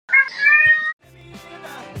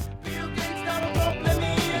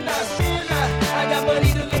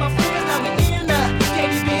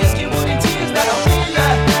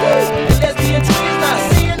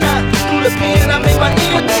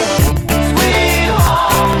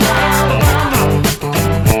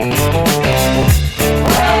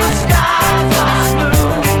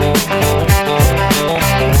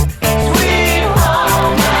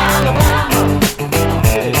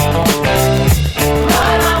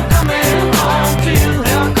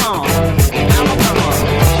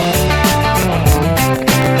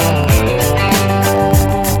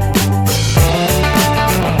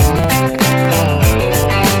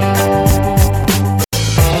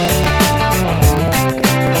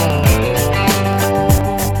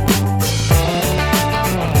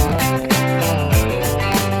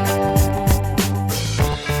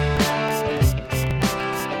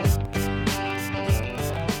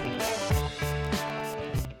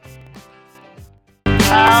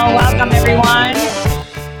Welcome, everyone.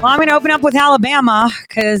 Well, I'm going to open up with Alabama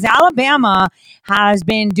because Alabama has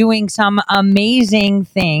been doing some amazing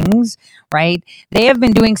things, right? They have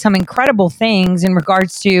been doing some incredible things in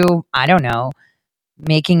regards to, I don't know,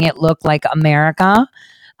 making it look like America.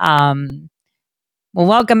 Well,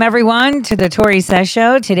 welcome everyone to the Tori Says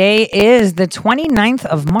Show. Today is the 29th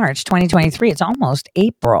of March, 2023. It's almost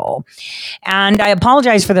April. And I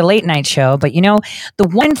apologize for the late night show, but you know, the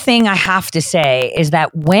one thing I have to say is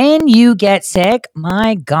that when you get sick,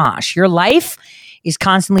 my gosh, your life is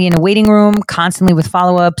constantly in a waiting room, constantly with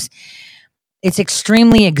follow-ups. It's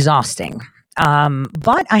extremely exhausting.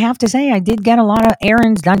 But I have to say, I did get a lot of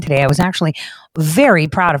errands done today. I was actually very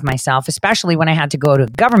proud of myself, especially when I had to go to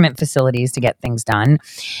government facilities to get things done.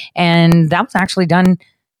 And that was actually done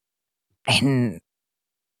in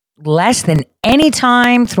less than any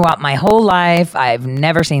time throughout my whole life. I've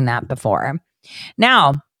never seen that before.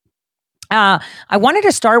 Now, I wanted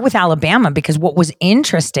to start with Alabama because what was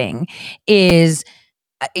interesting is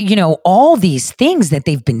all these things that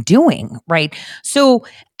they've been doing, right? So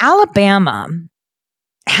Alabama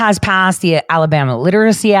has passed the Alabama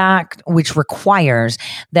Literacy Act, which requires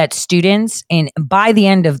that students by the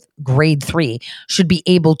end of grade 3 should be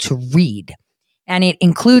able to read. And it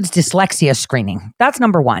includes dyslexia screening. That's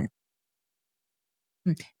number one.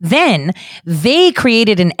 Then they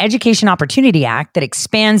created an Education Opportunity Act that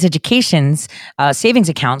expands education's savings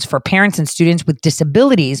accounts for parents and students with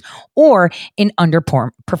disabilities or in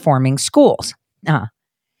underperforming schools.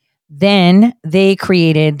 Then they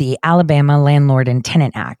created the Alabama Landlord and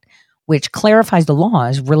Tenant Act, which clarifies the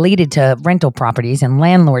laws related to rental properties and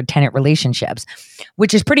landlord-tenant relationships,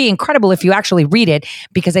 which is pretty incredible if you actually read it,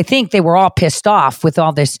 because I think they were all pissed off with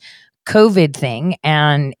all this COVID thing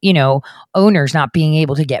and, owners not being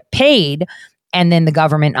able to get paid and then the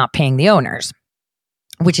government not paying the owners,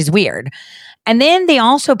 which is weird. And then they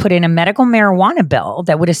also put in a medical marijuana bill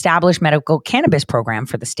that would establish medical cannabis program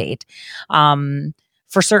for the state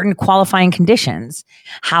for certain qualifying conditions.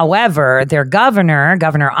 However, their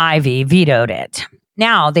Governor Ivey, vetoed it.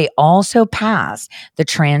 Now, they also passed the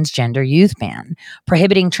transgender youth ban,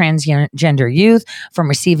 prohibiting transgender youth from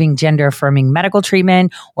receiving gender-affirming medical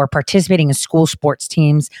treatment or participating in school sports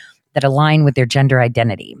teams that align with their gender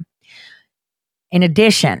identity. In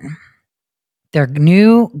addition, their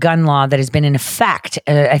new gun law that has been in effect,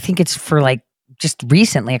 I think it's for just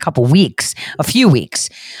recently, a few weeks,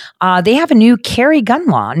 they have a new carry gun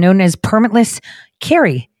law known as permitless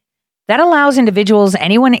carry. That allows individuals,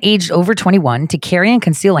 anyone aged over 21, to carry and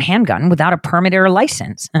conceal a handgun without a permit or a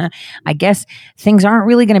license. I guess things aren't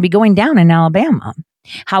really going to be going down in Alabama.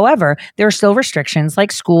 However, there are still restrictions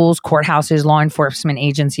like schools, courthouses, law enforcement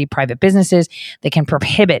agency, private businesses that can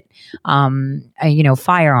prohibit,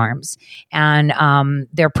 firearms, and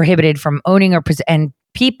they're prohibited from owning and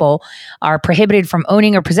people are prohibited from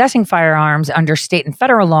owning or possessing firearms under state and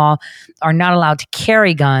federal law, are not allowed to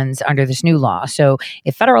carry guns under this new law. So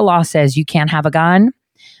if federal law says you can't have a gun,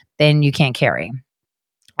 then you can't carry.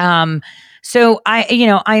 So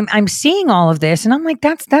I'm seeing all of this and I'm like,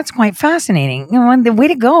 that's quite fascinating. The way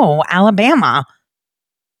to go, Alabama.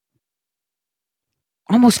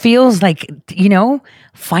 Almost feels like,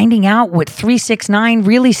 finding out what 369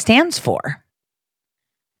 really stands for.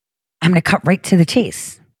 I'm going to cut right to the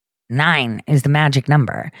chase. 9 is the magic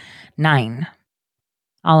number. 9.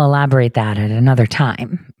 I'll elaborate that at another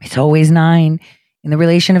time. It's always 9 in the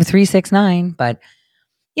relation of 369. But,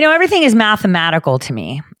 everything is mathematical to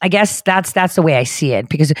me. I guess that's the way I see it.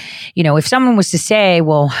 Because, if someone was to say,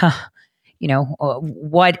 well,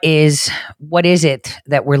 what is it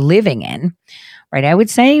that we're living in? Right? I would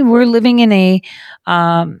say we're living in a,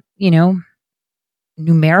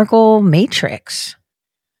 numerical matrix.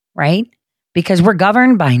 Right? Because we're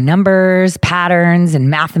governed by numbers, patterns, and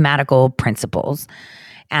mathematical principles.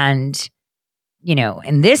 And,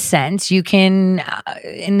 in this sense, you can,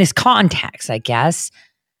 in this context, I guess,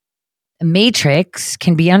 a matrix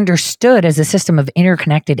can be understood as a system of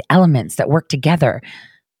interconnected elements that work together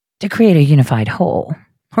to create a unified whole.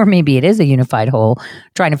 Or maybe it is a unified whole,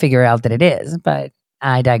 trying to figure out that it is, but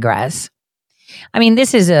I digress. I mean,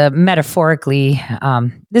 this is a metaphoric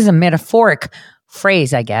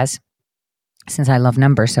phrase, I guess, since I love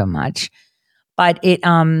numbers so much. But it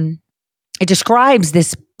describes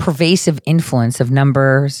this pervasive influence of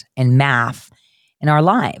numbers and math in our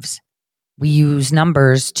lives. We use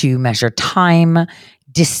numbers to measure time,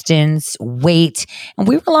 distance, weight, and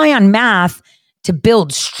we rely on math to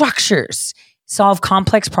build structures, solve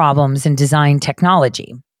complex problems, and design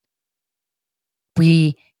technology.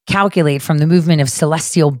 We calculate from the movement of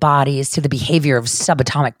celestial bodies to the behavior of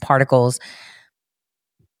subatomic particles.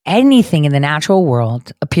 anything in the natural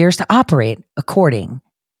world appears to operate according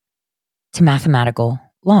to mathematical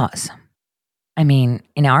laws. I mean,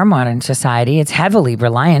 in our modern society, it's heavily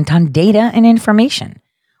reliant on data and information,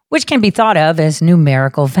 which can be thought of as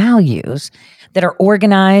numerical values that are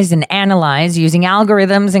organized and analyzed using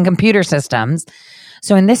algorithms and computer systems.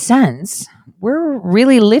 So in this sense, we're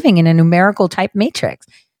really living in a numerical type matrix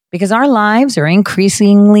because our lives are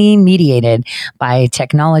increasingly mediated by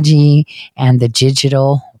technology and the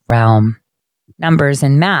digital realm. Numbers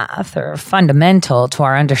and math are fundamental to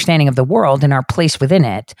our understanding of the world and our place within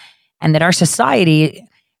it, and that our society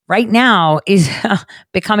right now is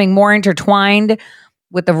becoming more intertwined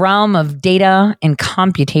with the realm of data and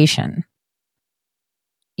computation.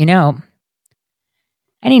 You know,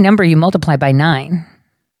 any number you multiply by 9,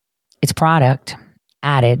 its product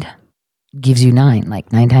added gives you 9.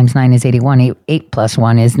 Like 9 times 9 is 81. 8 plus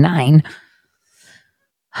 1 is 9.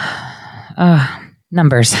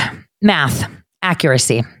 Numbers, math,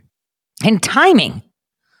 accuracy, and timing.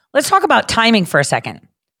 Let's talk about timing for a second.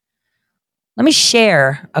 Let me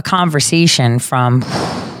share a conversation from,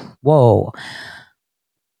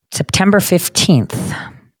 September 15th,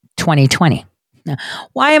 2020. Now,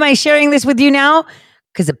 why am I sharing this with you now?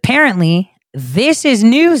 Because apparently this is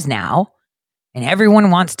news now and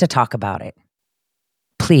everyone wants to talk about it.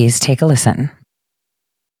 Please take a listen.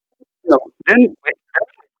 Then we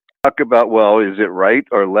talk about, well, is it right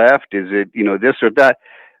or left? Is it, this or that?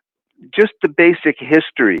 Just the basic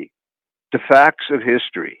history, the facts of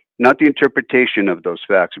history, not the interpretation of those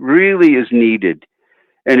facts, really is needed.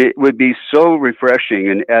 And it would be so refreshing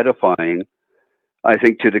and edifying, I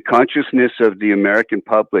think, to the consciousness of the American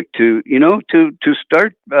public to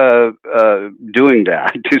start doing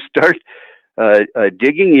that, to start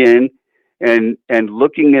digging in and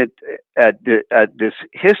looking at this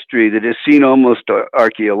history that is seen almost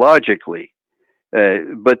archaeologically,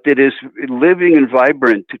 but that is living and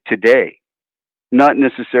vibrant today, not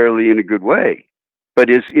necessarily in a good way, but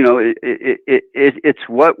is it's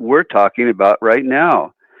what we're talking about right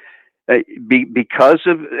now. Because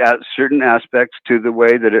of certain aspects to the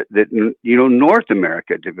way that North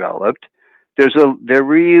America developed, there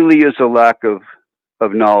really is a lack of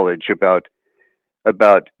knowledge about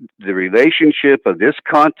the relationship of this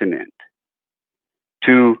continent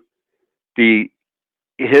to the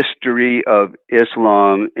history of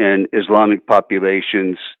Islam and Islamic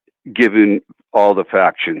populations, given all the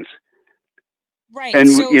factions. Right. And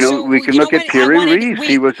we can look at Pierre Reese.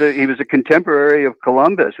 He was a contemporary of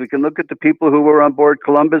Columbus. We can look at the people who were on board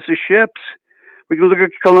Columbus's ships. We can look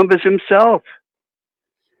at Columbus himself.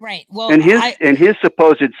 Right. Well, and his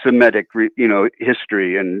supposed Semitic,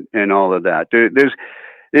 history and all of that.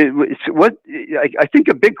 I think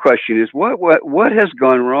a big question is what has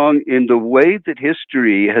gone wrong in the way that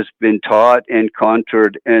history has been taught and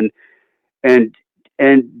contoured and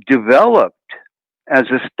developed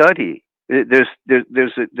as a study.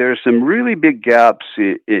 There's some really big gaps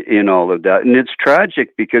in all of that, and it's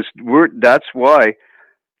tragic because that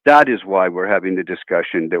is why we're having the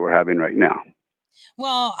discussion that we're having right now.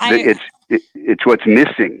 Well, it's what's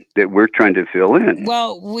missing that we're trying to fill in.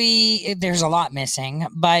 Well, there's a lot missing,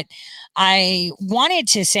 but I wanted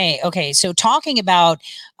to say, okay, so talking about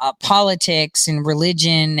politics and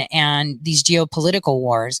religion and these geopolitical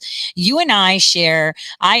wars, you and I share.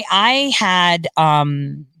 I had. I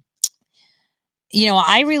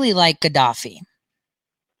really like Gaddafi.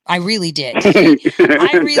 I really did. I really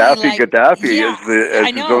Gaddafi, as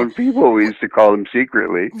his own people, we used to call him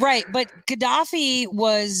secretly. Right, but Gaddafi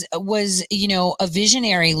was a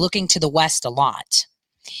visionary looking to the West a lot.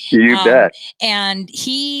 You bet. And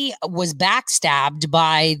he was backstabbed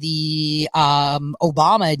by the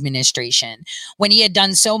Obama administration when he had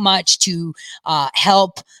done so much to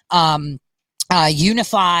help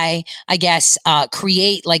unify, I guess,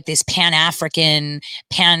 create like this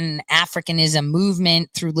Pan-Africanism movement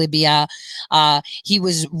through Libya. He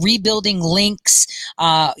was rebuilding links,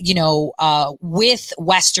 with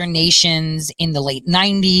Western nations in the late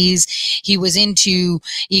 90s. He was into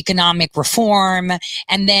economic reform.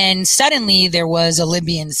 And then suddenly there was a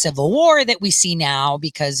Libyan civil war that we see now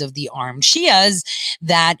because of the armed Shias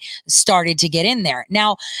that started to get in there.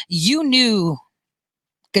 Now, you knew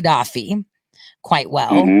Gaddafi quite well.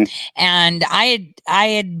 Mm-hmm. And I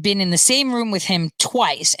had been in the same room with him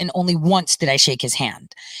twice, and only once did I shake his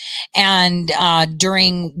hand. And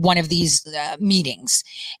during one of these meetings,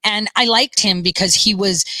 and I liked him because he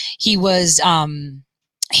was a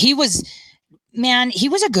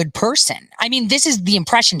good person. I mean, this is the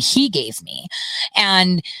impression he gave me.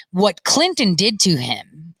 And what Clinton did to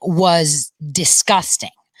him was disgusting,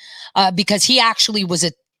 because he actually was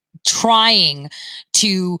trying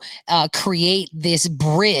to create this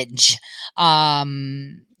bridge,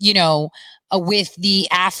 with the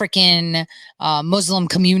African Muslim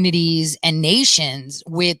communities and nations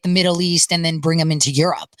with the Middle East, and then bring them into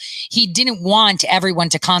Europe. He didn't want everyone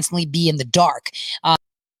to constantly be in the dark.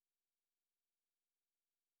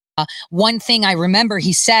 One thing I remember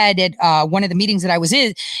he said at one of the meetings that I was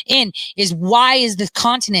in is, why is the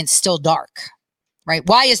continent still dark? Right?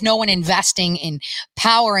 Why is no one investing in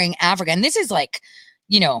powering Africa? And this is like,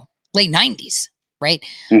 late 90s, right?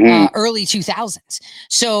 Early 2000s.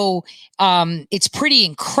 So it's pretty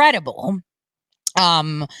incredible.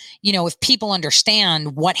 If people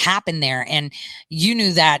understand what happened there, and you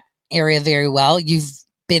knew that area very well, you've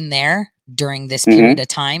been there during this period of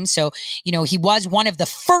time. So, he was one of the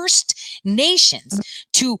first nations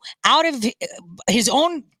to, out of his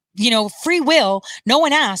own free will, no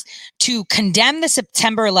one asked, to condemn the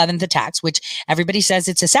September 11th attacks, which everybody says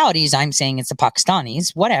it's the Saudis. I'm saying it's the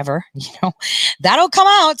Pakistanis, whatever, that'll come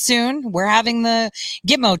out soon. We're having the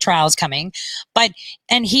Gitmo trials coming,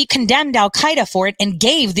 and he condemned Al-Qaeda for it and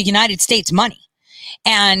gave the United States money.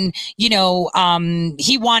 And,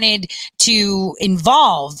 he wanted to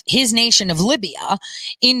involve his nation of Libya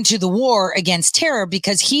into the war against terror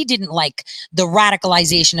because he didn't like the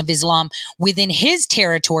radicalization of Islam within his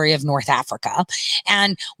territory of North Africa,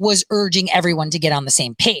 and was urging everyone to get on the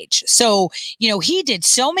same page. So, he did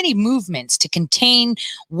so many movements to contain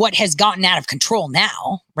what has gotten out of control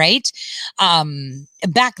now, right?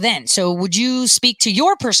 Back then. So would you speak to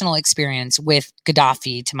your personal experience with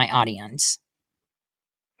Gaddafi to my audience?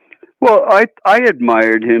 Well, I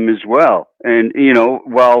admired him as well, and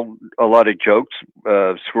while a lot of jokes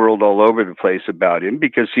swirled all over the place about him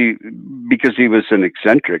because he was an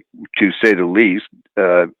eccentric, to say the least.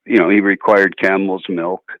 He required camel's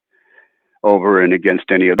milk over and against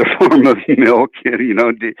any other form of milk,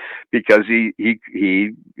 because he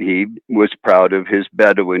was proud of his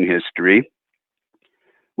Bedouin history,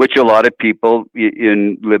 which a lot of people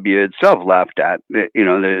in Libya itself laughed at.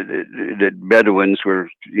 The Bedouins were,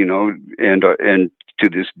 and to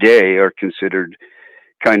this day are considered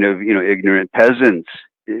kind of, ignorant peasants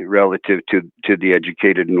relative to the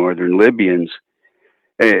educated northern Libyans.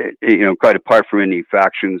 Quite apart from any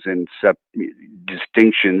factions and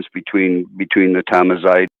distinctions between the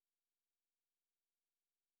Tamazight,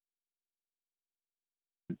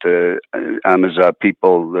 the Amazigh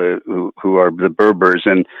people, who are the Berbers,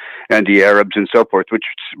 and the Arabs and so forth, which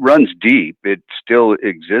runs deep. It still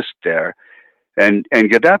exists there, and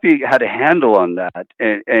Gaddafi had a handle on that,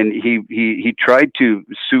 and he tried to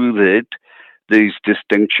soothe these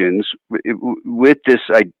distinctions with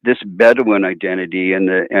this Bedouin identity and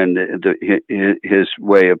his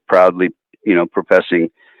way of proudly professing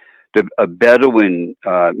a Bedouin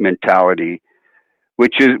mentality,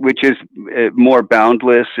 which is more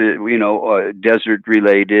boundless, desert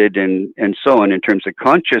related, and so on in terms of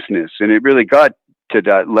consciousness. And it really got to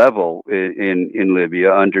that level in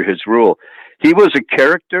Libya under his rule. He was a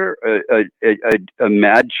character, a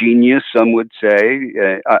mad genius, some would say.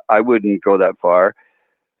 I wouldn't go that far,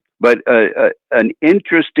 but an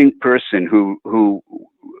interesting person who,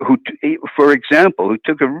 for example, who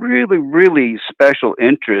took a really, really special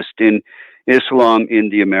interest in Islam in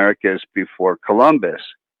the Americas before Columbus.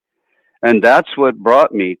 And that's what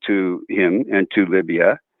brought me to him and to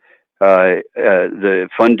Libya. The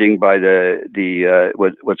funding by the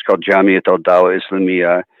what's called Jamiat al-Dawa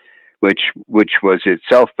Islamiyah, which was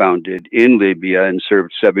itself founded in Libya and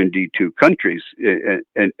served 72 countries.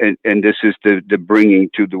 And this is the bringing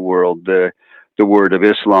to the world the word of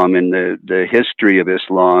Islam and the history of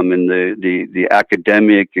Islam and the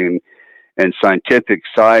academic and scientific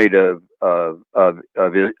side of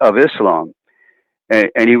Islam.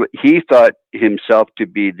 And he thought himself to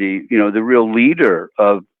be the real leader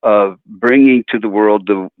of bringing to the world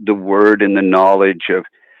the word and the knowledge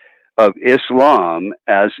of Islam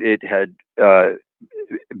as it had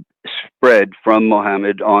spread from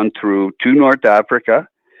Muhammad on through to North Africa,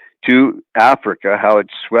 to Africa, how it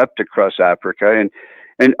swept across Africa,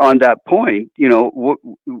 and on that point,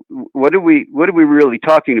 what are we really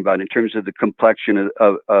talking about in terms of the complexion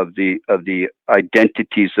of the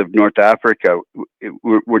identities of North Africa?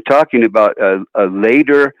 We're talking about a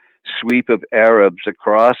later sweep of Arabs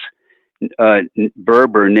across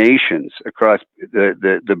Berber nations, across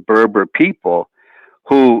the Berber people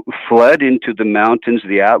who fled into the mountains,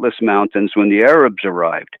 the Atlas Mountains, when the Arabs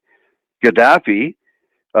arrived. Gaddafi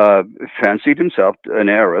fancied himself an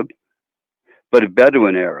Arab, but a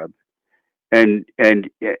Bedouin Arab, and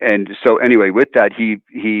so anyway, with that, he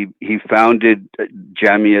founded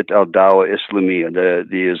Jamiat al-Dawa Islamiyah,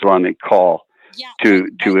 the Islamic call,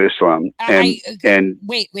 to Islam. And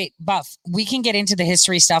wait, Buff, we can get into the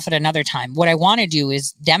history stuff at another time. What I want to do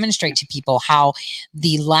is demonstrate to people how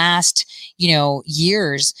the last,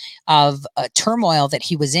 years of turmoil that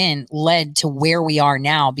he was in led to where we are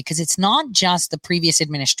now, because it's not just the previous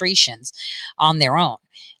administrations on their own.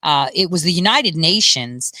 It was the United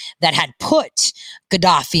Nations that had put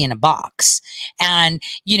Gaddafi in a box, and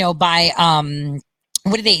by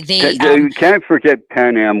what did they you can't forget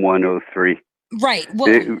Pan Am 103. Right.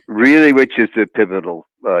 Well, really, which is the pivotal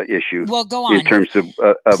issue. Well, go on. In terms of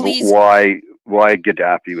why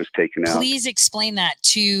Gaddafi was taken out. Please explain that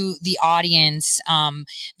to the audience,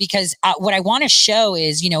 because what I want to show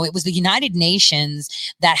is, it was the United Nations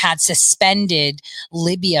that had suspended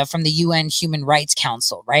Libya from the UN Human Rights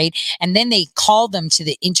Council, right? And then they called them to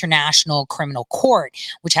the International Criminal Court,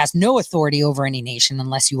 which has no authority over any nation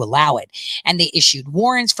unless you allow it. And they issued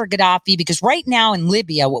warrants for Gaddafi, because right now in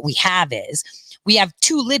Libya, what we have is we have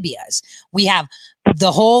two Libyas. We have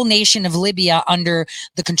the whole nation of Libya under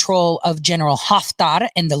the control of General Haftar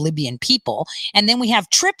and the Libyan people. And then we have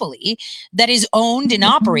Tripoli, that is owned and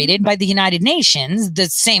operated by the United Nations, the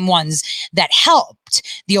same ones that helped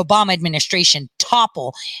the Obama administration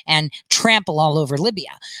topple and trample all over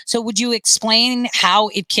Libya. So would you explain how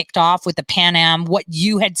it kicked off with the Pan Am, what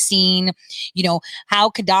you had seen,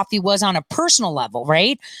 how Gaddafi was on a personal level,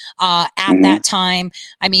 right? At that time,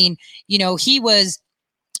 I mean, he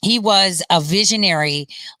was a visionary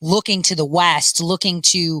looking to the West, looking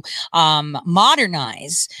to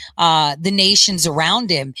modernize the nations around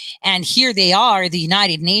him. And here they are, the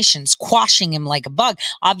United Nations, quashing him like a bug.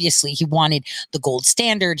 Obviously, he wanted the gold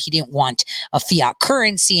standard. He didn't want a fiat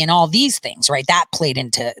currency and all these things, right? That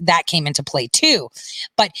came into play too.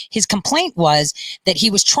 But his complaint was that he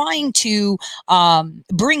was trying to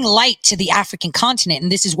bring light to the African continent.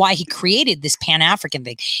 And this is why he created this Pan-African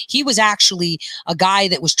thing. He was actually a guy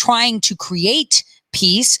that was trying to create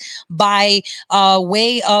peace by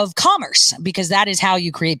way of commerce, because that is how you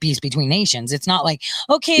create peace between nations. It's not like,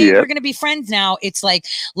 okay, we're going to be friends now. It's like,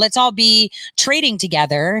 let's all be trading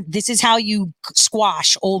together. This is how you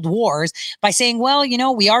squash old wars, by saying, well,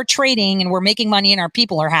 we are trading and we're making money and our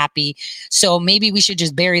people are happy. So maybe we should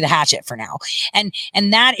just bury the hatchet for now. And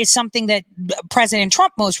that is something that President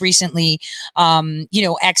Trump most recently,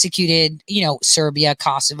 executed, Serbia,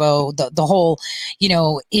 Kosovo, the whole,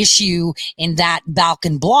 issue in that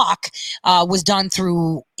Balkan bloc was done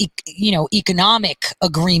through, economic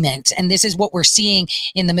agreement. And this is what we're seeing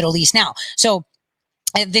in the Middle East now. So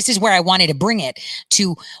this is where I wanted to bring it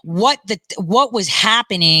to what was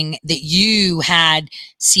happening that you had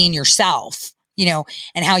seen yourself,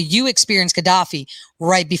 and how you experienced Gaddafi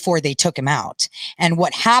right before they took him out, and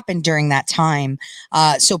what happened during that time.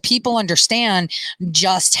 So people understand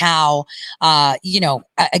just how,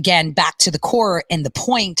 again, back to the core, and the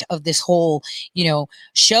point of this whole,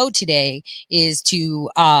 show today is to,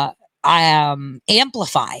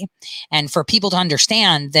 amplify, and for people to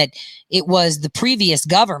understand that it was the previous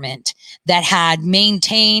government that had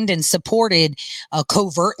maintained and supported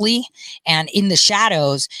covertly and in the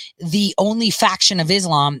shadows the only faction of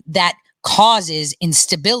Islam that causes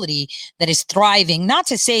instability, that is thriving. Not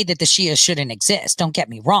to say that the Shia shouldn't exist, don't get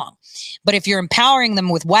me wrong, but if you're empowering them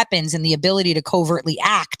with weapons and the ability to covertly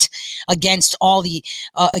act against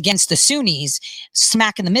against the Sunnis,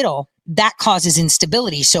 smack in the middle, that causes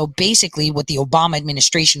instability. So basically what the Obama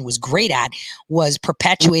administration was great at was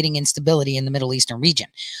perpetuating instability in the Middle Eastern region.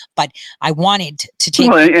 But I wanted to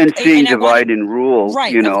take and seeing divide and rule,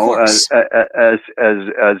 right,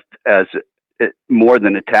 as more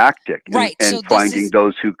than a tactic, right? And so finding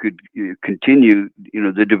those who could continue,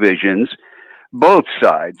 the divisions, both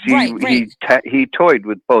sides. He toyed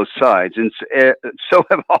with both sides, and so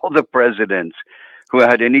have all the presidents who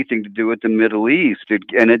had anything to do with the Middle East.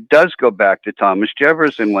 And it does go back to Thomas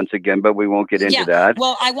Jefferson once again, but we won't get into that.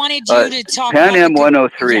 Well, I wanted you to talk Pan Am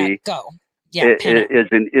 103 is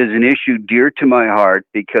an issue dear to my heart,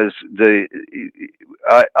 because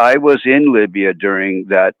I was in Libya during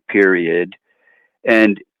that period,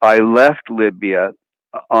 and I left Libya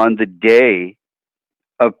on the day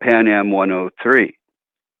of Pan Am 103.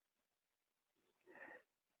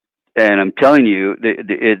 And I'm telling you,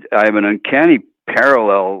 I have an uncanny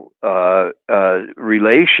parallel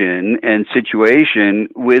relation and situation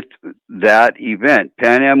with that event.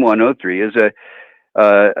 Pan Am 103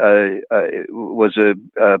 was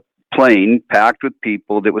a plane packed with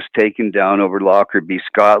people that was taken down over Lockerbie,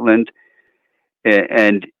 Scotland,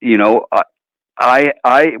 and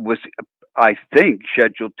I was, I think,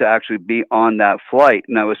 scheduled to actually be on that flight,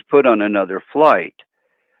 and I was put on another flight.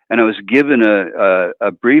 and I was given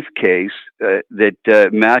a briefcase that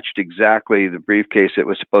matched exactly the briefcase that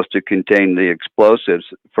was supposed to contain the explosives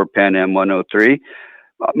for Pan Am 103.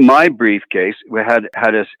 My briefcase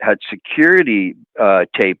had security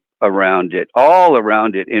tape around it, all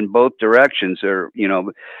around it, in both directions, or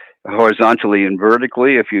horizontally and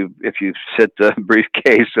vertically. If you set the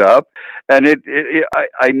briefcase up, and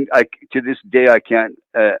I to this day I can't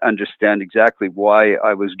understand exactly why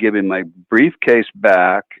I was given my briefcase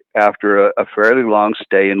back after a fairly long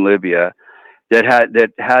stay in Libya that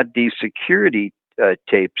had these security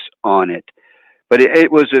tapes on it. But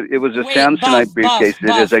it was a Wait, Samsonite briefcase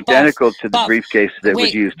that is identical to the briefcase that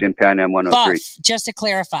was used in Pan Am 103. Just to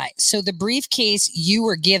clarify, so the briefcase you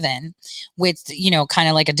were given with, kind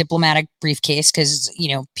of like a diplomatic briefcase, because,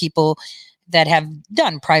 people that have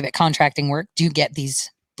done private contracting work do get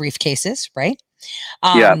these briefcases, right?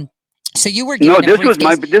 Yeah. So you were given this was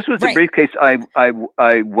the briefcase I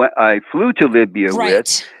flew to Libya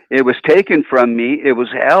with. It was taken from me. It was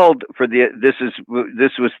held for this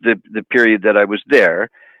was the period that I was there,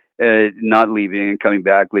 not leaving and coming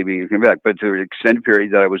back, leaving and coming back, but the extended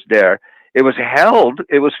period that I was there. It was held.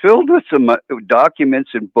 It was filled with some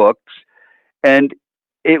documents and books, and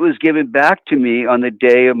it was given back to me on the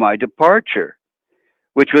day of my departure,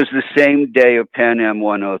 which was the same day of Pan Am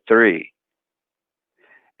 103.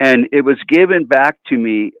 And it was given back to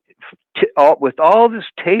me with all this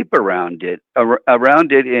tape around it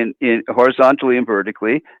in horizontally and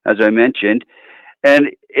vertically, as I mentioned, and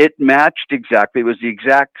it matched exactly. It was the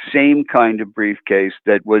exact same kind of briefcase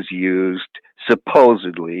that was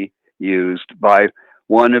supposedly used by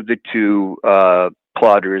one of the two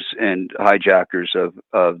plotters and hijackers of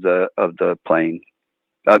the plane.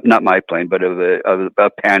 Not my plane, but of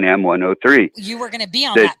Pan Am 103. You were going to be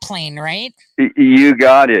on that plane, right? You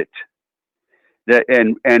got it.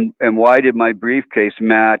 And why did my briefcase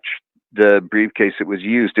match the briefcase that was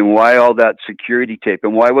used? And why all that security tape?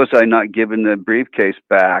 And why was I not given the briefcase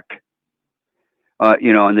back?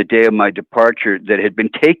 On the day of my departure, that had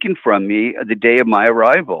been taken from me the day of my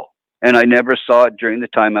arrival, and I never saw it during the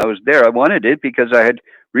time I was there. I wanted it because I had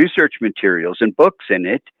research materials and books in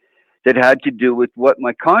it that had to do with what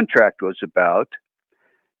my contract was about.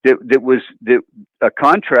 That was a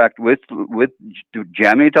contract with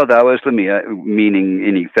Jamiat al-Dawa Islamiyya, meaning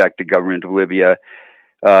in effect the government of Libya.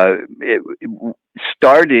 It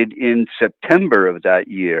started in September of that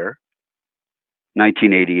year,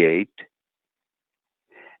 1988,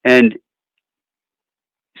 and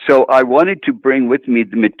so I wanted to bring with me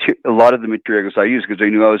a lot of the materials I used, because I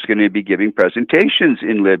knew I was going to be giving presentations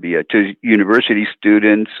in Libya to university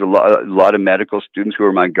students, a lot of medical students who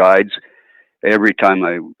were my guides. Every time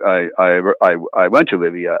I went to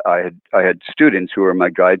Libya, I had students who were my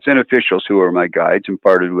guides and officials who were my guides, and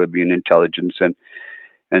part of Libyan intelligence and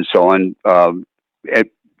so on.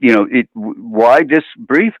 Why this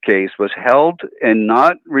briefcase was held and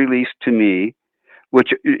not released to me,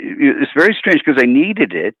 which is very strange, because I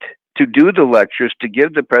needed it to do the lectures, to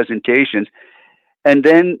give the presentations, and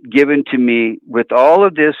then given to me with all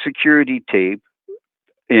of this security tape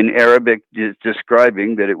in Arabic,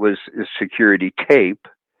 describing that it was a security tape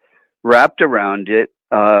wrapped around it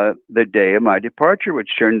the day of my departure,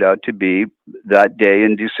 which turned out to be that day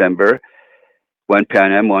in December when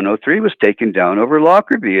Pan Am 103 was taken down over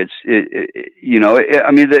Lockerbie.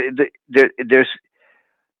 There's,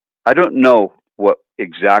 I don't know what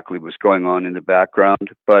exactly was going on in the background,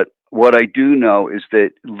 but what I do know is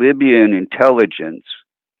that Libyan intelligence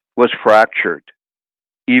was fractured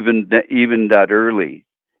even that early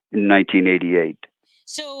in 1988.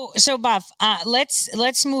 So Buff,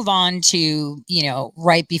 let's move on to,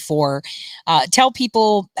 right before, tell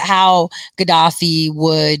people how Gaddafi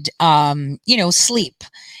would, sleep,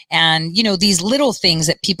 and, these little things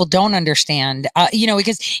that people don't understand,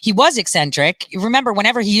 because he was eccentric. Remember,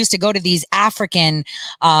 whenever he used to go to these African,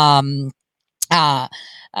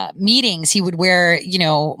 meetings, he would wear,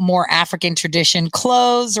 more African tradition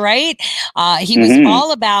clothes, right? He was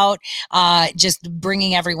all about just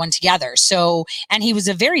bringing everyone together. So, and he was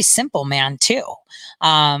a very simple man too.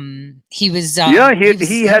 He was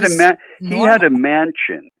he had a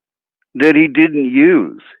mansion that he didn't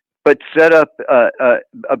use, but set up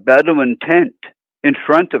a Bedouin tent in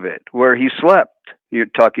front of it where he slept. You're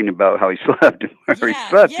talking about how he slept, where he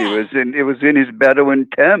slept. Yeah. It was in his Bedouin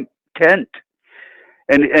tent.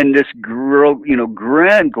 And this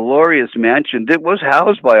grand, glorious mansion that was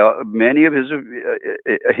housed by many of his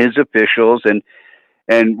officials,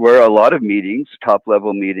 and where a lot of meetings, top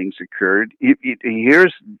level meetings, occurred.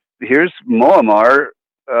 Here's Muammar,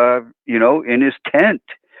 in his tent,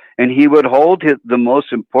 and he would hold the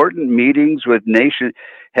most important meetings with nations.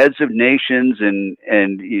 heads of nations and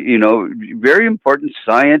very important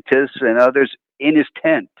scientists and others in his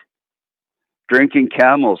tent drinking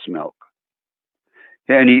camel's milk.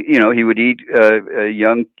 And he would eat a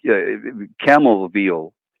young camel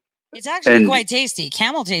veal. It's actually quite tasty.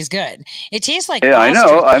 Camel tastes good. It tastes like ostrich. I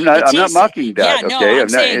know. I'm not mocking that. Yeah, no, okay? I'm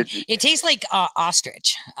saying it tastes like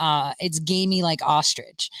ostrich. It's gamey like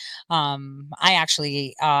ostrich. I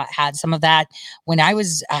actually had some of that when I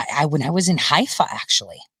was in Haifa.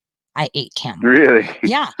 Actually, I ate camel. Really?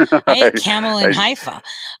 Yeah, I ate camel in Haifa.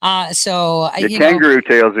 So kangaroo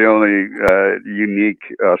tail is the only unique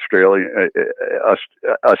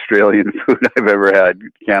Australian food I've ever had.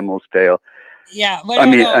 Camel's tail. Yeah, but I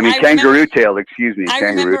mean kangaroo tail. Excuse me. I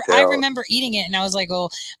remember eating it, and I was like, "Well,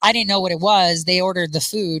 I didn't know what it was." They ordered the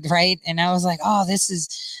food, right? And I was like, "Oh, this is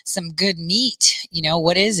some good meat.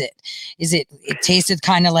 What is it? It tasted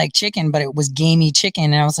kind of like chicken, but it was gamey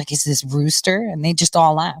chicken." And I was like, "Is this rooster?" And they just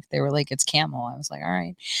all laughed. They were like, "It's camel." I was like, "All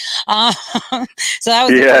right." So that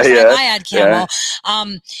was the first time I had camel.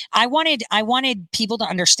 Yeah. I wanted people to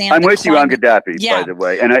understand. I'm with you on Gaddafi, by the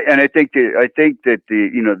way, and I think that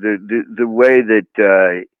the way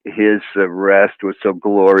that his arrest was so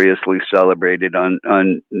gloriously celebrated on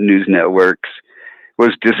news networks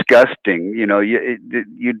was disgusting.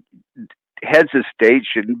 Heads of state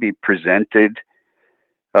shouldn't be presented,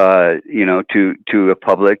 to a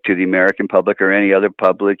public, to the American public or any other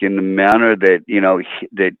public, in the manner that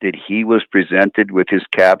that he was presented with his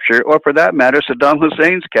capture, or for that matter, Saddam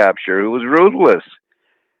Hussein's capture, who was ruthless.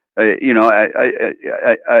 I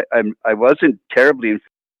wasn't terribly in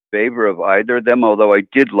favor of either of them, although I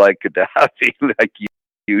did like Gaddafi, like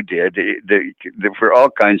you did, for all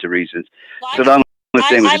kinds of reasons. Saddam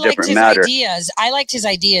Hussein was a different matter. I liked his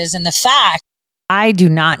ideas, and the fact. I do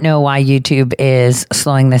not know why YouTube is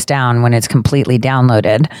slowing this down when it's completely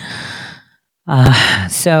downloaded.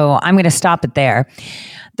 So I'm going to stop it there.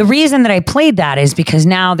 The reason that I played that is because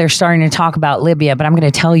now they're starting to talk about Libya, but I'm going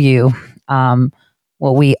to tell you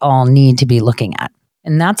what we all need to be looking at,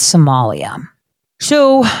 and that's Somalia.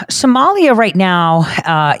 So Somalia right now,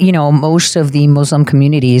 most of the Muslim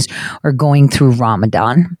communities are going through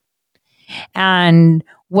Ramadan. And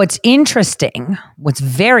what's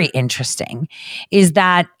very interesting, is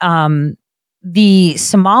that the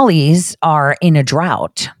Somalis are in a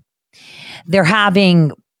drought. They're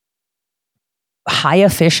having high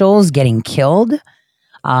officials getting killed.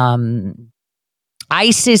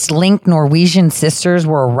 ISIS-linked Norwegian sisters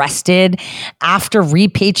were arrested after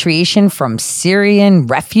repatriation from Syrian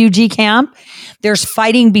refugee camp. There's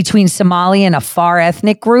fighting between Somali and Afar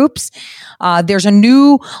ethnic groups. There's a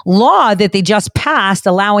new law that they just passed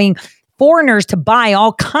allowing foreigners to buy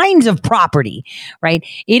all kinds of property, right?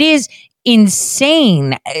 It is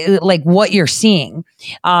insane, like what you're seeing.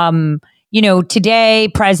 Today,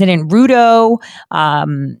 President Ruto,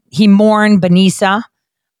 he mourned Banisa,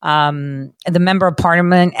 the member of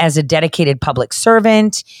parliament, as a dedicated public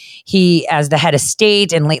servant. He, as the head of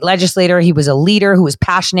state and late legislator, he was a leader who was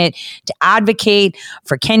passionate to advocate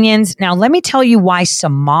for Kenyans. Now, let me tell you why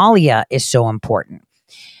Somalia is so important.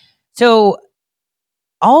 So,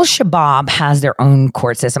 Al-Shabaab has their own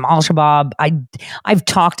court system. Al-Shabaab, I've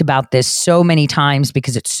talked about this so many times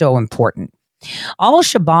because it's so important.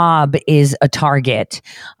 Al-Shabaab is a target,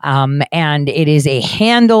 and it is a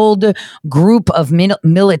handled group of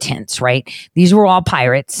militants, right? These were all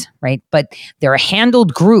pirates, right? But they're a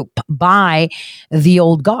handled group by the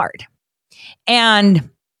old guard.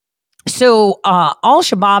 And so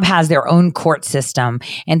Al-Shabaab has their own court system,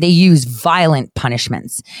 and they use violent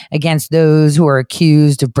punishments against those who are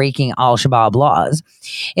accused of breaking Al-Shabaab laws.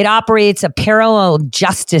 It operates a parallel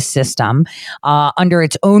justice system under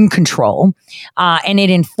its own control, and it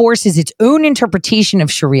enforces its own interpretation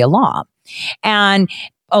of Sharia law. And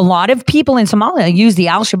a lot of people in Somalia use the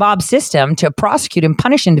Al-Shabaab system to prosecute and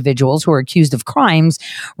punish individuals who are accused of crimes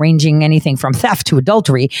ranging anything from theft to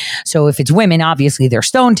adultery. So if it's women, obviously they're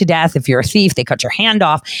stoned to death. If you're a thief, they cut your hand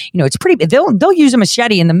off. It's pretty, they'll use a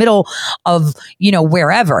machete in the middle of,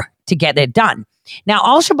 wherever to get it done. Now,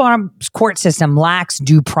 Al-Shabaab's court system lacks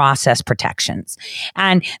due process protections.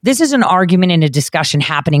 And this is an argument and a discussion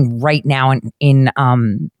happening right now in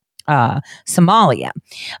Somalia.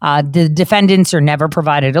 The defendants are never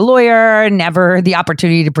provided a lawyer, never the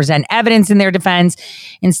opportunity to present evidence in their defense.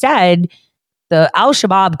 Instead, the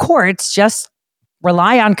Al-Shabaab courts just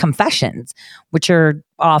rely on confessions, which are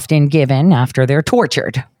often given after they're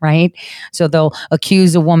tortured, right? So they'll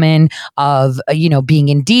accuse a woman of, being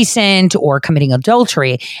indecent or committing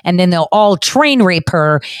adultery, and then they'll all train rape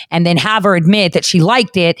her and then have her admit that she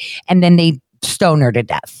liked it, and then they stone her to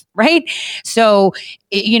death, right? So,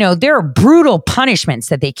 there are brutal punishments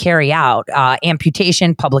that they carry out,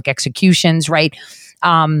 amputation, public executions, right?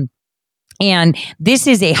 And this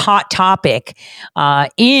is a hot topic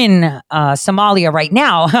in Somalia right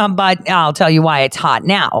now, but I'll tell you why it's hot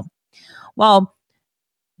now. Well,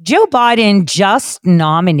 Joe Biden just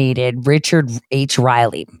nominated Richard H.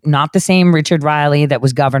 Riley, not the same Richard Riley that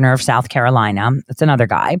was governor of South Carolina. That's another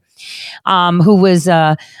guy who was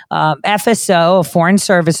a FSO, a foreign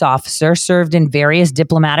service officer, served in various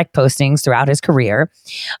diplomatic postings throughout his career.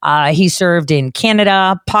 He served in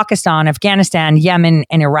Canada, Pakistan, Afghanistan, Yemen,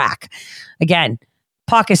 and Iraq. Again,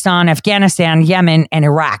 Pakistan, Afghanistan, Yemen, and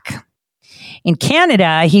Iraq. In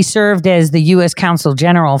Canada, he served as the U.S. Consul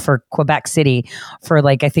General for Quebec City for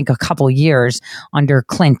I think a couple years under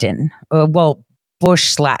Clinton.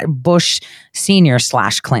 Bush Senior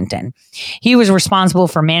 / Clinton. He was responsible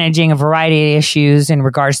for managing a variety of issues in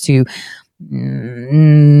regards to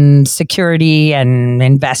security and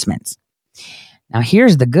investments. Now,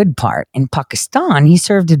 here's the good part. In Pakistan, he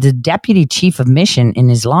served as the deputy chief of mission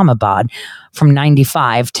in Islamabad from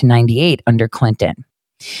 95 to 98 under Clinton.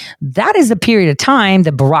 That is the period of time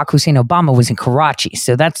that Barack Hussein Obama was in Karachi.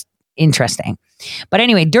 So that's interesting. But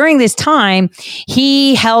anyway, during this time,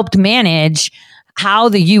 he helped manage how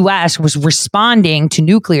the U.S. was responding to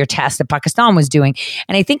nuclear tests that Pakistan was doing.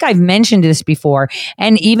 And I think I've mentioned this before.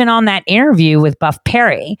 And even on that interview with Buff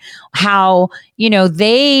Perry, how,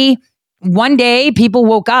 one day people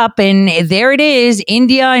woke up and there it is,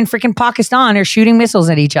 India and freaking Pakistan are shooting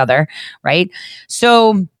missiles at each other, right?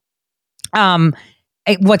 So,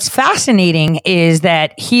 what's fascinating is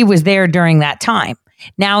that he was there during that time.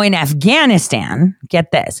 Now in Afghanistan,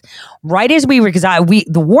 get this, right as the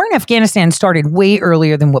war in Afghanistan started way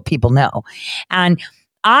earlier than what people know. And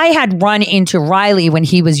I had run into Riley when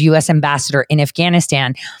he was U.S. ambassador in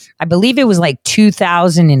Afghanistan. I believe it was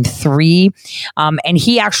 2003. And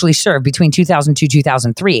he actually served between 2002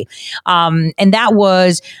 2003. And that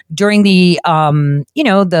was during the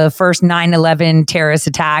first 9/11 terrorist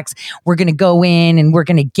attacks. We're going to go in and we're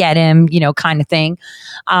going to get him, kind of thing.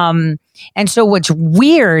 And so what's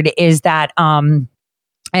weird is that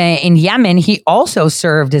in Yemen, he also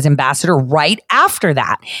served as ambassador right after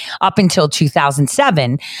that, up until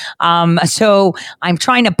 2007. So I'm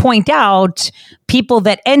trying to point out people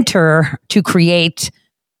that enter to create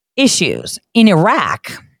issues. In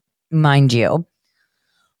Iraq, mind you,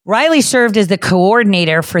 Riley served as the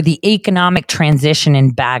coordinator for the economic transition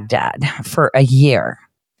in Baghdad for a year.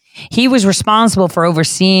 He was responsible for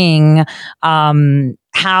overseeing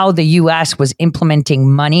how the U.S. was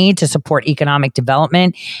implementing money to support economic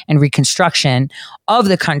development and reconstruction of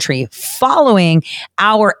the country following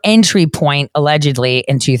our entry point, allegedly,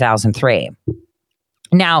 in 2003.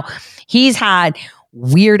 Now, he's had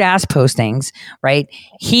weird ass postings, right?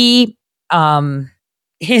 He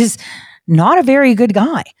is not a very good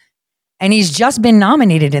guy. And he's just been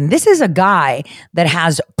nominated. And this is a guy that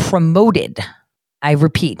has promoted, I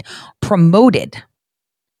repeat, promoted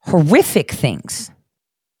horrific things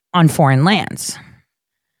on foreign lands.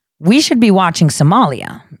 We should be watching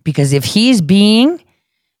Somalia, because if he's being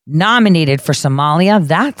nominated for Somalia,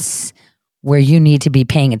 that's where you need to be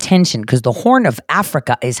paying attention, because the Horn of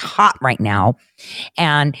Africa is hot right now.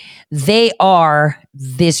 And they are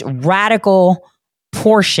this radical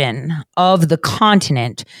portion of the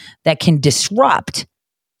continent that can disrupt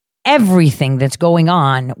everything that's going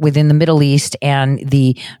on within the Middle East and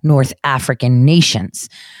the North African nations.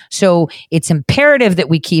 So it's imperative that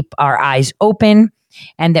we keep our eyes open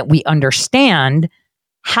and that we understand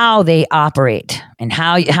how they operate. And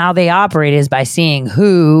how they operate is by seeing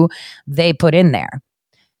who they put in there.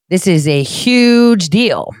 This is a huge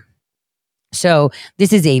deal. So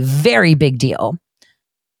this is a very big deal.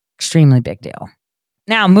 Extremely big deal.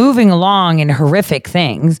 Now, moving along in horrific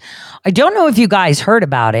things, I don't know if you guys heard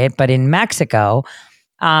about it, but in Mexico,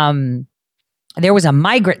 there was a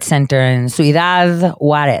migrant center in Ciudad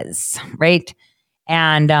Juarez, right?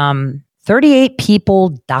 And 38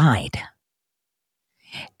 people died.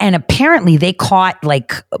 And apparently they caught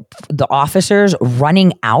the officers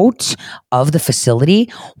running out of the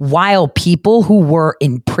facility while people who were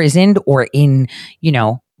imprisoned or in,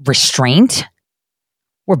 restraint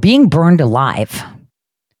were being burned alive.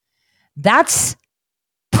 That's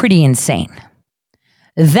pretty insane.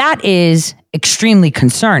 That is extremely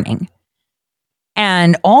concerning.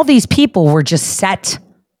 And all these people were just set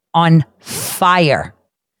on fire.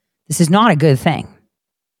 This is not a good thing.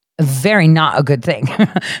 Very not a good thing.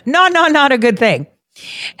 Not a good thing.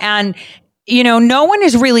 And no one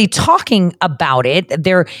is really talking about it.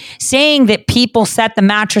 They're saying that people set the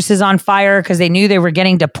mattresses on fire because they knew they were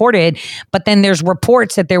getting deported. But then there's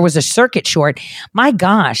reports that there was a circuit short. My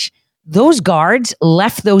gosh, those guards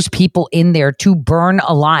left those people in there to burn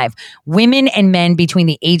alive. Women and men between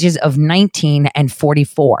the ages of 19 and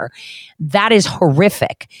 44. That is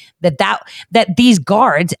horrific. That these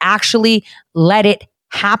guards actually let it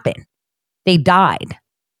happen. They died.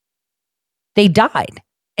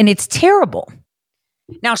 And it's terrible.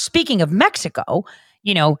 Now, speaking of Mexico,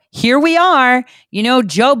 here we are,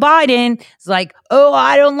 Joe Biden is like, oh,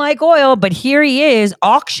 I don't like oil. But here he is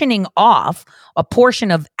auctioning off a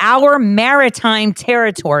portion of our maritime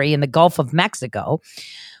territory in the Gulf of Mexico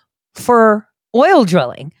for oil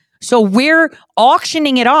drilling. So we're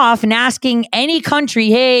auctioning it off and asking any country,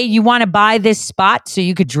 hey, you want to buy this spot so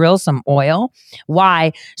you could drill some oil?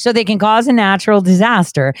 Why? So they can cause a natural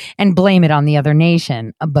disaster and blame it on the other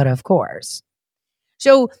nation. But of course.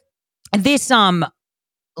 So this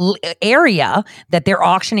area that they're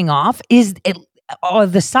auctioning off is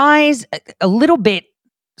the size a little bit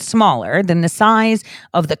smaller than the size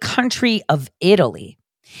of the country of Italy.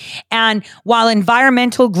 And while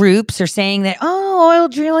environmental groups are saying that, oil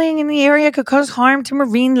drilling in the area could cause harm to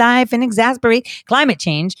marine life and exacerbate climate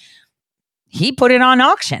change, he put it on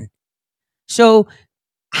auction. So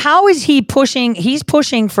how is he pushing? He's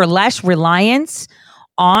pushing for less reliance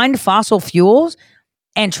on fossil fuels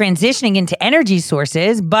and transitioning into energy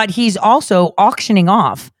sources, but he's also auctioning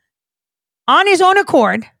off on his own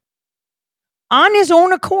accord,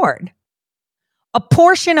 a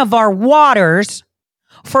portion of our waters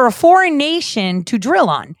for a foreign nation to drill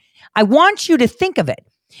on. I want you to think of it,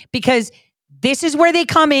 because this is where they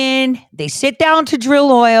come in. They sit down to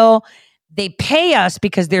drill oil. They pay us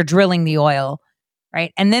because they're drilling the oil,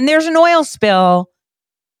 right? And then there's an oil spill,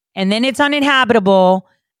 and then it's uninhabitable.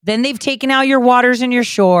 Then they've taken out your waters and your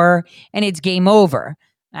shore, and it's game over.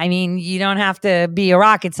 I mean, you don't have to be a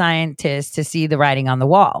rocket scientist to see the writing on the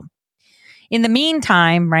wall. In the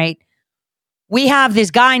meantime, right, we have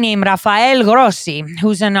this guy named Rafael Grossi,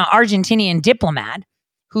 who's an Argentinian diplomat,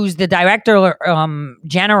 who's the director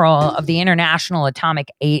general of the International Atomic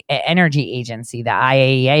Energy Agency, the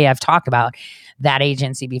IAEA. I've talked about that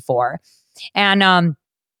agency before. And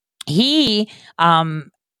he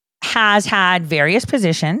has had various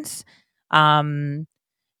positions in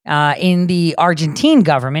the Argentine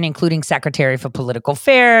government, including Secretary for Political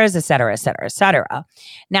Affairs, et cetera, et cetera, et cetera.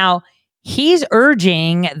 Now, he's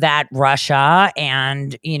urging that Russia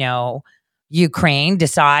and, Ukraine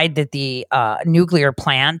decide that the nuclear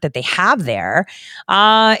plant that they have there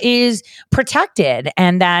is protected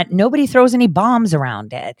and that nobody throws any bombs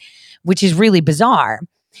around it, which is really bizarre.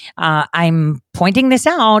 I'm pointing this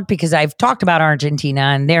out because I've talked about Argentina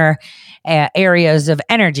and their areas of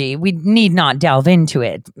energy. We need not delve into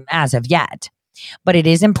it as of yet, but it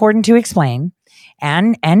is important to explain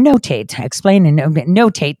and notate to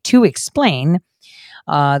explain.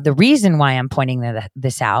 The reason why I'm pointing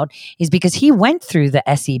this out is because he went through the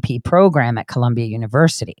SEP program at Columbia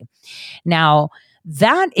University. Now,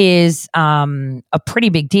 that is a pretty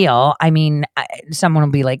big deal. I mean, someone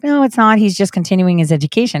will be like, no, it's not. He's just continuing his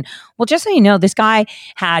education. Well, just so you know, this guy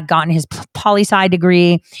had gotten his poli-sci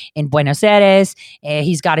degree in Buenos Aires.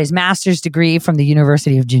 He's got his master's degree from the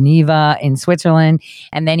University of Geneva in Switzerland.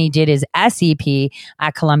 And then he did his SEP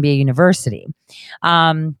at Columbia University.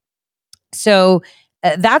 So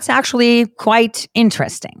that's actually quite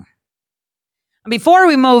interesting. Before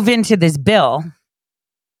we move into this bill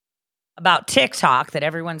about TikTok that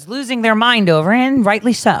everyone's losing their mind over, and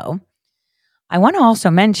rightly so, I want to also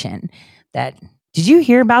mention that, did you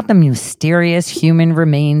hear about the mysterious human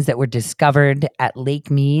remains that were discovered at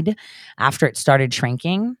Lake Mead after it started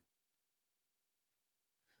shrinking?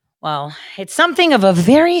 Well, it's something of a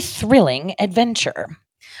very thrilling adventure.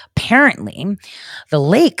 Apparently, the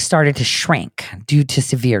lake started to shrink due to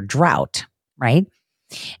severe drought, right?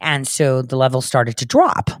 And so the level started to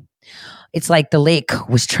drop. It's like the lake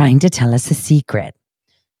was trying to tell us a secret.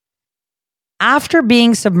 After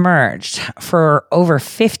being submerged for over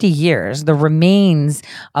 50 years, the remains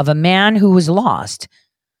of a man who was lost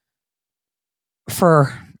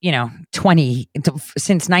for,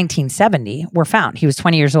 since 1970 were found. He was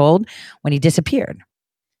 20 years old when he disappeared.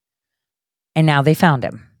 And now they found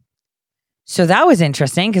him. So that was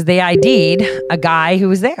interesting because they ID'd a guy who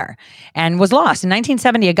was there and was lost. In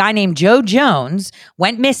 1970, a guy named Joe Jones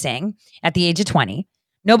went missing at the age of 20.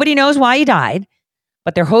 Nobody knows why he died,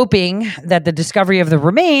 but they're hoping that the discovery of the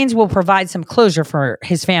remains will provide some closure for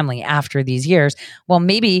his family after these years. Well,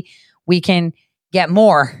 maybe we can get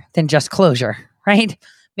more than just closure, right?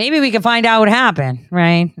 Maybe we can find out what happened,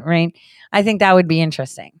 right? I think that would be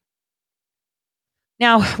interesting.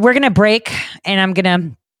 Now we're going to break, and I'm going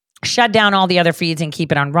to shut down all the other feeds and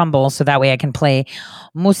keep it on Rumble so that way I can play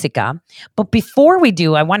musica. But before we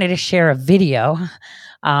do, I wanted to share a video.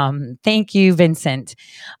 Thank you, Vincent.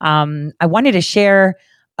 I wanted to share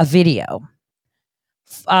a video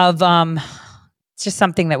of it's just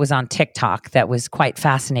something that was on TikTok that was quite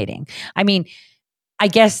fascinating. I mean, I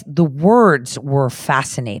guess the words were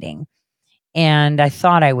fascinating, and I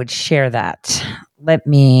thought I would share that. Let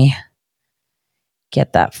me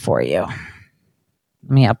get that for you.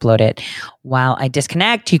 Let me upload it while I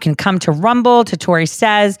disconnect. You can come to Rumble, to Tori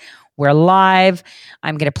Says. We're live.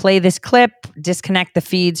 I'm going to play this clip, disconnect the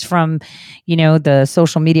feeds from, the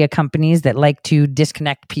social media companies that like to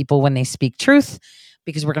disconnect people when they speak truth,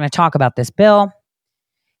 because we're going to talk about this bill.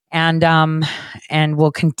 And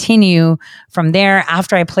we'll continue from there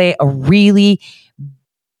after I play a really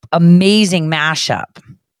amazing mashup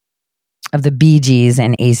of the Bee Gees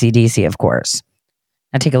and AC/DC, of course.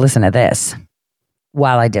 Now take a listen to this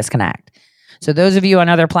while I disconnect. So those of you on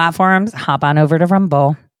other platforms, hop on over to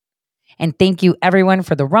Rumble. And thank you, everyone,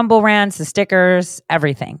 for the Rumble rants, the stickers,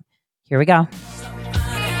 everything. Here we go.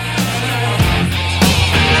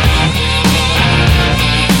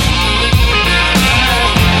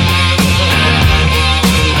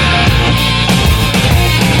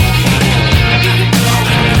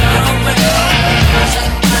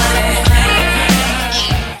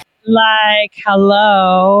 Like,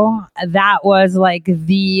 hello. That was like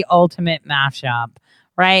the ultimate mashup,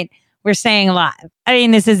 right? We're saying live. I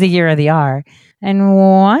mean, this is the year of the R. And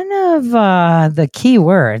one of the key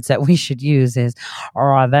words that we should use is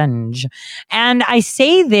revenge. And I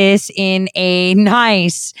say this in a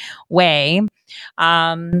nice way.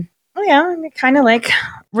 Kind of like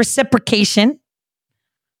reciprocation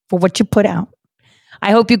for what you put out.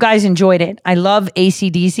 I hope you guys enjoyed it. I love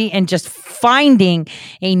AC/DC, and just finding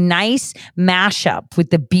a nice mashup with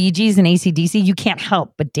the Bee Gees and AC/DC, you can't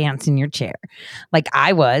help but dance in your chair like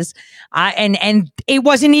I was. And it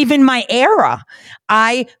wasn't even my era.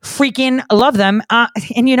 I freaking love them.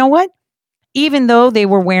 And you know what? Even though they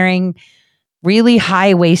were wearing really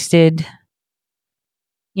high-waisted,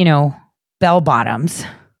 bell bottoms,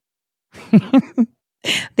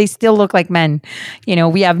 they still look like men.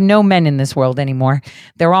 We have no men in this world anymore.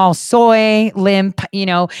 They're all soy, limp.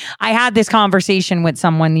 I had this conversation with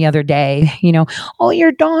someone the other day, oh,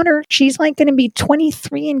 your daughter, she's like going to be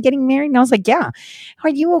 23 and getting married. And I was like, yeah. Are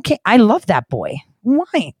you okay? I love that boy.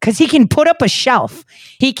 Why? Because he can put up a shelf.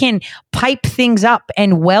 He can pipe things up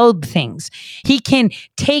and weld things. He can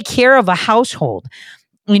take care of a household.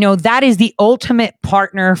 That is the ultimate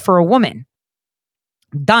partner for a woman.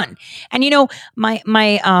 Done. And my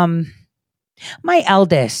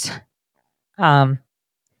eldest,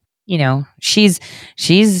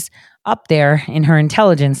 she's up there in her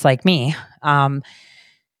intelligence like me. And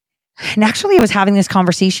actually I was having this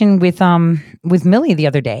conversation with Millie the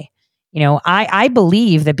other day. I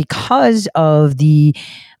believe that because of the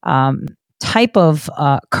type of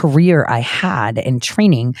career I had and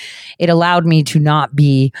training, it allowed me to not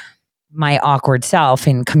be my awkward self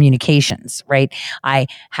in communications, right? I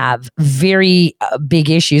have very big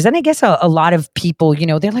issues. And I guess a lot of people,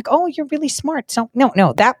 they're like, oh, you're really smart. So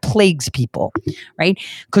no, that plagues people, right?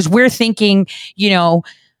 Because we're thinking,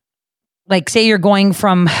 like say you're going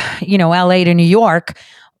from, LA to New York,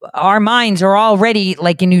 our minds are already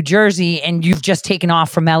like in New Jersey, and you've just taken off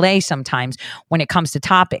from LA sometimes when it comes to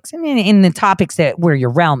topics, and in the topics that where your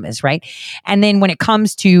realm is, right? And then when it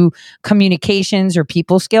comes to communications or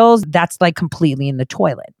people skills, that's like completely in the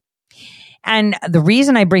toilet. And the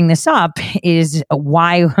reason I bring this up is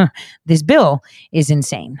why this bill is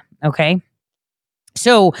insane. Okay.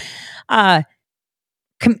 So, when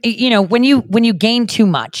you gain too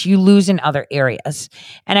much, you lose in other areas.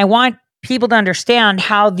 And I want people to understand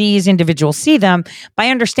how these individuals see them by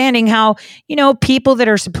understanding how, people that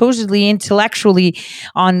are supposedly intellectually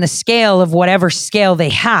on the scale of whatever scale they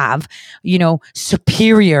have,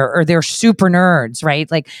 superior, or they're super nerds,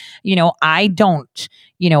 right? Like, I don't,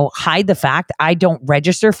 hide the fact I don't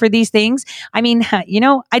register for these things. I mean,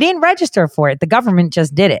 I didn't register for it. The government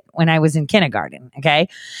just did it when I was in kindergarten. Okay.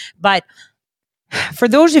 But for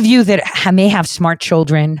those of you that may have smart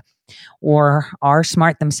children or are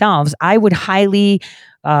smart themselves, I would highly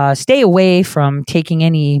stay away from taking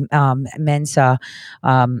any Mensa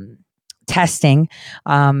testing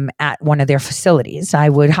at one of their facilities. I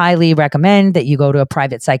would highly recommend that you go to a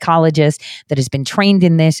private psychologist that has been trained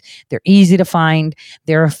in this. They're easy to find.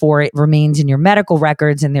 Therefore, it remains in your medical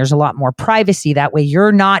records, and there's a lot more privacy. That way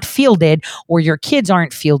you're not fielded, or your kids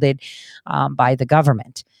aren't fielded by the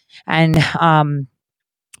government. And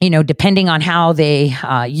depending on how they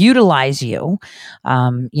utilize you,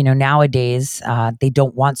 nowadays they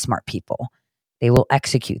don't want smart people. They will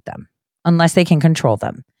execute them unless they can control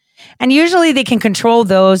them. And usually they can control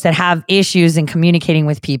those that have issues in communicating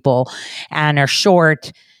with people and are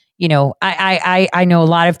short. I know a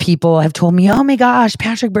lot of people have told me, oh my gosh,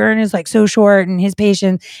 Patrick Byrne is like so short and his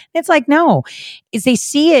patience. It's like, no, is they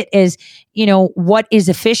see it as, what is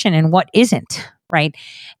efficient and what isn't, right?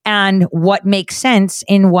 And what makes sense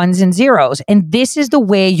in ones and zeros. And this is the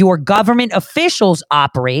way your government officials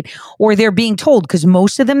operate, or they're being told, because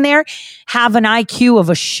most of them there have an IQ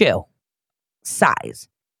of a shoe size.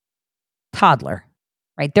 Toddler,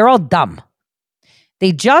 right? They're all dumb.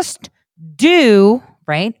 They just do,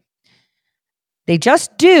 right? They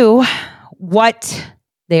just do what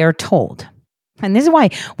they are told. And this is why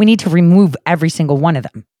we need to remove every single one of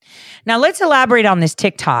them. Now, let's elaborate on this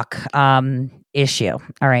TikTok issue.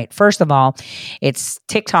 All right. First of all,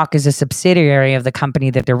 TikTok is a subsidiary of the company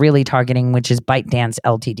that they're really targeting, which is ByteDance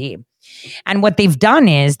Ltd. And what they've done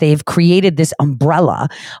is they've created this umbrella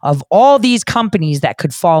of all these companies that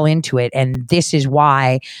could fall into it. And this is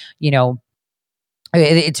why,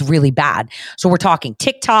 it's really bad. So we're talking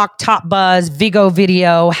TikTok, Top Buzz, Vigo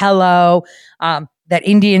Video, Hello, that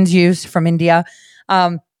Indians use from India.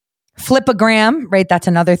 Flipagram, right? That's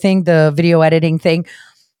another thing, the video editing thing.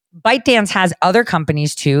 ByteDance has other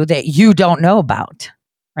companies too that you don't know about,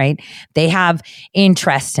 right? They have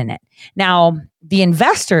interest in it. Now, the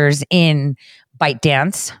investors in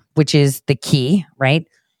ByteDance, which is the key, right?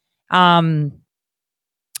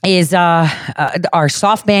 Is our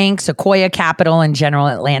SoftBank, Sequoia Capital, and General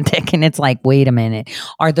Atlantic. And it's like, wait a minute.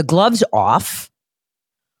 Are the gloves off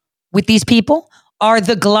with these people? Are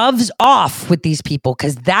the gloves off with these people?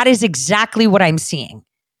 Because that is exactly what I'm seeing.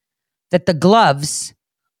 That the gloves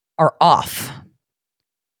are off.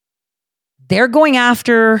 They're going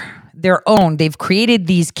after their own. They've created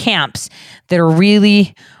these camps that are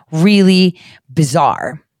really, really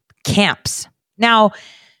bizarre camps. Now,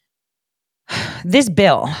 this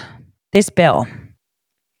bill, the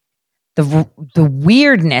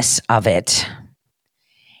weirdness of it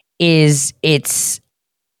is its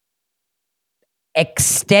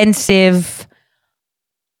extensive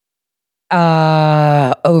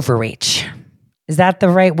overreach. Is that the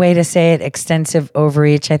right way to say it? Extensive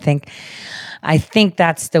overreach, I think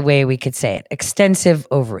that's the way we could say it. Extensive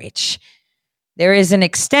overreach. There is an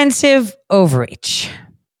extensive overreach.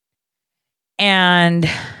 And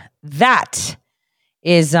that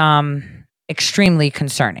is extremely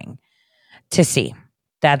concerning to see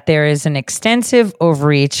that there is an extensive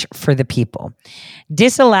overreach for the people,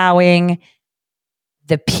 disallowing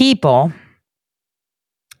the people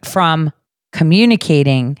from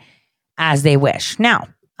communicating as they wish. Now,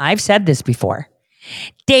 I've said this before.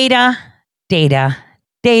 Data.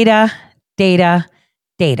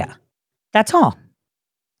 That's all.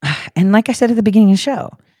 And like I said at the beginning of the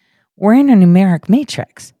show, we're in a numeric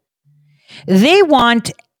matrix. They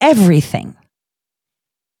want everything.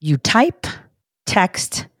 You type,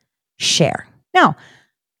 text, share. Now,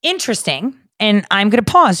 interesting, and I'm going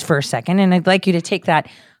to pause for a second, and I'd like you to take that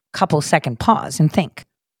couple second pause and think.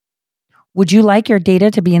 Would you like your data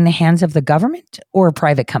to be in the hands of the government or a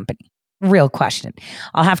private company? Real question.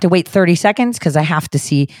 I'll have to wait 30 seconds because I have to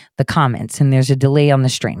see the comments, and there's a delay on the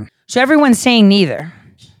stream. So everyone's saying neither.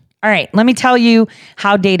 All right, let me tell you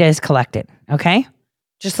how data is collected, okay?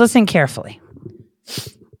 Just listen carefully.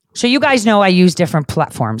 So you guys know I use different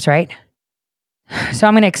platforms, right? So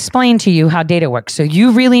I'm going to explain to you how data works. So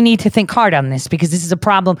you really need to think hard on this because this is a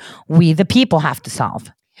problem we, the people, have to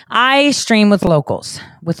solve. I stream with locals.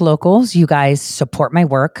 With locals, you guys support my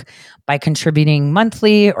work by contributing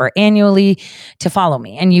monthly or annually to follow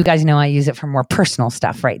me. And you guys know I use it for more personal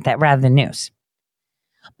stuff, right? That rather than news.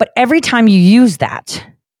 But every time you use that,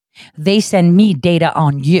 they send me data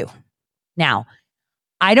on you. Now,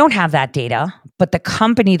 I don't have that data, but the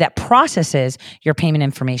company that processes your payment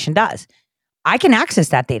information does. I can access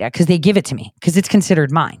that data because they give it to me because it's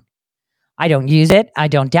considered mine. I don't use it. I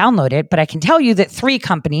don't download it, but I can tell you that 3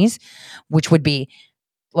 companies, which would be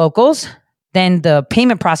locals, then the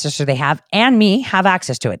payment processor they have, and me, have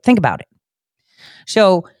access to it. Think about it.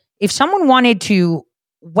 So if someone wanted to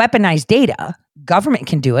weaponize data, government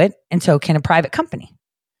can do it, and so can a private company.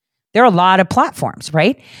 There are a lot of platforms,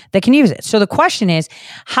 right, that can use it. So the question is,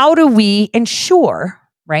 how do we ensure,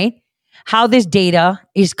 right, how this data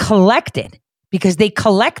is collected? Because they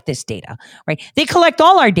collect this data, right? They collect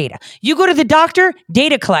all our data. You go to the doctor,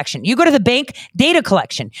 data collection. You go to the bank, data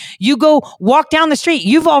collection. You go walk down the street,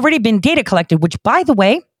 you've already been data collected, which, by the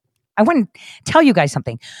way, I want to tell you guys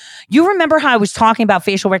something. You remember how I was talking about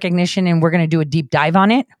facial recognition and we're going to do a deep dive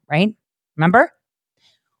on it, right? Remember?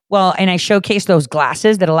 Well, and I showcased those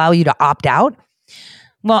glasses that allow you to opt out.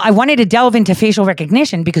 Well, I wanted to delve into facial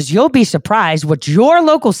recognition because you'll be surprised what your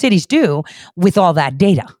local cities do with all that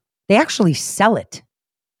data. They actually sell it.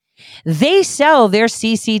 They sell their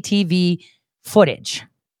CCTV footage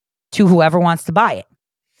to whoever wants to buy it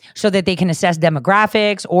so that they can assess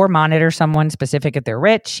demographics or monitor someone specific if they're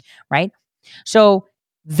rich, right? So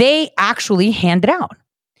they actually hand it out.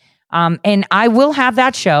 And I will have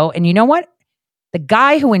that show. And you know what? The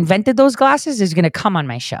guy who invented those glasses is going to come on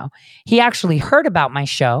my show. He actually heard about my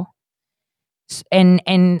show and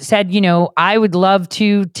said, I would love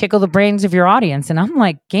to tickle the brains of your audience. And I'm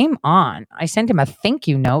like, game on. I sent him a thank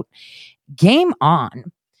you note. Game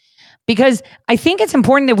on. Because I think it's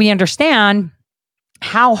important that we understand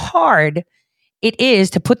how hard it is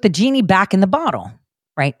to put the genie back in the bottle,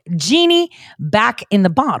 right? Genie back in the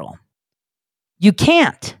bottle. You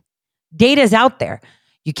can't. Data's out there.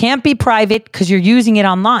 You can't be private because you're using it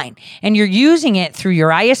online and you're using it through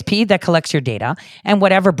your ISP that collects your data and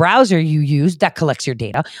whatever browser you use that collects your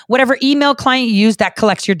data, whatever email client you use that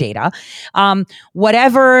collects your data,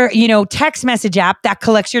 whatever, text message app that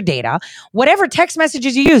collects your data, whatever text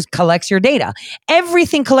messages you use collects your data.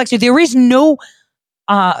 Everything collects you. There is no,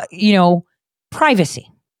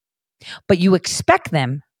 privacy, but you expect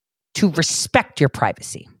them to respect your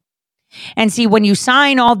privacy. And see, when you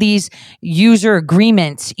sign all these user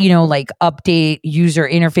agreements, like update user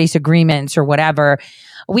interface agreements or whatever,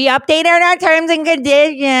 we update our terms and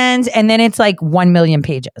conditions. And then it's like 1 million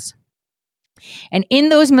pages. And in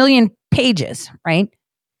those million pages, right,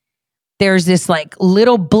 there's this like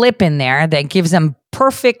little blip in there that gives them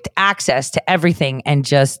perfect access to everything and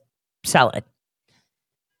just sell it.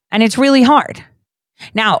 And it's really hard.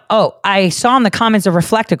 Now, I saw in the comments of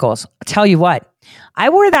Reflecticles. I'll tell you what, I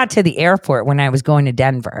wore that to the airport when I was going to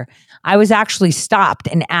Denver. I was actually stopped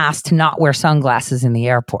and asked to not wear sunglasses in the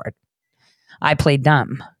airport. I played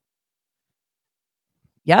dumb.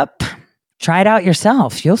 Yep. Try it out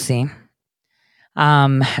yourself. You'll see.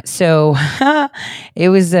 So it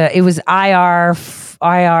was IR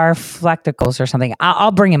Reflecticles or something.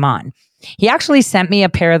 I'll bring him on. He actually sent me a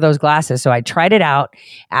pair of those glasses. So I tried it out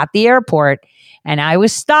at the airport. And I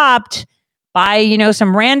was stopped by,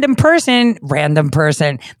 some random person.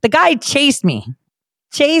 The guy chased me.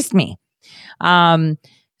 So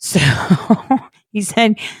he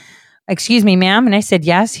said, "Excuse me, ma'am." And I said,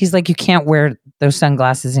 "Yes." He's like, "You can't wear those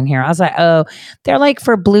sunglasses in here." I was like, "Oh, they're like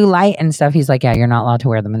for blue light and stuff." He's like, "Yeah, you're not allowed to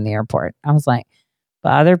wear them in the airport." I was like,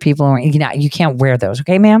 "But other people are, you can't wear those.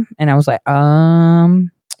 Okay, ma'am." And I was like, alrighty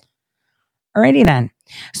then.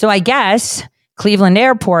 So I guess Cleveland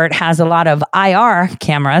Airport has a lot of IR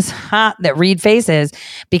cameras that read faces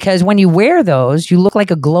because when you wear those, you look like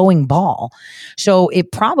a glowing ball. So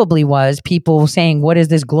it probably was people saying, "What is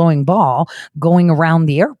this glowing ball going around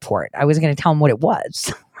the airport?" I was going to tell them what it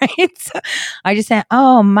was. Right? So I just said,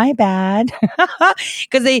 "Oh, my bad."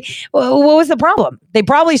 Because what was the problem? They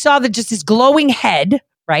probably saw just this glowing head,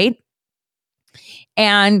 right?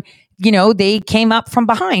 And they came up from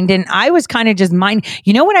behind and I was kind of just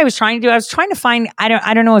what I was trying to do? I was trying to find, I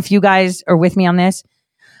don't know if you guys are with me on this,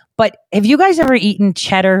 but have you guys ever eaten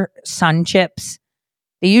cheddar sun chips?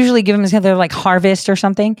 They usually give them, they're like Harvest or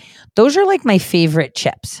something. Those are like my favorite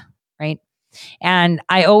chips, right? And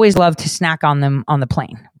I always love to snack on them on the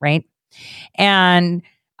plane, right? And,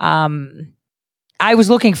 I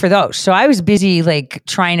was looking for those. So I was busy like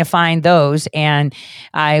trying to find those. And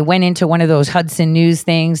I went into one of those Hudson News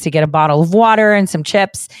things to get a bottle of water and some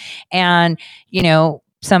chips. And,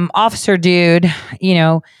 some officer dude,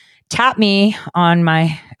 tapped me on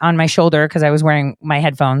my shoulder because I was wearing my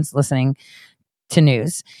headphones listening to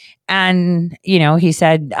news. And, he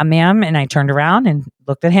said, "Ma'am," and I turned around and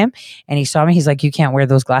looked at him and he saw me. He's like, "You can't wear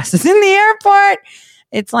those glasses in the airport."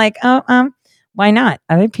 It's like, why not?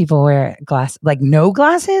 Other people wear glasses, like no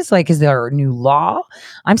glasses? Like, is there a new law?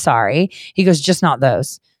 I'm sorry. He goes, "Just not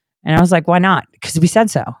those." And I was like, "Why not?" Because we said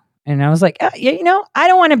so. And I was like, yeah, I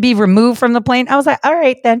don't want to be removed from the plane. I was like, all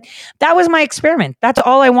right, then. That was my experiment. That's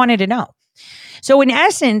all I wanted to know. So in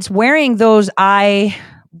essence, wearing those eye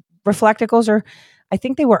reflecticles, or I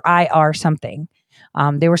think they were IR something.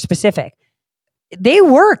 They were specific. They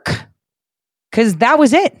work because that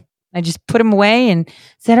was it. I just put them away and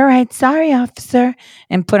said, "All right, sorry, officer,"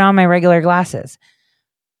 and put on my regular glasses.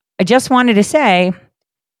 I just wanted to say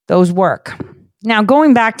those work. Now,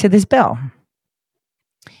 going back to this bill,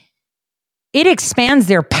 it expands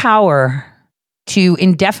their power to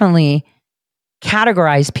indefinitely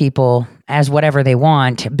categorize people as whatever they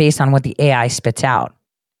want based on what the AI spits out.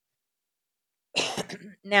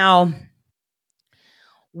 Now,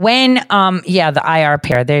 when the IR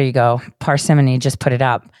pair, there you go. Parsimony just put it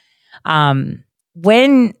up. Um,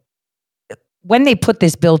 when they put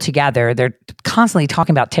this bill together, they're constantly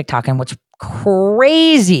talking about TikTok, and what's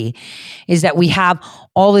crazy is that we have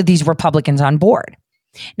all of these Republicans on board.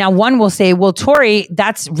 Now, one will say, well, Tori,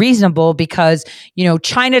 that's reasonable because,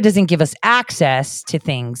 China doesn't give us access to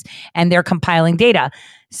things and they're compiling data.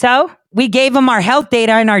 So we gave them our health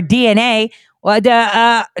data and our DNA. Well,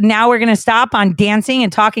 now we're going to stop on dancing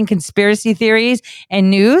and talking conspiracy theories and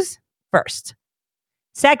news first.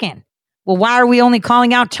 Second, well, why are we only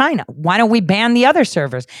calling out China? Why don't we ban the other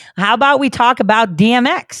servers? How about we talk about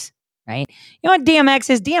DMX, right? You know what DMX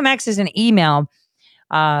is? DMX is an email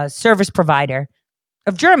service provider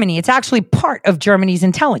of Germany. It's actually part of Germany's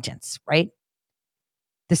intelligence, right?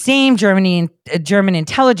 The same German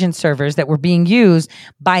intelligence servers that were being used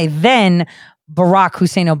by then Barack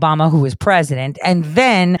Hussein Obama, who was president, and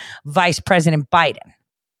then Vice President Biden.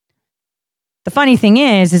 The funny thing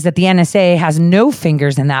is that the NSA has no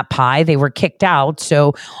fingers in that pie. They were kicked out.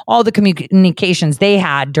 So all the communications they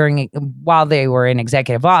had while they were in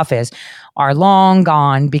executive office are long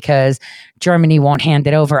gone because Germany won't hand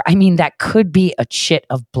it over. I mean, that could be a chit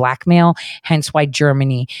of blackmail, hence why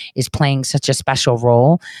Germany is playing such a special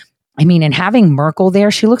role. I mean, and having Merkel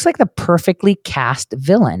there, she looks like the perfectly cast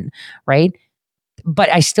villain, right? But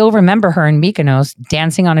I still remember her in Mykonos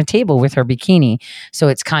dancing on a table with her bikini. So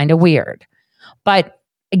it's kind of weird. But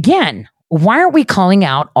again, why aren't we calling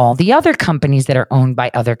out all the other companies that are owned by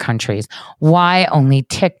other countries? Why only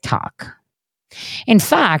TikTok? In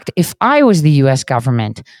fact, if I was the US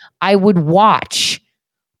government, I would watch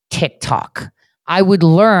TikTok. I would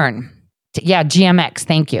learn. GMX.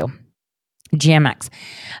 Thank you. GMX.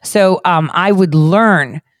 So I would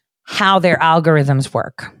learn how their algorithms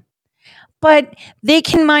work. But they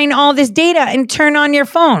can mine all this data and turn on your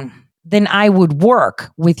phone. Then I would work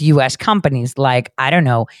with US companies like, I don't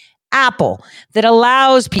know, Apple, that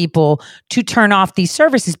allows people to turn off these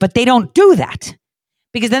services, but they don't do that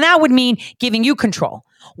because then that would mean giving you control.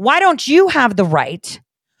 Why don't you have the right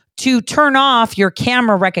to turn off your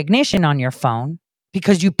camera recognition on your phone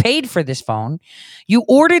because you paid for this phone? You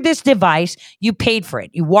ordered this device, you paid for it.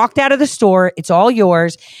 You walked out of the store, it's all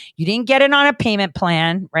yours. You didn't get it on a payment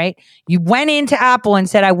plan, right? You went into Apple and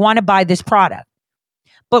said, I want to buy this product.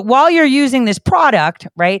 But while you're using this product,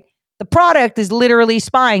 right, the product is literally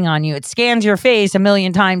spying on you. It scans your face 1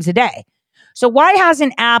 million times a day. So why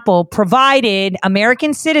hasn't Apple provided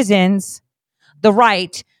American citizens the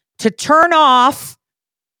right to turn off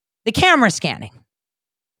the camera scanning?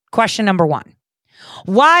 Question number one.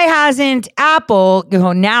 Why hasn't Apple,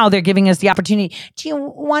 now they're giving us the opportunity, do you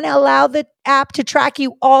want to allow the app to track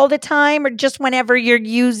you all the time or just whenever you're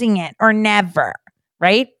using it or never,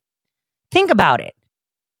 right? Think about it.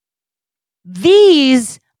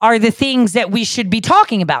 These are the things that we should be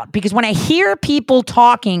talking about because when I hear people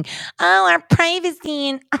talking, our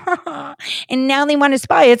privacy and now they want to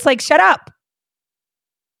spy, it's like, shut up.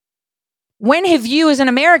 When have you as an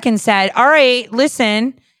American said, all right,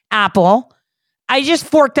 listen, Apple, I just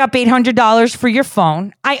forked up $800 for your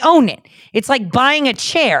phone. I own it. It's like buying a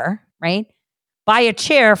chair, right? Buy a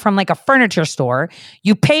chair from like a furniture store.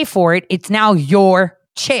 You pay for it. It's now your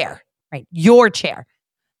chair, right? Your chair.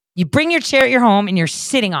 You bring your chair at your home and you're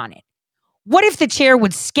sitting on it. What if the chair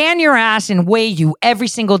would scan your ass and weigh you every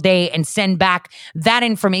single day and send back that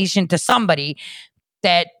information to somebody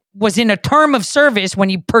that was in a term of service when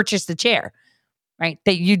you purchased the chair, right?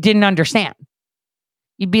 That you didn't understand.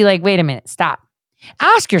 You'd be like, wait a minute, stop.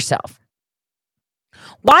 Ask yourself,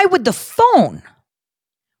 why would the phone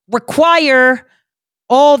require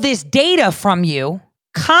all this data from you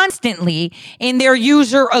constantly in their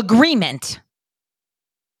user agreement?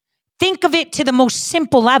 Think of it to the most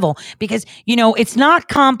simple level because, it's not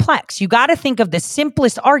complex. You got to think of the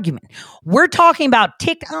simplest argument. We're talking about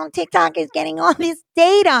TikTok. TikTok is getting all this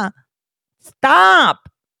data. Stop.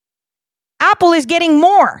 Apple is getting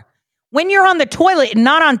more. When you're on the toilet and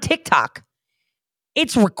not on TikTok,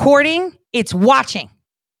 it's recording, it's watching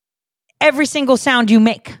every single sound you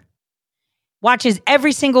make, watches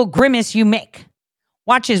every single grimace you make,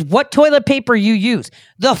 watches what toilet paper you use.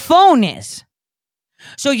 The phone is.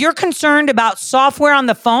 So you're concerned about software on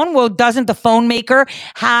the phone? Well, doesn't the phone maker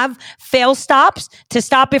have fail stops to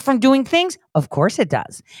stop it from doing things? Of course it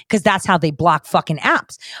does, because that's how they block fucking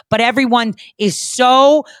apps. But everyone is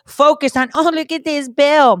so focused on, oh, look at this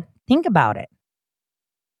bill. Think about it.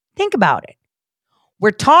 Think about it. We're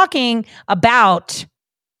talking about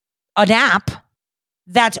an app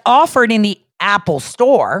that's offered in the Apple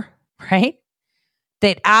Store, right?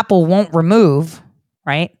 That Apple won't remove,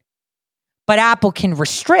 right? But Apple can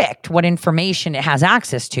restrict what information it has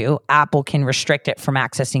access to. Apple can restrict it from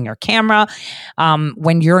accessing your camera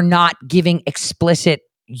when you're not giving explicit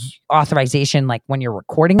authorization, like when you're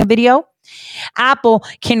recording a video. Apple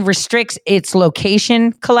can restrict its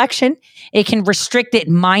location collection. It can restrict it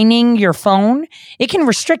mining your phone. It can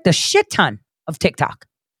restrict a shit ton of TikTok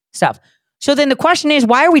stuff. So then the question is,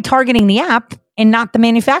 why are we targeting the app and not the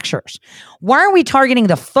manufacturers? Why are we targeting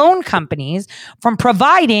the phone companies from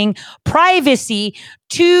providing privacy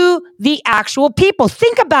to the actual people?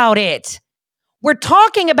 Think about it. We're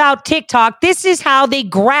talking about TikTok. This is how they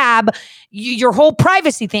grab your whole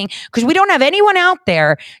privacy thing, because we don't have anyone out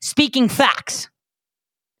there speaking facts.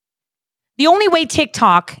 The only way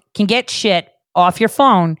TikTok can get shit off your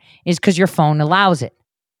phone is because your phone allows it.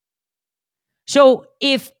 So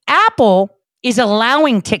if Apple is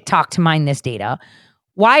allowing TikTok to mine this data,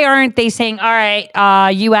 why aren't they saying, all right,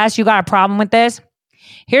 US, you got a problem with this?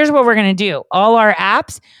 Here's what we're going to do. All our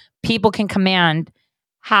apps, people can command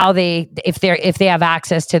how if they have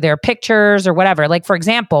access to their pictures or whatever. Like, for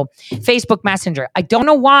example, Facebook Messenger. I don't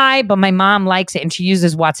know why, but my mom likes it and she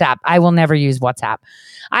uses WhatsApp. I will never use WhatsApp.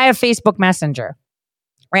 I have Facebook Messenger,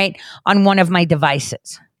 right, on one of my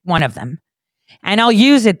devices, one of them. And I'll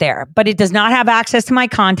use it there, but it does not have access to my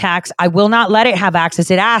contacts. I will not let it have access.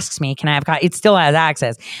 It asks me, can I have it still has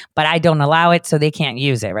access, but I don't allow it, so they can't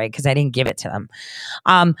use it, right? Because I didn't give it to them.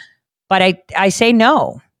 But I say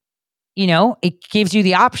no. You know, it gives you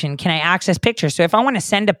the option. Can I access pictures? So if I want to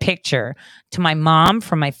send a picture to my mom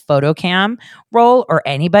from my photo cam roll or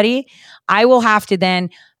anybody, I will have to then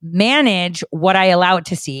manage what I allow it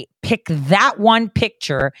to see, pick that one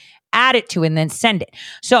picture, add it to, and then send it.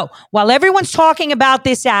 So while everyone's talking about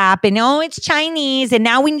this app and, oh, it's Chinese, and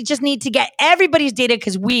now we just need to get everybody's data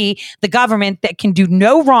because we, the government that can do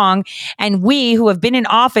no wrong, and we who have been in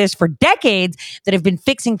office for decades that have been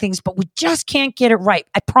fixing things, but we just can't get it right.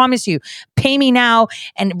 I promise you, pay me now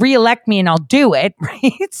and reelect me and I'll do it,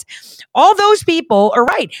 right? All those people are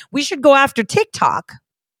right. We should go after TikTok,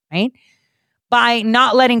 right? By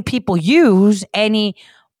not letting people use any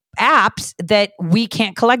apps that we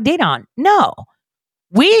can't collect data on. No,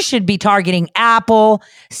 we should be targeting Apple,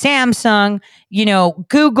 Samsung,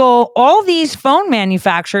 Google, all these phone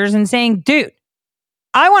manufacturers and saying, dude,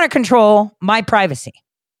 I want to control my privacy.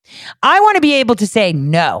 I want to be able to say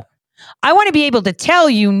no. I want to be able to tell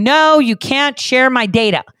you, no, you can't share my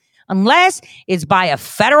data unless it's by a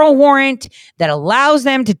federal warrant that allows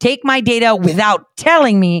them to take my data without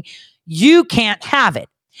telling me you can't have it.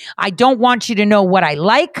 I don't want you to know what I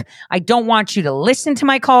like. I don't want you to listen to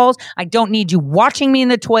my calls. I don't need you watching me in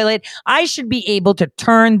the toilet. I should be able to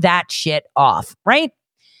turn that shit off, right?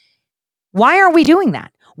 Why are we doing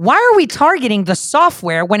that? Why are we targeting the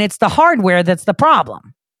software when it's the hardware that's the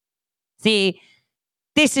problem? See,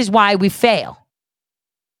 this is why we fail.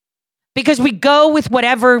 Because we go with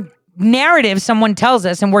whatever narrative someone tells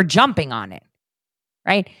us and we're jumping on it,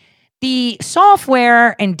 right? The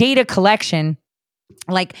software and data collection,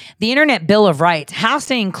 like the Internet Bill of Rights, has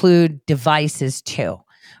to include devices too,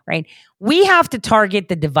 right? We have to target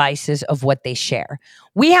the devices of what they share.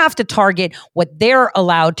 We have to target what they're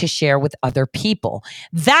allowed to share with other people.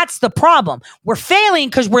 That's the problem. We're failing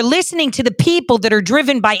because we're listening to the people that are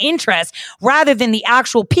driven by interest rather than the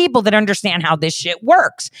actual people that understand how this shit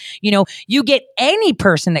works. You get any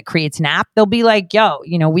person that creates an app, they'll be like, yo,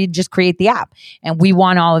 we just create the app and we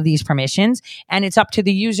want all of these permissions and it's up to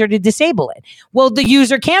the user to disable it. Well, the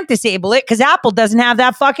user can't disable it because Apple doesn't have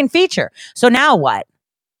that fucking feature. So now what?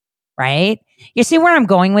 Right? You see where I'm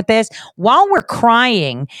going with this? While we're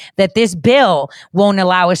crying that this bill won't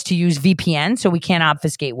allow us to use VPN, so we can't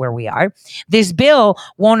obfuscate where we are. This bill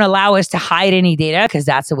won't allow us to hide any data because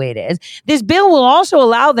that's the way it is. This bill will also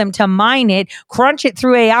allow them to mine it, crunch it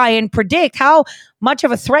through AI, and predict how much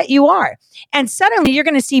of a threat you are. And suddenly you're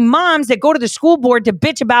going to see moms that go to the school board to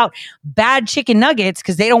bitch about bad chicken nuggets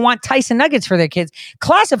because they don't want Tyson nuggets for their kids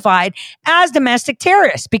classified as domestic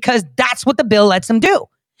terrorists because that's what the bill lets them do.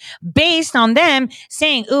 Based on them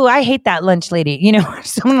saying, ooh, I hate that lunch lady, or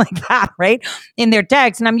something like that, right? In their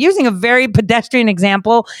text. And I'm using a very pedestrian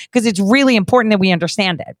example because it's really important that we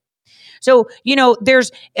understand it. So,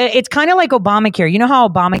 it's kind of like Obamacare. You know how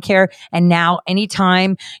Obamacare, and now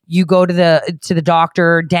anytime you go to the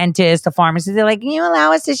doctor, dentist, the pharmacist, they're like, you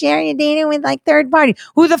allow us to share your data with like third parties.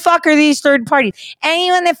 Who the fuck are these third parties?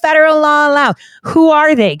 Anyone that federal law allows. Who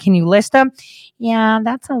are they? Can you list them? Yeah,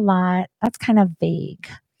 that's a lot. That's kind of vague.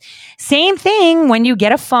 Same thing when you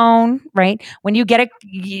get a phone, right? When you get an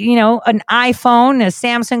iPhone, a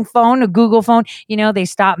Samsung phone, a Google phone, they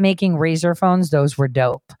stopped making Razor phones. Those were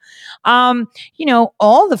dope. All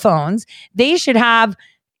the phones, they should have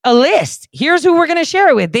a list. Here's who we're going to share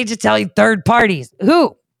it with. They just tell you third parties.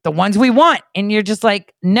 Who? The ones we want. And you're just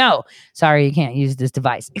like, no, sorry, you can't use this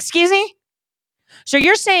device. Excuse me? So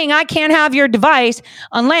you're saying I can't have your device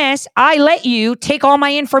unless I let you take all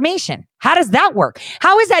my information. How does that work?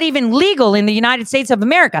 How is that even legal in the United States of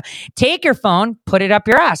America? Take your phone, put it up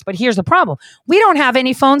your ass. But here's the problem. We don't have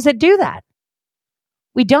any phones that do that.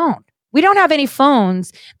 We don't. We don't have any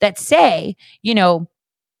phones that say,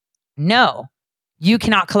 no, you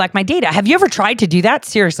cannot collect my data. Have you ever tried to do that?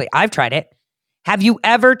 Seriously, I've tried it. Have you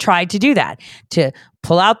ever tried to do that? To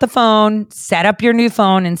pull out the phone, set up your new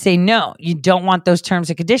phone and say, no, you don't want those terms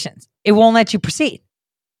and conditions. It won't let you proceed.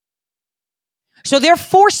 So they're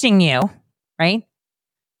forcing you, right,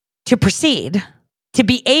 to proceed, to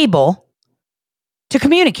be able to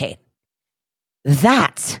communicate.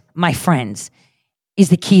 That, my friends, is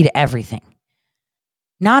the key to everything.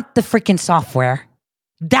 Not the freaking software.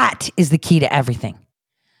 That is the key to everything.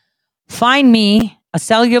 Find me a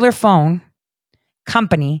cellular phone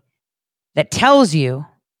company that tells you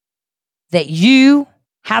that you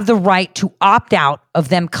have the right to opt out of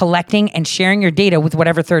them collecting and sharing your data with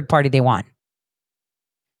whatever third party they want.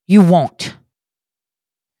 You won't.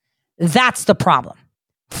 That's the problem.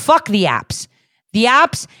 Fuck the apps. The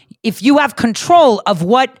apps, if you have control of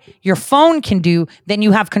what your phone can do, then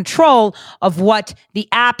you have control of what the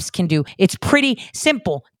apps can do. It's pretty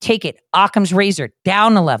simple. Take it, Occam's razor,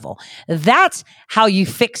 down a level. That's how you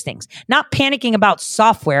fix things. Not panicking about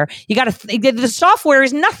software. You got to, the software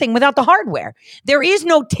is nothing without the hardware. There is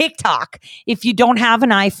no TikTok if you don't have an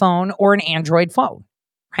iPhone or an Android phone,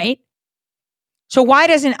 right? So why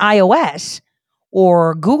doesn't iOS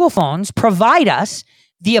or Google phones provide us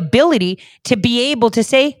the ability to be able to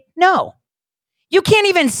say no? You can't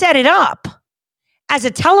even set it up as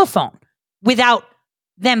a telephone without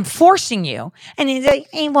them forcing you. And it's like,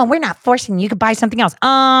 hey, well, we're not forcing you. You could buy something else.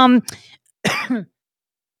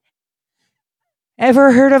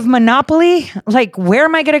 Ever heard of Monopoly? Like, where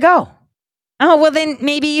am I going to go? Oh, well, then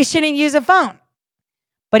maybe you shouldn't use a phone.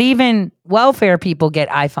 But even welfare people get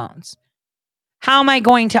iPhones. How am I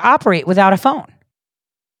going to operate without a phone?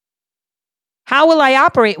 How will I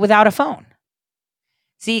operate without a phone?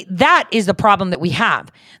 See, that is the problem that we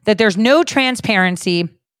have, that there's no transparency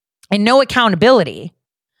and no accountability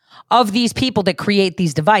of these people that create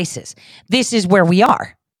these devices. This is where we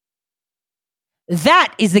are.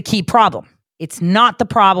 That is the key problem. It's not the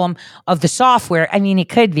problem of the software. I mean, it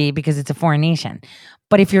could be because it's a foreign nation.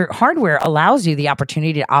 But if your hardware allows you the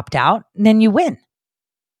opportunity to opt out, then you win.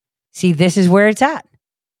 See, this is where it's at.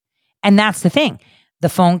 And that's the thing. The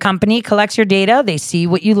phone company collects your data. They see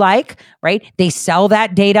what you like, right? They sell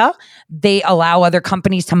that data. They allow other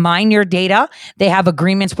companies to mine your data. They have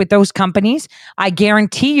agreements with those companies. I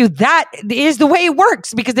guarantee you that is the way it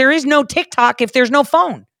works because there is no TikTok if there's no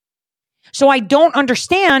phone. So I don't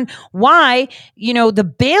understand why,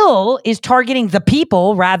 the bill is targeting the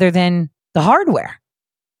people rather than the hardware.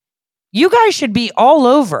 You guys should be all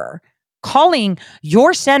over calling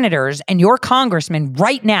your senators and your congressmen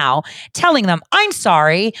right now, telling them, I'm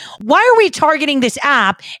sorry, why are we targeting this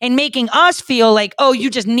app and making us feel like, oh,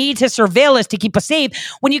 you just need to surveil us to keep us safe,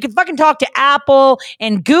 when you can fucking talk to Apple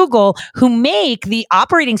and Google, who make the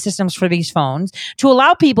operating systems for these phones, to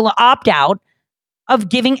allow people to opt out of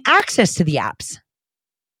giving access to the apps.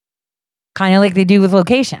 Kind of like they do with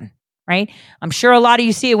location, right? I'm sure a lot of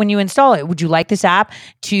you see it when you install it. Would you like this app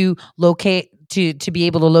to locate, to be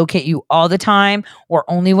able to locate you all the time, or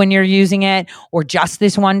only when you're using it, or just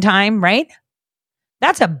this one time, right?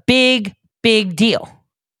 That's a big, big deal.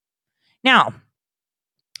 Now,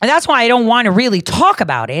 that's why I don't want to really talk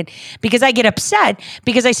about it, because I get upset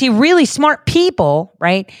because I see really smart people,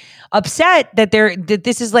 right? Upset that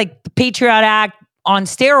this is like the Patriot Act on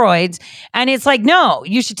steroids. And it's like, no,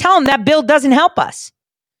 you should tell them that bill doesn't help us.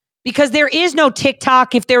 Because there is no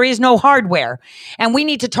TikTok if there is no hardware. And we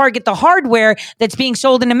need to target the hardware that's being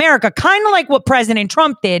sold in America, kind of like what President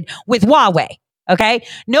Trump did with Huawei. Okay?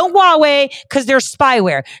 No Huawei because there's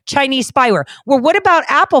spyware, Chinese spyware. Well, what about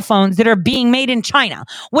Apple phones that are being made in China?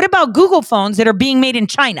 What about Google phones that are being made in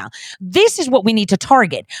China? This is what we need to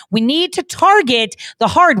target. We need to target the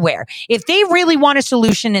hardware. If they really want a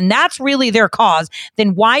solution and that's really their cause,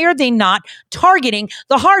 then why are they not targeting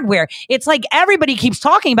the hardware? It's like everybody keeps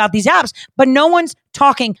talking about these apps, but no one's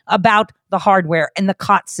talking about the hardware and the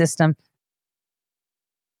COT system.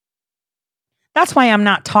 That's why I'm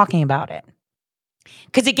not talking about it.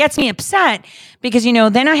 Because it gets me upset because,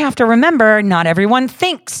 then I have to remember not everyone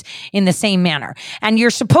thinks in the same manner. And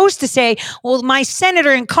you're supposed to say, well, my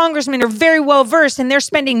senator and congressman are very well versed and they're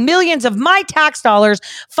spending millions of my tax dollars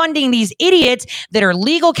funding these idiots that are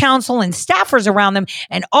legal counsel and staffers around them.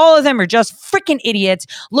 And all of them are just freaking idiots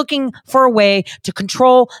looking for a way to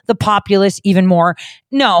control the populace even more.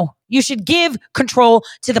 No, you should give control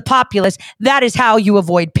to the populace. That is how you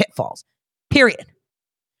avoid pitfalls. Period.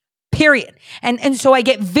 And so I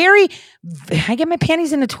get my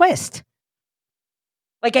panties in a twist.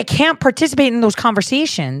 Like I can't participate in those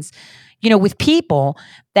conversations, with people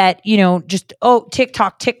that, just,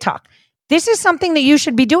 TikTok. This is something that you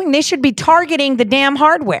should be doing. They should be targeting the damn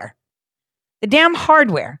hardware.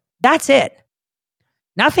 That's it.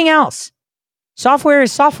 Nothing else. Software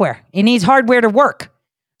is software. It needs hardware to work.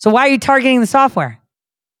 So why are you targeting the software?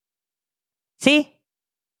 See?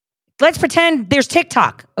 Let's pretend there's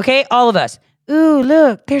TikTok, okay? All of us. Ooh,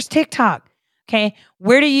 look, there's TikTok. Okay,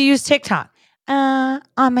 where do you use TikTok? On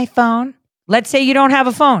my phone. Let's say you don't have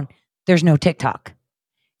a phone. There's no TikTok.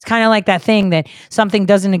 It's kind of like that thing that something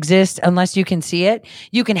doesn't exist unless you can see it.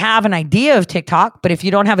 You can have an idea of TikTok, but if you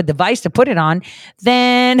don't have a device to put it on,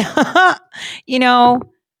 then,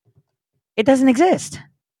 it doesn't exist.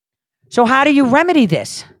 So how do you remedy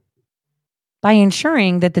this? By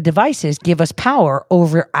ensuring that the devices give us power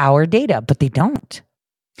over our data, but they don't.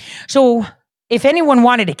 So if anyone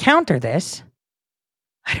wanted to counter this,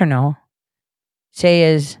 I don't know,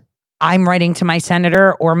 say as I'm writing to my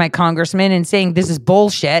senator or my congressman and saying this is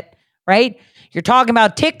bullshit, right? You're talking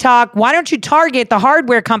about TikTok. Why don't you target the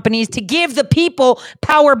hardware companies to give the people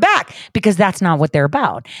power back? Because that's not what they're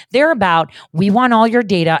about. They're about, we want all your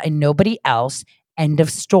data and nobody else. End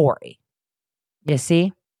of story. You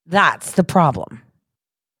see? That's the problem.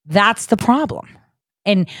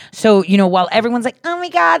 And so, while everyone's like, oh my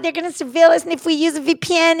God, they're going to surveil us. And if we use a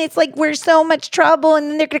VPN, it's like we're so much trouble. And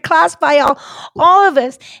then they're going to classify all of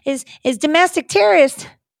us as domestic terrorists.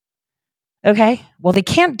 Okay. Well, they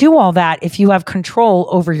can't do all that if you have control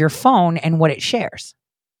over your phone and what it shares.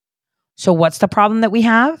 So what's the problem that we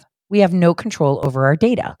have? We have no control over our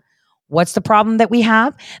data. What's the problem that we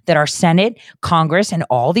have? That our Senate, Congress, and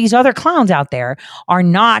all these other clowns out there are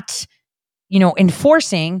not,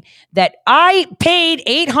 enforcing that I paid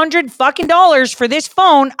 $800 for this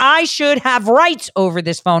phone. I should have rights over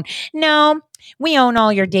this phone. No, we own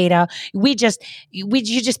all your data. You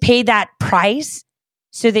just pay that price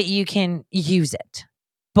so that you can use it.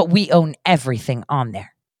 But we own everything on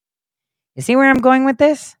there. You see where I'm going with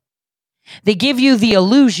this? They give you the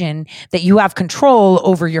illusion that you have control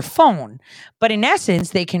over your phone, but in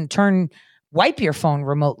essence, they can wipe your phone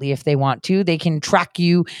remotely if they want to. They can track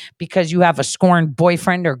you because you have a scorned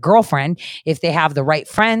boyfriend or girlfriend if they have the right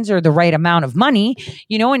friends or the right amount of money,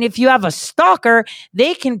 and if you have a stalker,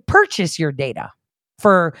 they can purchase your data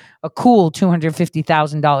for a cool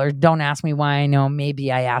 $250,000. Don't ask me why I know.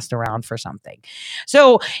 Maybe I asked around for something.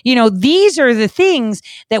 So, these are the things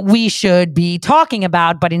that we should be talking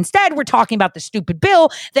about. But instead, we're talking about the stupid bill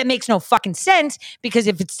that makes no fucking sense, because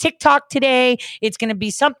if it's TikTok today, it's going to be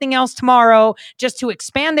something else tomorrow just to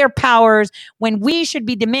expand their powers, when we should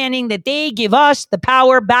be demanding that they give us the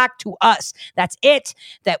power back to us. That's it.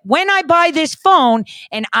 That when I buy this phone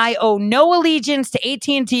and I owe no allegiance to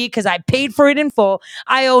AT&T because I paid for it in full,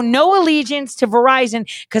 I owe no allegiance to Verizon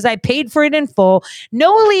because I paid for it in full.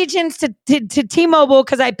 No allegiance to T-Mobile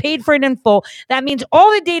because I paid for it in full. That means all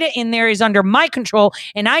the data in there is under my control,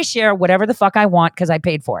 and I share whatever the fuck I want because I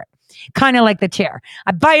paid for it. Kind of like the chair.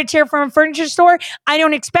 I buy a chair from a furniture store. I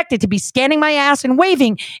don't expect it to be scanning my ass and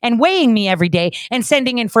waving and weighing me every day and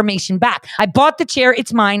sending information back. I bought the chair.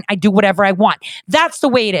 It's mine. I do whatever I want. That's the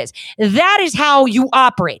way it is. That is how you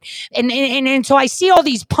operate. And so I see all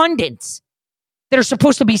these pundits that are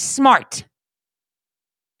supposed to be smart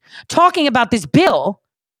talking about this bill,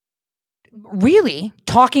 really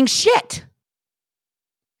talking shit.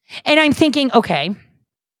 And I'm thinking, okay,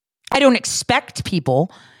 I don't expect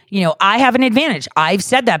people, I have an advantage. I've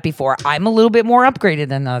said that before. I'm a little bit more upgraded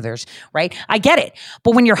than others, right? I get it.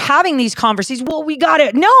 But when you're having these conversations, well, we got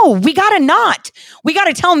to not. We got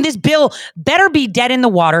to tell them this bill better be dead in the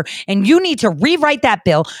water, and you need to rewrite that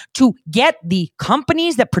bill to get the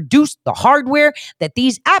companies that produce the hardware that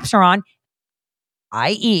these apps are on,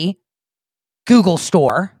 i.e. Google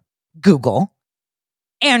Store, Google,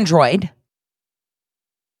 Android,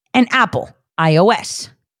 and Apple, iOS.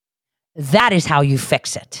 That is how you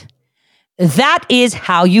fix it. That is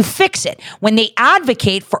how you fix it. When they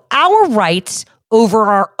advocate for our rights over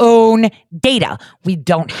our own data. We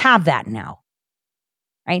don't have that now,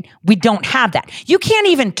 right? We don't have that. You can't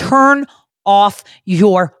even turn off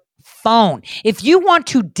your phone. If you want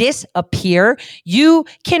to disappear, you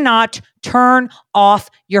cannot turn off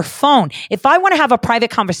your phone. If I want to have a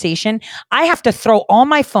private conversation, I have to throw all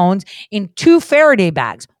my phones in 2 Faraday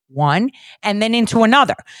bags, one and then into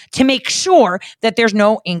another, to make sure that there's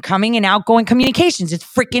no incoming and outgoing communications. It's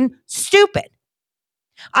freaking stupid.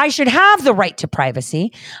 I should have the right to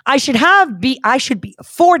privacy. I should be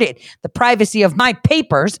afforded the privacy of my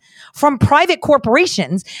papers from private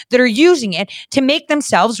corporations that are using it to make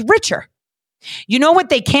themselves richer. You know what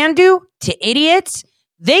they can do to idiots?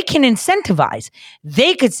 They can incentivize.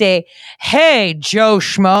 They could say, hey, Joe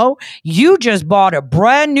Schmo, you just bought a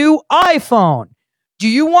brand new iPhone. Do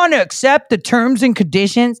you want to accept the terms and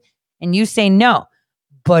conditions? And you say no.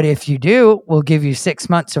 But if you do, we'll give you 6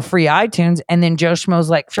 months of free iTunes. And then Joe Schmo's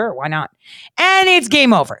like, sure, why not? And it's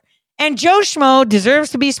game over. And Joe Schmo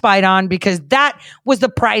deserves to be spied on because that was the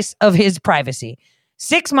price of his privacy.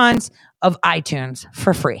 6 months of iTunes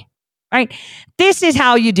for free, right? This is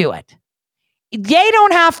how you do it. They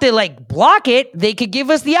don't have to block it. They could give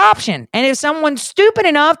us the option. And if someone's stupid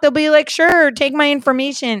enough, they'll be like, sure, take my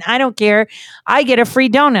information. I don't care. I get a free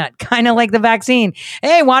donut, kind of like the vaccine.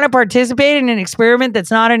 Hey, want to participate in an experiment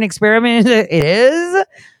that's not an experiment? It is.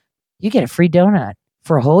 You get a free donut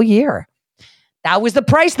for a whole year. That was the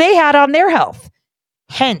price they had on their health.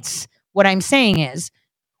 Hence, what I'm saying is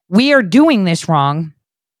we are doing this wrong.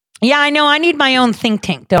 Yeah, I know. I need my own think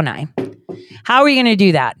tank, don't I? How are you going to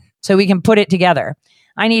do that? So we can put it together.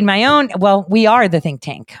 I need my own. Well, we are the think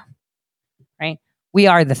tank, right? We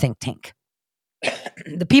are the think tank.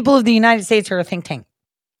 The people of the United States are a think tank.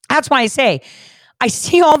 That's why I say, I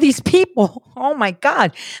see all these people, oh my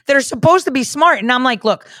God, that are supposed to be smart. And I'm like,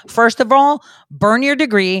 look, first of all, burn your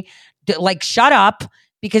degree, shut up.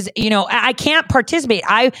 Because, I can't participate.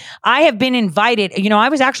 I have been invited. I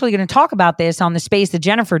was actually going to talk about this on the space that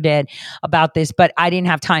Jennifer did about this, but I didn't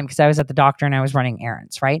have time because I was at the doctor and I was running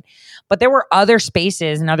errands, right? But there were other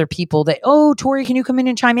spaces and other people that, oh, Tori, can you come in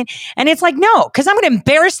and chime in? And it's like, no, because I'm going to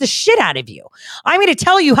embarrass the shit out of you. I'm going to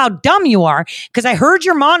tell you how dumb you are because I heard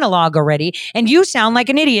your monologue already and you sound like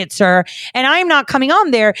an idiot, sir. And I'm not coming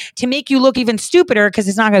on there to make you look even stupider because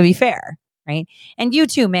it's not going to be fair. Right. And you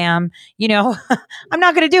too, ma'am, I'm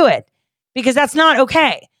not going to do it because that's not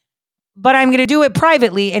okay. But I'm going to do it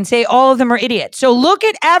privately and say all of them are idiots. So look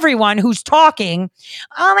at everyone who's talking.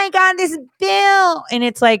 Oh my God, this Bill. And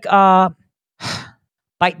it's like, ByteDance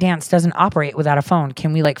doesn't operate without a phone.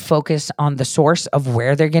 Can we focus on the source of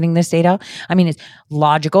where they're getting this data? I mean, it's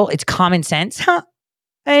logical. It's common sense.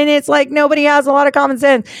 And it's like nobody has a lot of common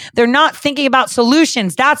sense. They're not thinking about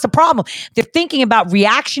solutions. That's the problem. They're thinking about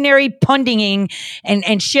reactionary punting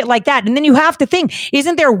and shit like that. And then you have to think,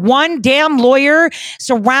 isn't there one damn lawyer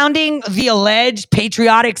surrounding the alleged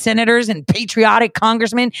patriotic senators and patriotic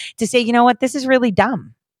congressmen to say, you know what, this is really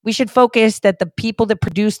dumb. We should focus that the people that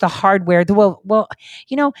produce the hardware, the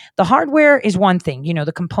hardware is one thing,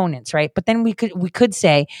 the components, right? But then we could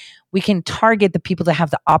say, we can target the people that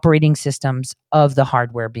have the operating systems of the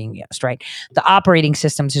hardware being used, right? The operating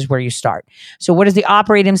systems is where you start. So what does the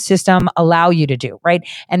operating system allow you to do, right?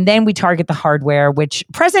 And then we target the hardware, which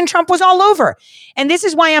President Trump was all over. And this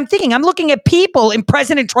is why I'm looking at people in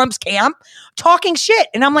President Trump's camp talking shit.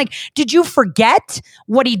 And I'm like, did you forget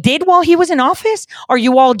what he did while he was in office? Are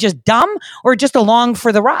you all just dumb or just along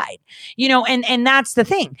for the ride? And that's the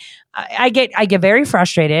thing. I get very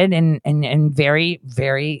frustrated and very,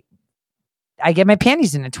 very, I get my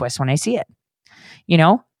panties in a twist when I see it.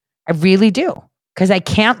 I really do. Because I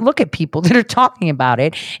can't look at people that are talking about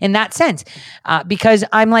it in that sense. Because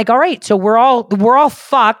I'm like, all right, so we're all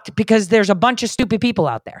fucked because there's a bunch of stupid people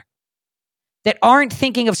out there that aren't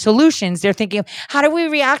thinking of solutions. They're thinking of how do we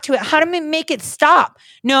react to it? How do we make it stop?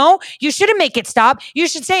 No, you shouldn't make it stop. You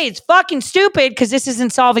should say it's fucking stupid because this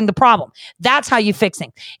isn't solving the problem. That's how you fix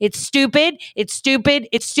things. It's stupid. It's stupid.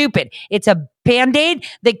 It's stupid. It's a Band-Aid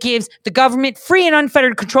that gives the government free and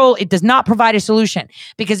unfettered control. It does not provide a solution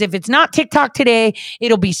because if it's not TikTok today,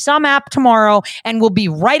 it'll be some app tomorrow and we'll be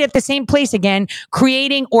right at the same place again,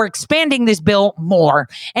 creating or expanding this bill more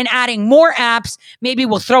and adding more apps. Maybe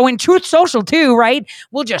we'll throw in Truth Social too, right?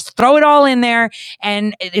 We'll just throw it all in there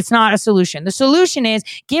and it's not a solution. The solution is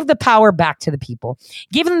give the power back to the people.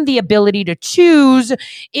 Give them the ability to choose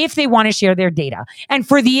if they want to share their data. And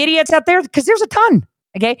for the idiots out there, because there's a ton.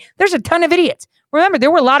 Okay. There's a ton of idiots. Remember,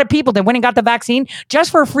 there were a lot of people that went and got the vaccine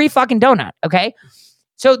just for a free fucking donut. Okay.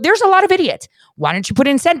 So there's a lot of idiots. Why don't you put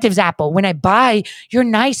incentives, Apple, when I buy your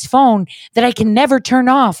nice phone that I can never turn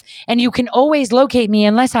off and you can always locate me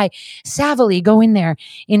unless I savvily go in there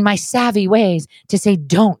in my savvy ways to say,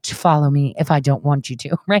 don't follow me if I don't want you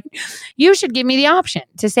to, right? You should give me the option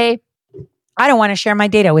to say, I don't want to share my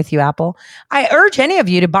data with you, Apple. I urge any of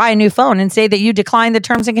you to buy a new phone and say that you decline the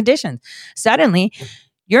terms and conditions. Suddenly,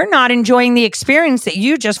 you're not enjoying the experience that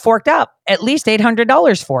you just forked up at least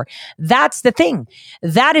 $800 for. That's the thing.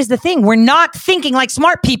 That is the thing. We're not thinking like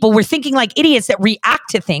smart people. We're thinking like idiots that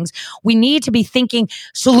react to things. We need to be thinking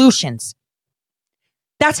solutions.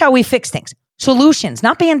 That's how we fix things. Solutions,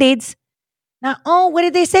 not Band-Aids. Now, oh, what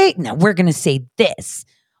did they say? No, we're going to say this.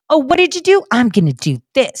 Oh, what did you do? I'm going to do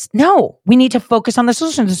this. No, we need to focus on the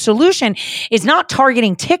solution. The solution is not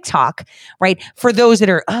targeting TikTok, right? For those that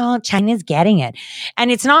are, oh, China's getting it.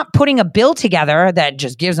 And it's not putting a bill together that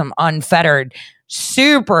just gives them unfettered,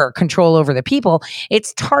 super control over the people.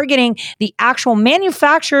 It's targeting the actual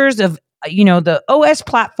manufacturers of, the OS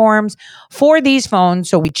platforms for these phones.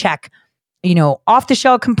 So we check, off the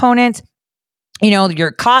shelf components,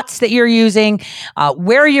 your COTS that you're using,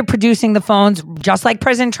 where you're producing the phones. Just like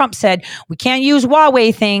President Trump said, we can't use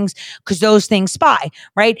Huawei things because those things spy,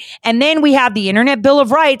 right? And then we have the Internet Bill of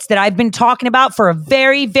Rights that I've been talking about for a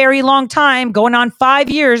very, very long time, going on 5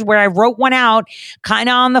 years, where I wrote one out kind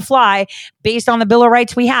of on the fly based on the Bill of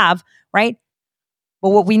Rights we have, right? But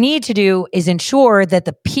what we need to do is ensure that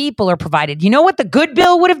the people are provided. You know what the good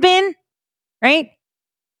bill would have been, right?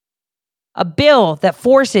 A bill that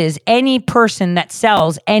forces any person that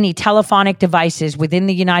sells any telephonic devices within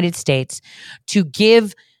the United States to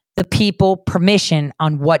give the people permission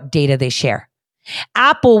on what data they share.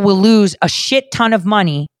 Apple will lose a shit ton of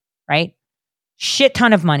money, right? Shit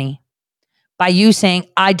ton of money by you saying,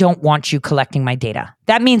 I don't want you collecting my data.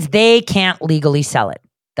 That means they can't legally sell it.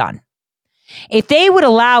 Done. If they would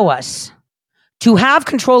allow us to have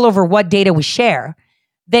control over what data we share,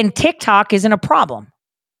 then TikTok isn't a problem.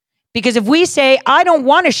 Because if we say, I don't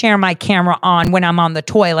want to share my camera on when I'm on the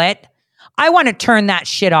toilet, I want to turn that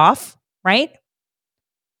shit off, right?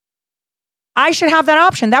 I should have that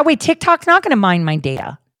option. That way TikTok's not going to mine my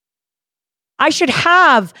data. I should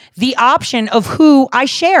have the option of who I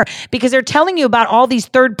share, because they're telling you about all these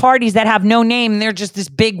third parties that have no name. And they're just this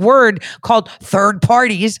big word called third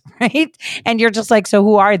parties, right? And you're just like, so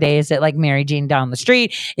who are they? Is it like Mary Jane down the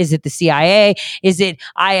street? Is it the CIA? Is it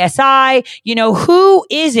ISI? Who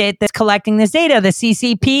is it that's collecting this data? The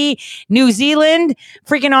CCP, New Zealand,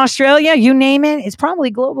 freaking Australia, you name it. It's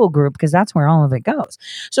probably Global Group, because that's where all of it goes.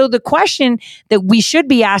 So the question that we should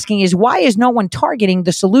be asking is, why is no one targeting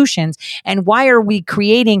the solutions? And why are we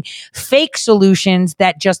creating fake solutions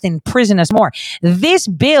that just imprison us more? This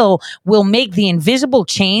bill will make the invisible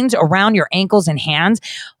chains around your ankles and hands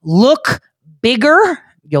look bigger.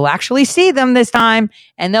 You'll actually see them this time,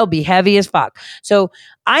 and they'll be heavy as fuck. So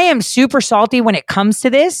I am super salty when it comes to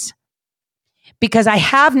this, because I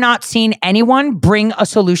have not seen anyone bring a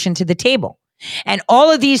solution to the table. And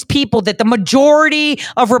all of these people that the majority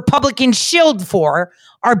of Republicans shilled for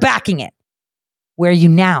are backing it. Where are you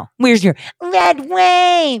now? Where's your red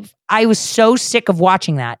wave? I was so sick of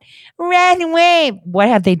watching that. Red wave. What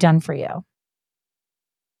have they done for you?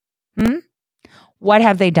 What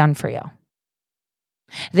have they done for you?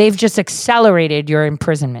 They've just accelerated your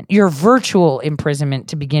imprisonment, your virtual imprisonment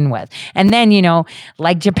to begin with. And then,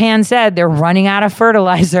 like Japan said, they're running out of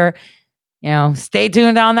fertilizer. Stay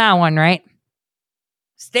tuned on that one, right?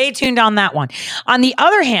 Stay tuned on that one. On the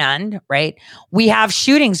other hand, right, we have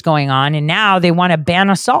shootings going on, and now they want to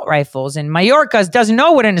ban assault rifles. And Mallorca doesn't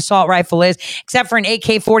know what an assault rifle is, except for an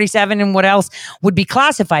AK-47 and what else would be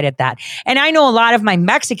classified at that. And I know a lot of my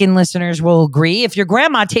Mexican listeners will agree. If your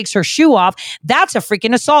grandma takes her shoe off, that's a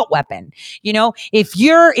freaking assault weapon. If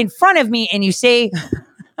you're in front of me and you say,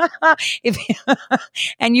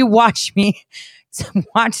 and you watch me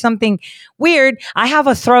watch something weird, I have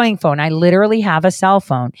a throwing phone. I literally have a cell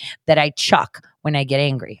phone that I chuck when I get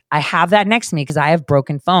angry. I have that next to me because I have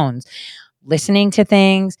broken phones. Listening to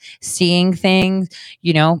things, seeing things,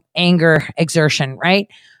 anger exertion, right?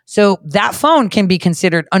 So that phone can be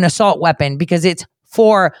considered an assault weapon because it's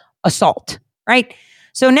for assault, right?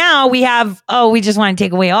 So now we have, we just want to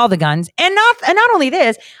take away all the guns. And not only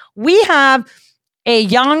this, we have a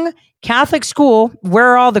young Catholic school. Where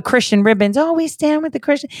are all the Christian ribbons? Oh, we stand with the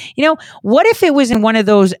Christian. What if it was in one of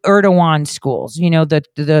those Erdogan schools,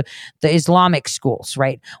 the Islamic schools,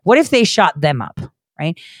 right? What if they shot them up,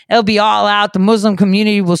 right? It'll be all out. The Muslim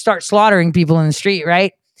community will start slaughtering people in the street,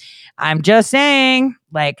 right? I'm just saying,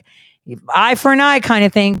 like, eye for an eye kind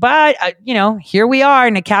of thing. But, here we are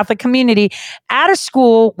in a Catholic community at a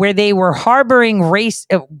school where they were harboring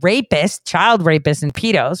rapists, child rapists and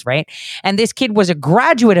pedos, right? And this kid was a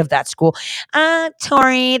graduate of that school.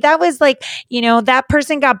 Tori, that was like, that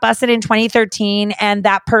person got busted in 2013, and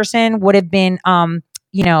that person would have been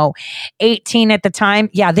 18 at the time.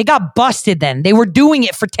 Yeah, they got busted then. They were doing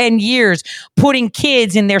it for 10 years, putting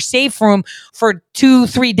kids in their safe room for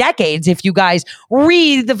 2-3 decades. If you guys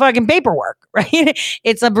read the fucking paperwork, right?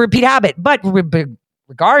 It's a repeat habit. But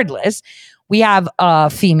regardless, we have a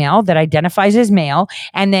female that identifies as male.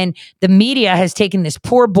 And then the media has taken this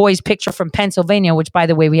poor boy's picture from Pennsylvania, which, by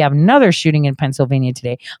the way, we have another shooting in Pennsylvania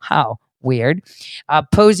today. How weird.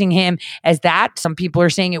 Posing him as that. Some people are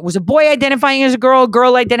saying it was a boy identifying as a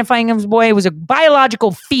girl identifying as a boy. It was a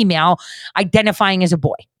biological female identifying as a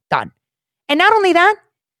boy. Done. And not only that,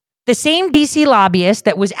 the same DC lobbyist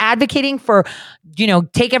that was advocating for,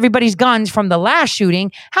 take everybody's guns from the last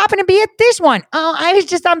shooting happened to be at this one. Oh, I was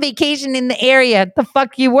just on vacation in the area. The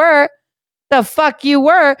fuck you were.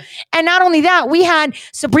 And not only that, we had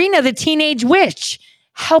Sabrina, the teenage witch,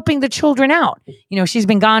 helping the children out. She's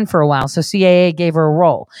been gone for a while, so CAA gave her a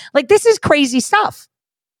role. Like, this is crazy stuff.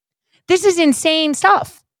 This is insane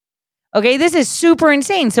stuff. Okay, this is super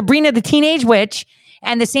insane. Sabrina, the teenage witch,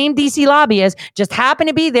 and the same DC lobbyists just happen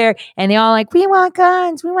to be there, and they all like, we want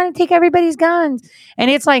guns. We want to take everybody's guns.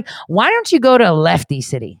 And it's like, why don't you go to a lefty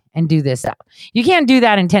city and do this stuff? You can't do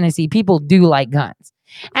that in Tennessee. People do like guns.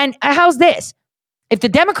 And how's this? If the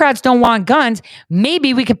Democrats don't want guns,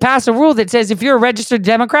 maybe we could pass a rule that says if you're a registered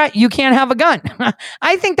Democrat, you can't have a gun.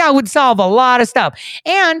 I think that would solve a lot of stuff.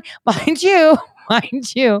 And mind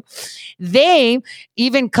you, they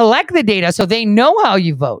even collect the data so they know how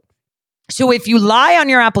you vote. So if you lie on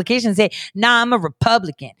your application and say, nah, I'm a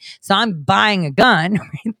Republican, so I'm buying a gun,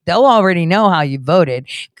 they'll already know how you voted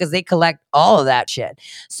because they collect all of that shit.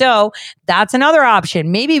 So that's another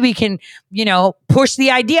option. Maybe we can, push the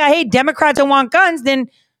idea, hey, Democrats don't want guns, then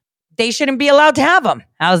they shouldn't be allowed to have them.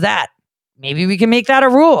 How's that? Maybe we can make that a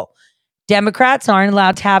rule. Democrats aren't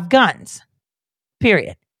allowed to have guns.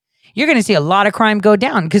 Period. You're going to see a lot of crime go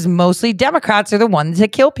down because mostly Democrats are the ones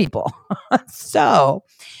that kill people.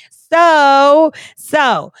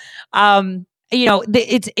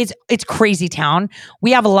 It's crazy town.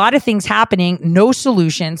 We have a lot of things happening, no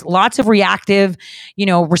solutions, lots of reactive,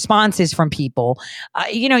 responses from people.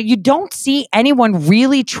 You don't see anyone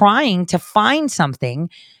really trying to find something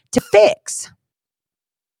to fix.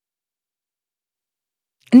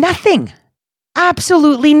 Nothing.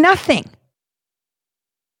 Absolutely nothing.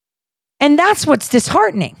 And that's what's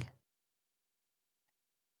disheartening.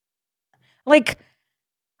 Like,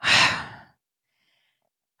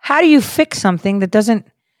 how do you fix something that doesn't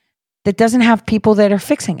have people that are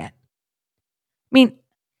fixing it? I mean,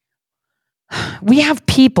 we have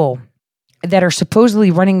people that are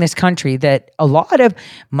supposedly running this country that a lot of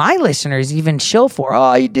my listeners even shill for.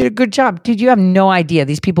 Oh, you did a good job. Dude, you have no idea.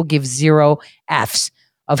 These people give 0 Fs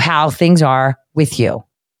of how things are with you.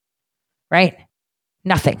 Right?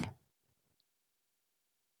 Nothing.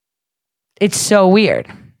 It's so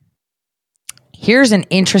weird. Here's an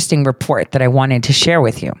interesting report that I wanted to share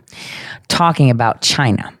with you, talking about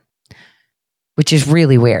China, which is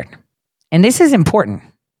really weird. And this is important.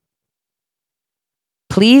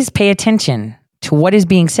 Please pay attention to what is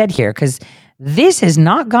being said here, because this has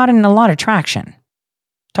not gotten a lot of traction.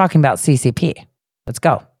 Talking about CCP. Let's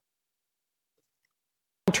go.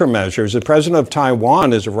 Countermeasures. The president of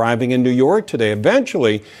Taiwan is arriving in New York today,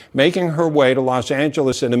 eventually making her way to Los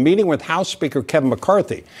Angeles in a meeting with House Speaker Kevin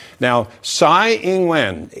McCarthy. Now, Tsai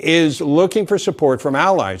Ing-wen is looking for support from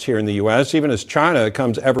allies here in the U.S., even as China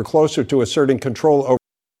comes ever closer to asserting control over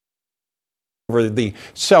the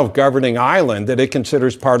self-governing island that it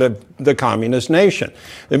considers part of the communist nation.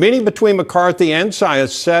 The meeting between McCarthy and Tsai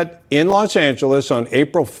is set in Los Angeles on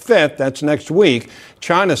April 5th. That's next week.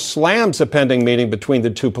 China slams the pending meeting between the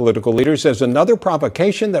two political leaders as another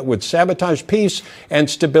provocation that would sabotage peace and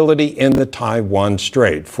stability in the Taiwan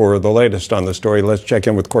Strait. For the latest on the story, let's check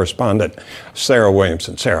in with correspondent Sarah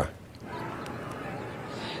Williamson. Sarah.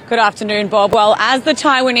 Good afternoon, Bob. Well, as the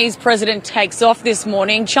Taiwanese president takes off this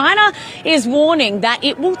morning, China is warning that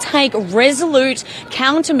it will take resolute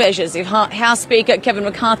countermeasures if House Speaker Kevin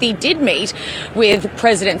McCarthy did meet with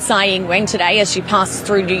President Tsai Ing-wen today as she passes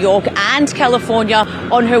through New York and California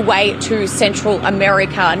on her way to Central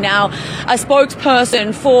America. Now, a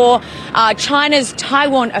spokesperson for China's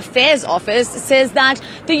Taiwan Affairs Office says that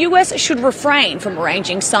the U.S. should refrain from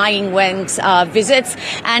arranging Tsai Ing-wen's visits,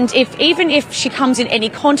 and even if she comes in any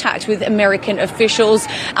contact contact with American officials.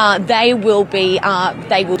 They will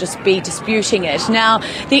just be disputing it. Now,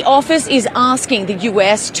 the office is asking the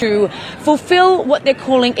US to fulfill what they're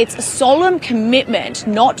calling its solemn commitment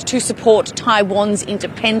not to support Taiwan's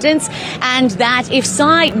independence, and that if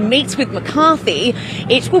Tsai meets with McCarthy,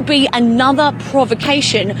 it will be another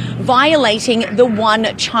provocation violating the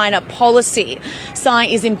One China policy. Tsai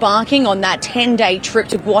is embarking on that 10-day trip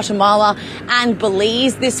to Guatemala and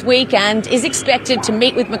Belize this week and is expected to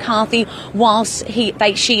meet with McCarthy whilst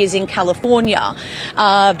she is in California.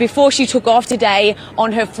 Before she took off today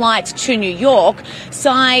on her flight to New York,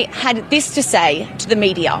 Tsai had this to say to the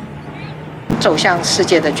media.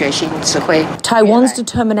 Taiwan's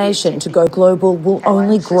determination to go global will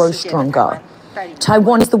only grow stronger.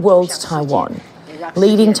 Taiwan is the world's Taiwan.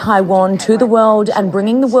 Leading Taiwan to the world and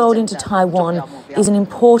bringing the world into Taiwan is an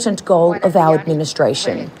important goal of our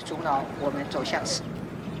administration.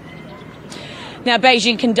 Now,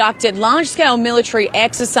 Beijing conducted large-scale military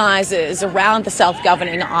exercises around the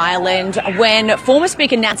self-governing island when former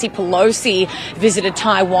Speaker Nancy Pelosi visited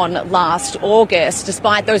Taiwan last August,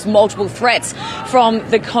 despite those multiple threats from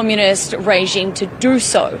the communist regime to do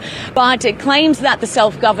so. But it claims that the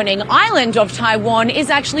self-governing island of Taiwan is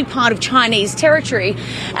actually part of Chinese territory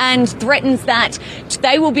and threatens that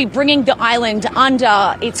they will be bringing the island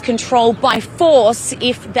under its control by force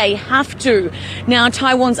if they have to. Now,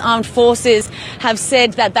 Taiwan's armed forces have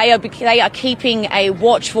said that they are keeping a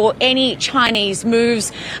watch for any Chinese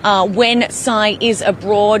moves when Tsai is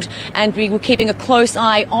abroad, and we were keeping a close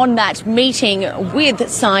eye on that meeting with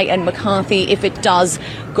Tsai and McCarthy if it does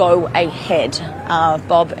go ahead.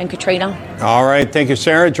 Bob and Katrina. All right. Thank you,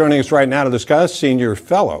 Sarah. Joining us right now to discuss, Senior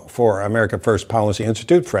Fellow for America First Policy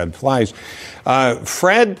Institute, Fred Fleiss.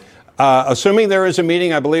 Fred, assuming there is a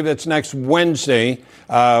meeting, I believe it's next Wednesday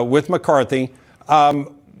with McCarthy,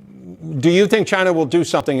 do you think China will do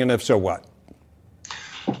something, and if so, what?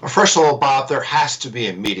 First of all, Bob, there has to be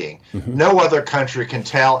a meeting. No other country can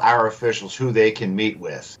tell our officials who they can meet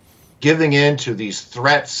with. Giving in to these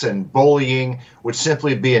threats and bullying would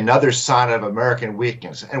simply be another sign of American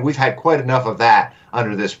weakness, and we've had quite enough of that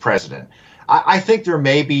under this president. I think there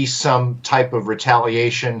may be some type of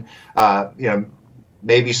retaliation,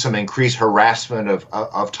 maybe some increased harassment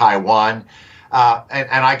of Taiwan.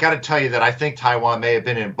 And I got to tell you that I think China may have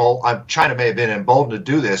been emboldened to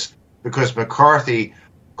do this because McCarthy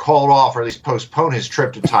called off, or at least postponed, his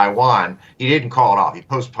trip to Taiwan. He didn't call it off. He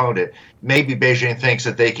postponed it. Maybe Beijing thinks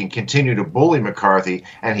that they can continue to bully McCarthy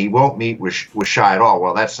and he won't meet with Xi at all.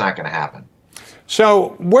 Well, that's not going to happen.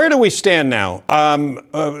 So where do we stand now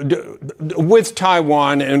with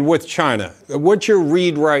Taiwan and with China? What's your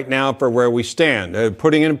read right now for where we stand?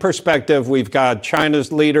 Putting it in perspective, we've got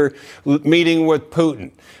China's leader meeting with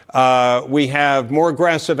Putin. We have more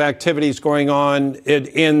aggressive activities going on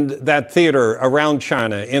in that theater around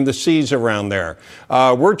China, in the seas around there.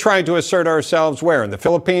 We're trying to assert ourselves where? In the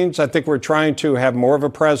Philippines? I think we're trying to have more of a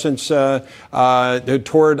presence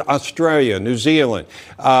toward Australia, New Zealand.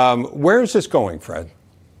 Where is this going, Fred?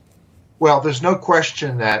 Well, there's no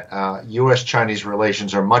question that U.S.-Chinese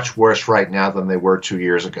relations are much worse right now than they were 2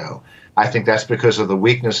 years ago. I think that's because of the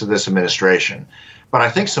weakness of this administration. But I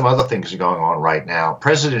think some other things are going on right now.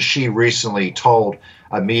 President Xi recently told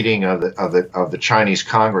a meeting of the Chinese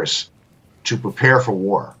Congress to prepare for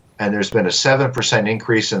war. And there's been a 7%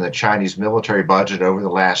 increase in the Chinese military budget over the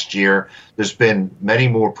last year. There's been many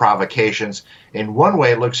more provocations. In one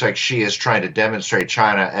way, it looks like Xi is trying to demonstrate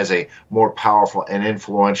China as a more powerful and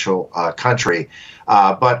influential country.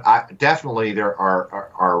 But definitely there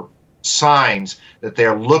are signs that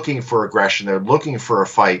they're looking for aggression. They're looking for a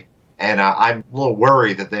fight. And I'm a little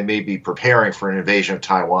worried that they may be preparing for an invasion of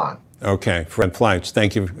Taiwan. Okay, Fred Fleiss,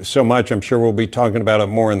 thank you so much. I'm sure we'll be talking about it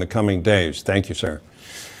more in the coming days. Thank you, sir.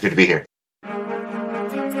 Good to be here.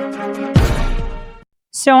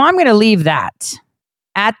 So I'm going to leave that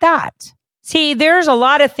at that. See, there's a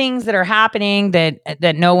lot of things that are happening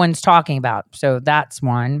that no one's talking about. So that's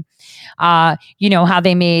one. How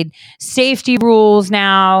they made safety rules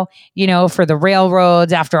now, for the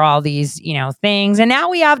railroads after all these, things. And now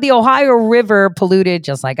we have the Ohio River polluted,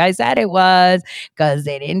 just like I said it was, because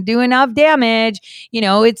they didn't do enough damage.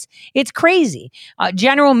 It's crazy.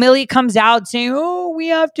 General Milley comes out saying, we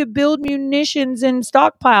have to build munitions and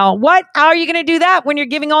stockpile. What? How are you going to do that when you're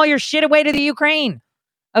giving all your shit away to the Ukraine?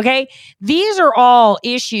 Okay, these are all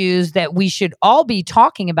issues that we should all be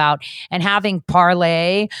talking about and having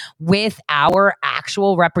parlay with our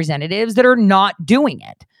actual representatives that are not doing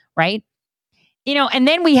it, right? And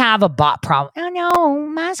then we have a bot problem. Oh no,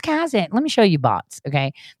 Musk has it. Let me show you bots,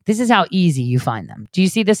 okay? This is how easy you find them. Do you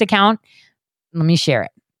see this account? Let me share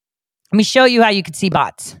it. Let me show you how you can see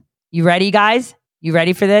bots. You ready, guys? You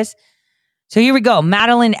ready for this? So here we go.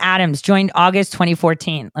 Madeline Adams joined August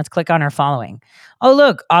 2014. Let's click on her following. Oh,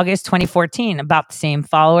 look, August 2014, about the same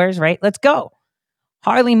followers, right? Let's go.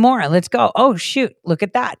 Harley Moore, let's go. Oh, shoot, look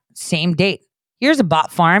at that. Same date. Here's a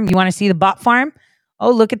bot farm. You want to see the bot farm?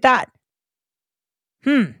 Oh, look at that.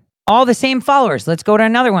 All the same followers. Let's go to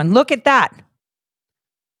another one. Look at that.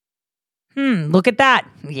 Look at that.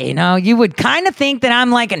 You know, you would kind of think that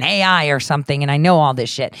I'm like an AI or something and I know all this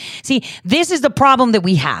shit. See, this is the problem that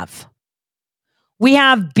we have. We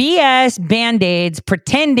have BS Band-Aids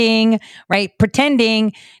pretending, right?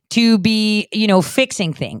 Pretending to be,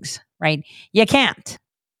 fixing things, right? You can't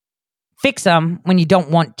fix them when you don't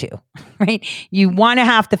want to, right? You want to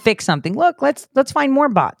have to fix something. Look, let's find more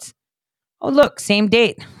bots. Oh, look, same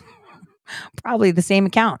date. Probably the same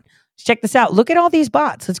account. Check this out. Look at all these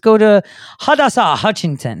bots. Let's go to Hadassah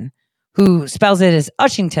Hutchinson, who spells it as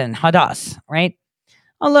Hutchington, Hadass, right?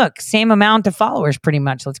 Oh, look, same amount of followers pretty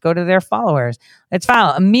much. Let's go to their followers. Let's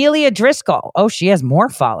follow Amelia Driscoll. Oh, she has more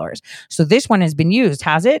followers. So this one has been used.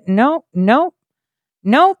 Has it? No.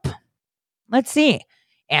 Nope. Let's see.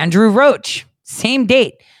 Andrew Roach, same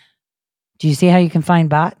date. Do you see how you can find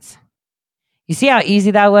bots? You see how easy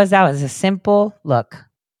that was? That was a simple look,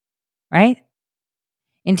 right?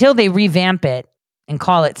 Until they revamp it and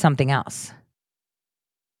call it something else.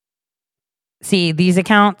 See, these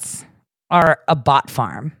accounts are a bot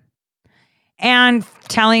farm. And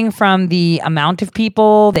telling from the amount of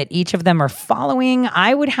people that each of them are following,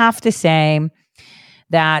 I would have to say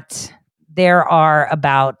that there are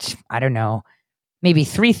about, I don't know, maybe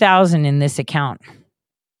 3,000 in this account.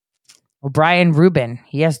 Well, Brian Rubin,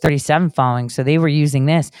 he has 37 following, so they were using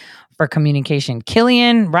this for communication.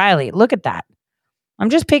 Killian Riley, look at that. I'm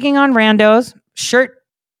just picking on randos. Shirt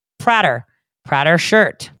Prater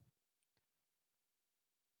shirt.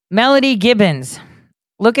 Melody Gibbons,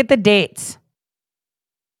 look at the dates.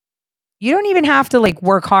 You don't even have to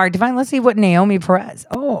work hard to find. Let's see what Naomi Perez.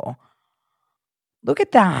 Oh, look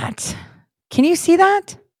at that. Can you see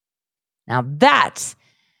that? Now that's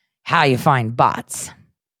how you find bots,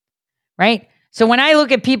 right? So when I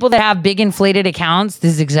look at people that have big inflated accounts,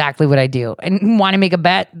 this is exactly what I do. And want to make a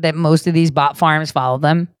bet that most of these bot farms follow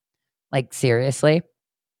them. Like, seriously.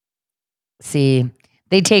 See,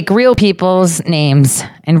 they take real people's names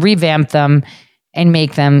and revamp them and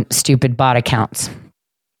make them stupid bot accounts.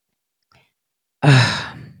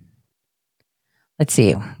 Let's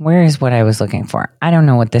see. Where is what I was looking for? I don't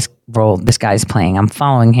know what this role this guy's playing. I'm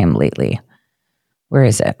following him lately. Where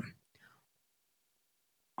is it?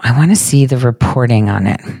 I want to see the reporting on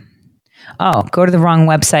it. Oh, go to the wrong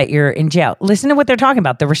website. You're in jail. Listen to what they're talking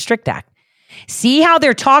about, the Restrict Act. See how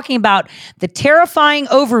they're talking about the terrifying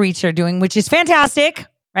overreach they're doing, which is fantastic,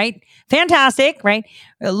 right? Fantastic, right?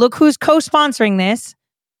 Look who's co-sponsoring this.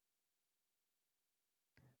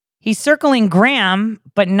 He's circling Graham,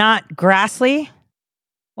 but not Grassley.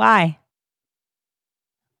 Why?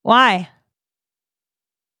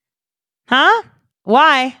 Huh?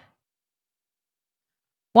 Why?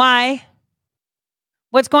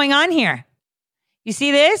 What's going on here? You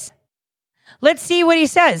see this? Let's see what he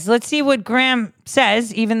says. Let's see what Graham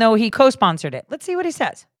says, even though he co-sponsored it. Let's see what he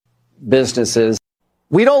says. Businesses.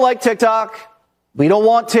 We don't like TikTok. We don't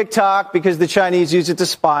want TikTok because the Chinese use it to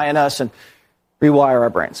spy on us and rewire our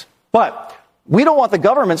brains. But we don't want the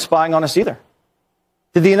government spying on us either.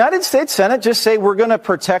 Did the United States Senate just say we're going to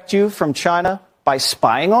protect you from China by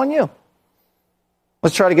spying on you?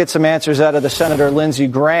 Let's try to get some answers out of the Senator Lindsey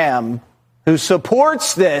Graham, who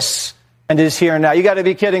supports this and is here now. You got to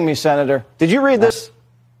be kidding me, Senator. Did you read this?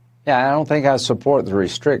 Yeah, I don't think I support the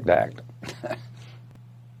Restrict Act.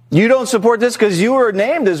 You don't support this because you were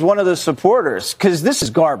named as one of the supporters, because this is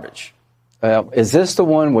garbage. Is this the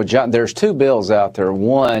one with John? There's two bills out there.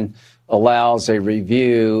 One allows a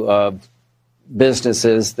review of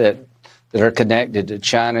businesses that are connected to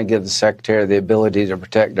China, give the secretary the ability to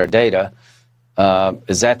protect our data.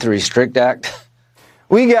 Is that the Restrict Act?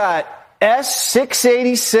 We got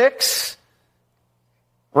S-686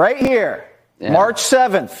 right here, yeah. March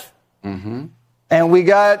 7th. Mm-hmm. And we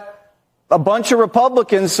got a bunch of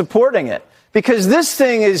Republicans supporting it. Because this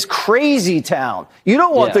thing is crazy town. You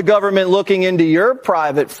don't want the government looking into your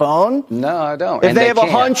private phone. No, I don't. If they have a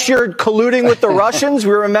hunch you're colluding with the Russians,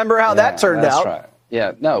 we remember how that turned out. That's right.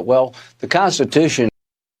 Yeah, no, well, the Constitution.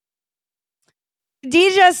 Did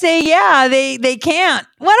you just say, they can't?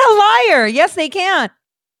 What a liar. Yes, they can.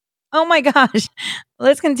 Oh, my gosh.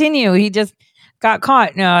 Let's continue. He just got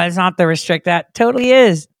caught. No, it's not the Restrict. That totally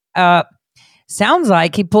is. Sounds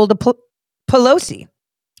like he pulled a Pelosi.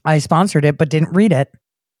 I sponsored it, but didn't read it.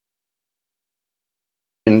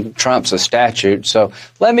 trumps a statute. So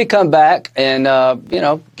let me come back and,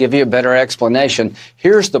 give you a better explanation.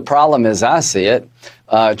 Here's the problem as I see it.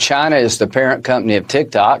 China is the parent company of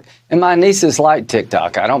TikTok, and my nieces like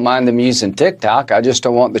TikTok. I don't mind them using TikTok. I just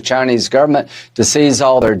don't want the Chinese government to seize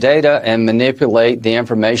all their data and manipulate the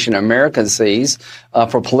information America sees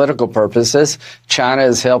for political purposes. China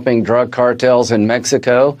is helping drug cartels in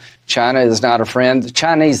Mexico. China is not a friend.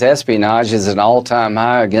 Chinese espionage is an all-time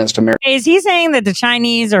high against America. Is he saying that the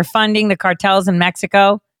Chinese are funding the cartels in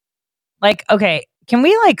Mexico? Like, okay, can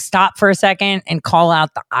we stop for a second and call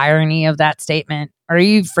out the irony of that statement? Are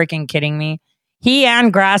you freaking kidding me? He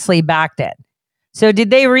and Grassley backed it. So did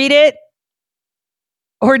they read it?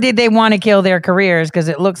 Or did they want to kill their careers because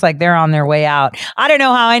it looks like they're on their way out? I don't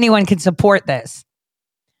know how anyone can support this.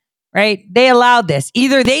 Right? They allowed this.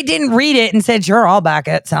 Either they didn't read it and said, sure, I'll back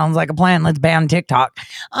it. Sounds like a plan. Let's ban TikTok.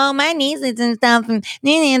 Oh, my nieces and stuff, and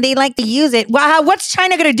they like to use it. Well, what's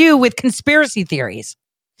China going to do with conspiracy theories?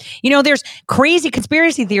 There's crazy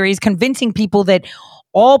conspiracy theories convincing people that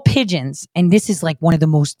all pigeons, and this is one of the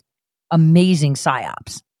most amazing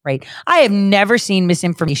psyops, right? I have never seen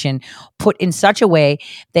misinformation put in such a way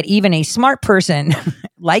that even a smart person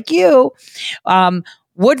like you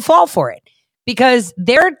would fall for it. Because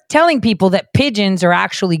they're telling people that pigeons are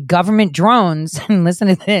actually government drones. And listen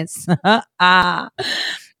to this.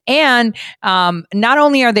 And not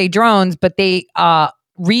only are they drones, but they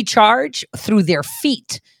recharge through their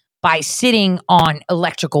feet by sitting on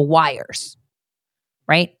electrical wires,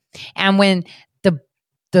 right? And when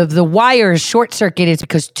the wires short circuit, it's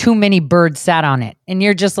because too many birds sat on it. And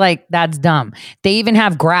you're just like, that's dumb. They even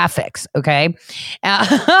have graphics, okay?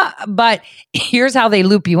 But here's how they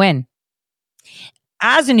loop you in.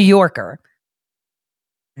 As a New Yorker,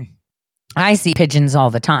 I see pigeons all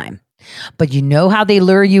the time. But you know how they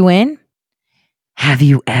lure you in? Have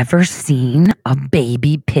you ever seen a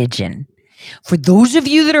baby pigeon? For those of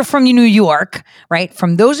you that are from New York, right?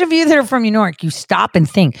 From those of you that are from New York, you stop and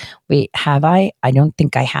think, wait, have I? I don't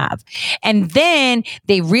think I have. And then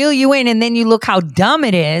they reel you in, and then you look how dumb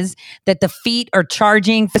it is that the feet are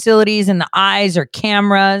charging facilities and the eyes are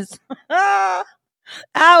cameras.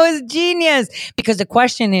 That was genius. Because the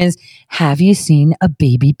question is, have you seen a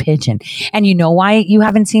baby pigeon? And you know why you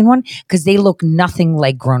haven't seen one? Because they look nothing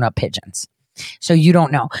like grown-up pigeons. So you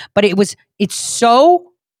don't know. But it's so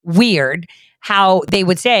weird how they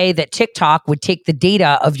would say that TikTok would take the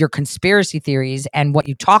data of your conspiracy theories and what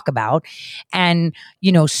you talk about and,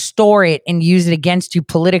 store it and use it against you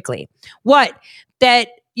politically. What? That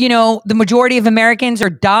the majority of Americans are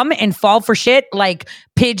dumb and fall for shit like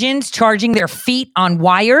pigeons charging their feet on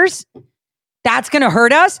wires? That's going to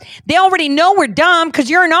hurt us? They already know we're dumb because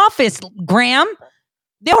you're in office, Graham.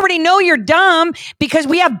 They already know you're dumb because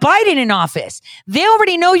we have Biden in office. They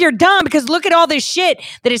already know you're dumb because look at all this shit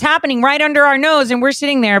that is happening right under our nose and we're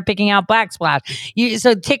sitting there picking out black splash.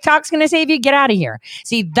 So TikTok's going to save you? Get out of here.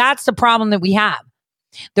 See, that's the problem that we have.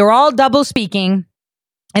 They're all double speaking.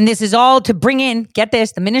 And this is all to bring in, get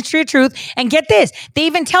this, the Ministry of Truth. And get this, they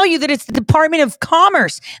even tell you that it's the Department of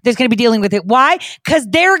Commerce that's going to be dealing with it. Why? Because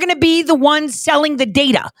they're going to be the ones selling the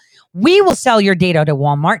data. We will sell your data to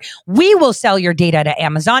Walmart. We will sell your data to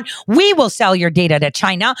Amazon. We will sell your data to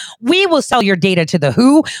China. We will sell your data to the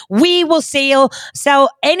WHO. We will sell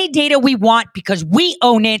any data we want because we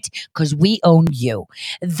own it, because we own you.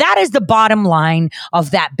 That is the bottom line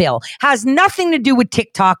of that bill. Has nothing to do with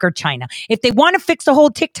TikTok or China. If they want to fix the whole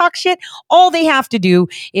TikTok shit, all they have to do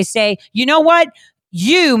is say, you know what?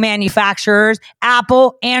 You manufacturers,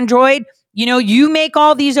 Apple, Android, you make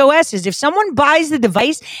all these OSs. If someone buys the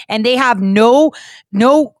device and they have no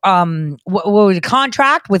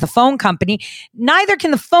contract with a phone company, neither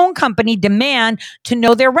can the phone company demand to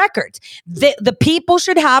know their records. The people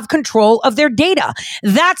should have control of their data.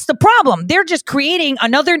 That's the problem. They're just creating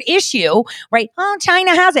another issue, right? Oh,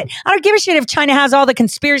 China has it. I don't give a shit if China has all the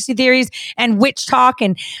conspiracy theories and witch talk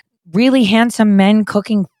and really handsome men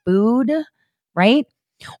cooking food, right?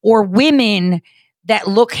 Or women that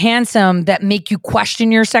look handsome, that make you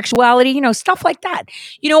question your sexuality, stuff like that,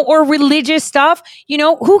 or religious stuff,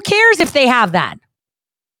 who cares if they have that?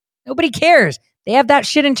 Nobody cares. They have that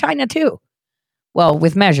shit in China too. Well,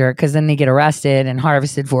 with measure, because then they get arrested and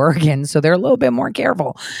harvested for organs. So they're a little bit more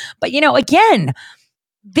careful. But, again,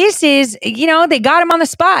 this is, they got him on the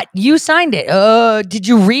spot. You signed it. Did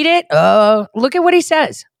you read it? Look at what he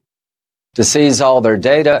says. to seize all their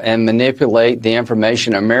data and manipulate the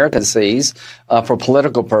information America sees for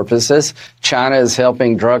political purposes. China is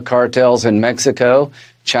helping drug cartels in Mexico.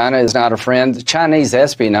 China is not a friend. Chinese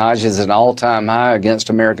espionage is an all-time high against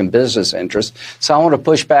American business interests. So I want to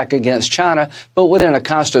push back against China, but within a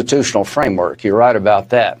constitutional framework. You're right about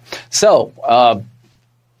that. So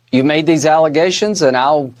you made these allegations, and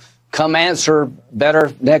I'll come answer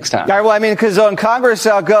better next time. All right, well, I mean, because on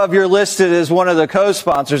Congress.gov, you're listed as one of the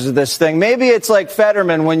co-sponsors of this thing. Maybe it's like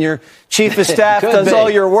Fetterman when your chief of staff does all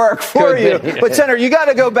your work for you. But, Senator, you got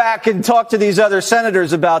to go back and talk to these other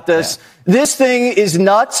senators about this. Yeah. This thing is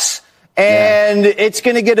nuts, and it's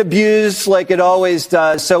going to get abused like it always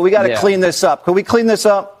does. So we got to clean this up. Can we clean this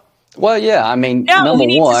up? Well, yeah, I mean, number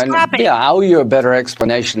one, I owe you a better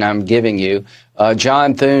explanation I'm giving you.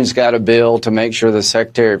 John Thune's got a bill to make sure the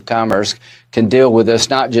Secretary of Commerce can deal with this,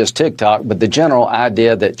 not just TikTok, but the general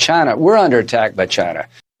idea that China, we're under attack by China.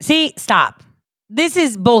 See, stop. This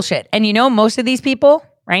is bullshit. And you know, most of these people,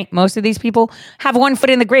 right? Most of these people have one foot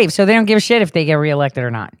in the grave, so they don't give a shit if they get reelected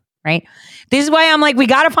or not, right? This is why I'm like, we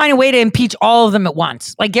got to find a way to impeach all of them at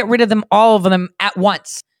once. Like, get rid of them, all of them at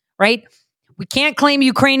once, right? We can't claim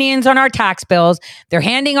Ukrainians on our tax bills. They're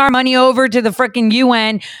handing our money over to the freaking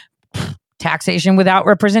UN. Taxation without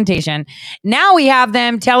representation. Now we have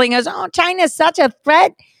them telling us, oh, China is such a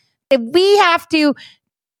threat that we have to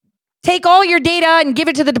take all your data and give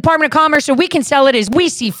it to the Department of Commerce so we can sell it as we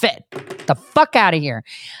see fit. Get the fuck out of here.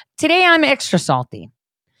 Today I'm extra salty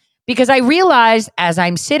because I realized as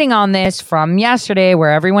I'm sitting on this from yesterday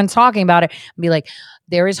where everyone's talking about it, I'll be like,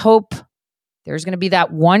 there is hope. There's going to be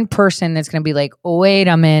that one person that's going to be like, oh, wait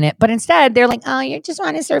a minute. But instead, they're like, oh, you just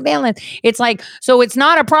want a surveillance. It's like, so it's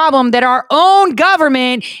not a problem that our own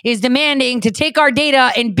government is demanding to take our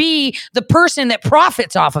data and be the person that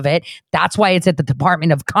profits off of it. That's why it's at the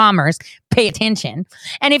Department of Commerce. Pay attention.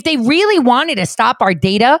 And if they really wanted to stop our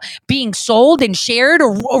data being sold and shared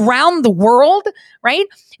around the world, right,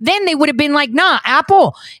 then they would have been like, nah,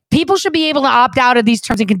 Apple, people should be able to opt out of these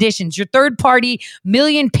terms and conditions. Your third-party,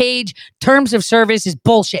 million-page terms of service is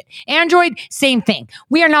bullshit. Android, same thing.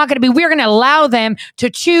 We're going to allow them to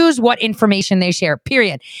choose what information they share,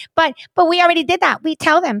 period. But we already did that. We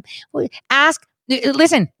tell them, listen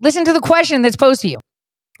to the question that's posed to you.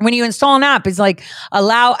 When you install an app, it's like,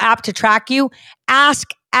 allow app to track you. Ask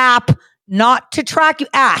app not to track you.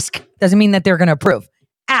 Ask. Doesn't mean that they're going to approve.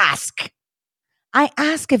 Ask. I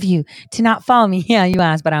ask of you to not follow me. Yeah, you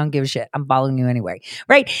asked, but I don't give a shit. I'm following you anyway.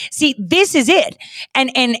 Right? See, this is it. And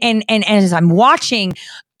as I'm watching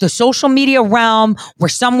the social media realm where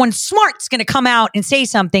someone smart's going to come out and say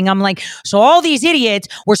something, I'm like, so all these idiots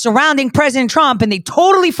were surrounding President Trump and they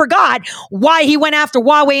totally forgot why he went after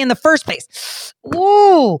Huawei in the first place.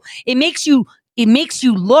 Ooh, it makes you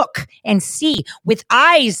look and see with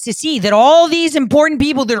eyes to see that all these important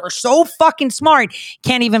people that are so fucking smart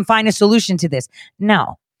can't even find a solution to this.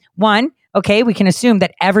 No. One, okay, we can assume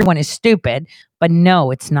that everyone is stupid, but no,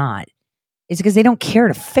 it's not. It's because they don't care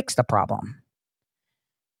to fix the problem.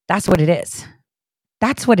 That's what it is.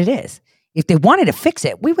 That's what it is. If they wanted to fix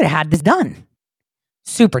it, we would have had this done.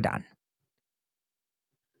 Super done.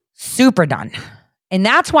 Super done. And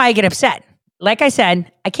that's why I get upset. Like I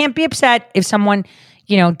said, I can't be upset if someone,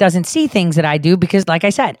 doesn't see things that I do because, like I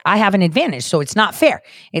said, I have an advantage. So it's not fair.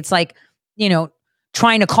 It's like,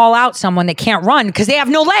 trying to call out someone that can't run because they have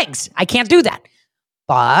no legs. I can't do that.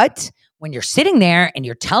 But when you're sitting there and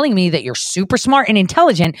you're telling me that you're super smart and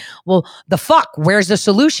intelligent, well, the fuck, where's the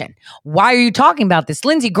solution? Why are you talking about this?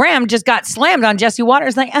 Lindsey Graham just got slammed on Jesse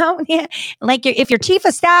Waters. Like, oh, yeah. Like, if your chief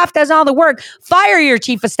of staff does all the work, fire your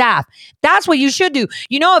chief of staff. That's what you should do.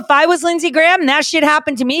 If I was Lindsey Graham and that shit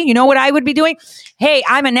happened to me, you know what I would be doing? Hey,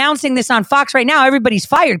 I'm announcing this on Fox right now. Everybody's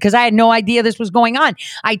fired because I had no idea this was going on.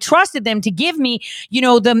 I trusted them to give me,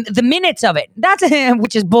 the minutes of it. That's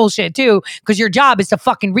which is bullshit too, because your job is to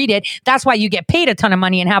fucking read it. That's why you get paid a ton of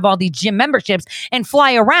money and have all these gym memberships and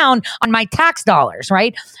fly around on my tax dollars,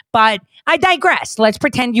 right? But I digress. Let's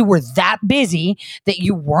pretend you were that busy that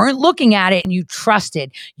you weren't looking at it and you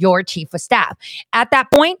trusted your chief of staff. At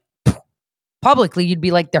that point, publicly, you'd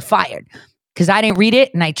be like, they're fired because I didn't read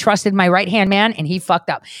it and I trusted my right-hand man and he fucked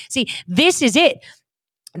up. See, this is it.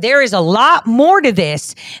 There is a lot more to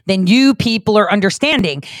this than you people are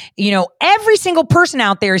understanding. Every single person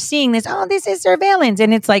out there is seeing this. Oh, this is surveillance.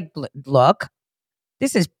 And it's like, look,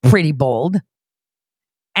 this is pretty bold.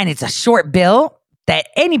 And it's a short bill that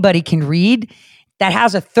anybody can read that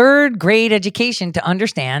has a third grade education to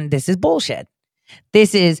understand this is bullshit.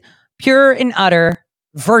 This is pure and utter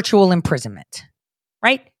virtual imprisonment,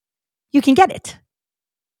 right? You can get it.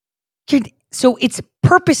 So it's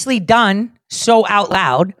purposely done so out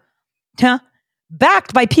loud Huh?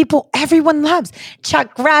 Backed by people everyone loves.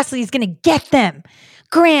 Chuck Grassley is going to get them.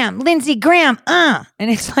 Lindsey Graham, And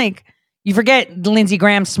it's like, you forget Lindsey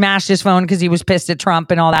Graham smashed his phone because he was pissed at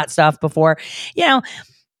Trump and all that stuff before.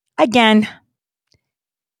 Again,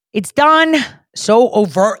 it's done so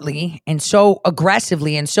overtly and so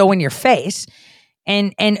aggressively and so in your face.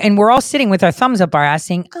 And we're all sitting with our thumbs up our ass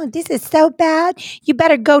saying, oh, this is so bad. You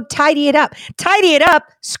better go tidy it up. Tidy it up.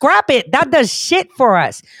 Scrap it. That does shit for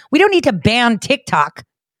us. We don't need to ban TikTok.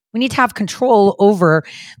 We need to have control over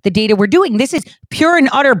the data we're doing. This is pure and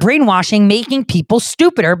utter brainwashing, making people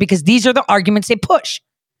stupider because these are the arguments they push.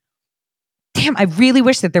 Damn, I really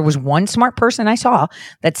wish that there was one smart person I saw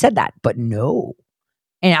that said that, but no.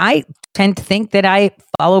 And I tend to think that I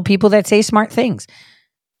follow people that say smart things.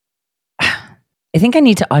 I think I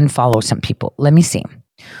need to unfollow some people. Let me see.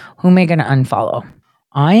 Who am I going to unfollow?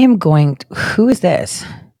 I am going to, who is this?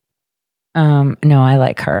 No, I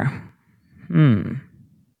like her.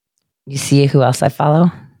 You see who else I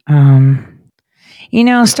follow?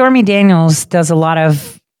 Stormy Daniels does a lot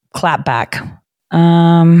of clapback.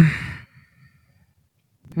 Someone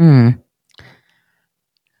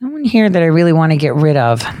here that I really want to get rid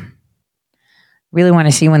of. Really want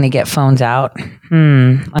to see when they get phones out.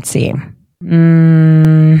 Let's see. No.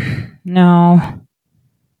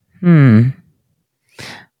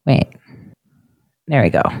 Wait. There we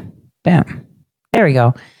go. Bam. There we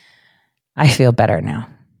go. I feel better now.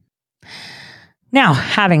 Now,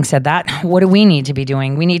 having said that, what do we need to be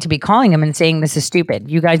doing? We need to be calling them and saying, this is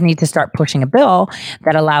stupid. You guys need to start pushing a bill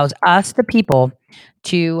that allows us, the people,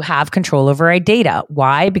 to have control over our data.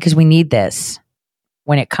 Why? Because we need this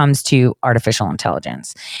when it comes to artificial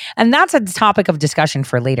intelligence. And that's a topic of discussion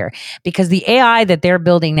for later, because the AI that they're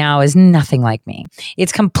building now is nothing like me.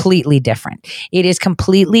 It's completely different. It is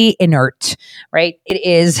completely inert, right? It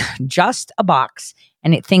is just a box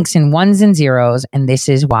and it thinks in ones and zeros. And this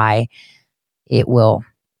is why it will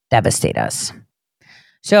devastate us.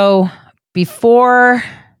 So before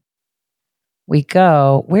we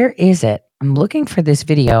go, where is it? I'm looking for this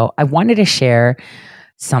video. I wanted to share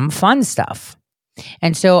some fun stuff.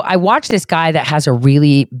 And so I watched this guy that has a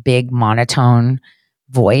really big monotone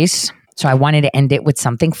voice. So I wanted to end it with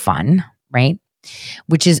something fun, right?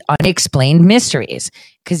 Which is unexplained mysteries.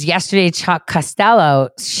 Because yesterday, Chuck Costello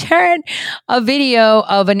shared a video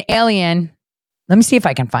of an alien. Let me see if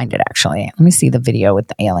I can find it, actually. Let me see the video with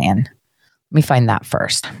the alien. Let me find that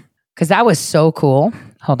first. Because that was so cool.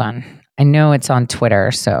 Hold on. I know it's on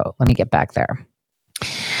Twitter, so let me get back there.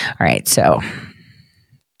 All right, so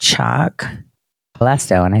Chuck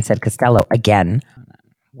Costello, and I said Costello again.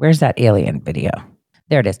 Where's that alien video?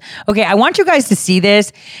 There it is. Okay, I want you guys to see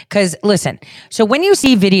this because, listen, so when you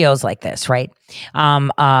see videos like this, right,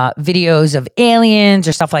 videos of aliens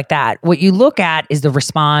or stuff like that, what you look at is the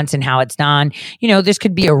response and how it's done. This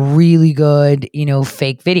could be a really good,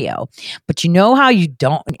 fake video, but how you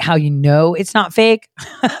know it's not fake?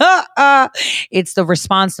 It's the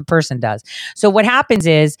response the person does. So what happens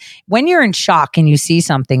is when you're in shock and you see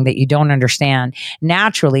something that you don't understand,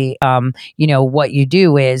 naturally, what you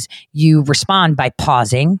do is you respond by pausing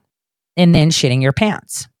and then shitting your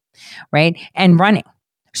pants, right? And running.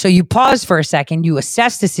 So you pause for a second, you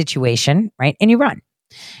assess the situation, right? And you run,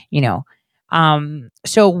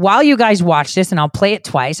 So while you guys watch this, and I'll play it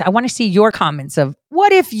twice, I want to see your comments of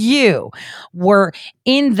what if you were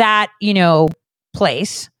in that,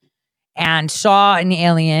 place and saw an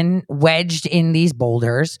alien wedged in these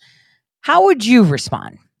boulders. How would you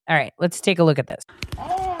respond? All right, let's take a look at this.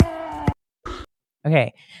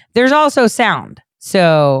 Okay, there's also sound.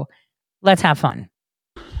 So let's have fun.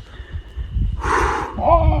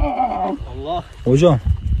 Allah. Hocam.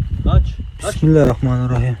 Kaç.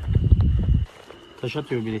 Bismillahirrahmanirrahim. Taş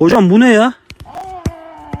atıyor biri. Hocam bu ne ya?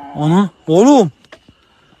 Ana. Oğlum.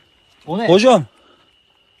 O ne? Hocam.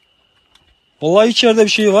 Vallahi içeride bir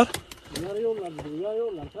şey var. Uyarıyorlar bizi.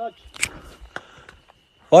 Uyarıyorlar. Kaç.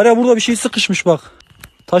 Var ya burada bir şey sıkışmış bak.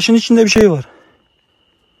 Taşın içinde bir şey var.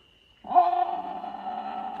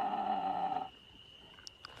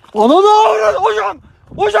 Ananı hocam.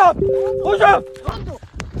 Hocam. Hocam.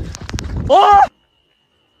 Aa!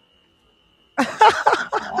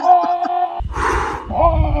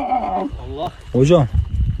 Allah. Hocam.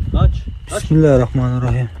 Kaç.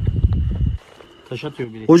 Bismillahirrahmanirrahim. Taş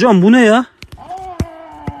atıyor biri. Hocam bu ne ya?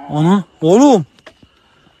 Ana. Oğlum.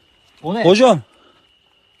 O ne? Hocam.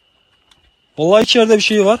 Vallahi içeride bir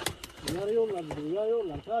şey var. Uyarıyorlar bizi.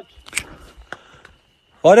 Uyarıyorlar. Kaç.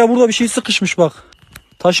 Var ya burada bir şey sıkışmış bak.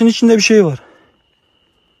 Taşın içinde bir şey var.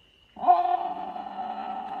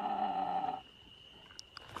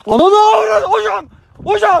 Ananı hocam!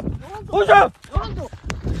 Hocam! Hocam!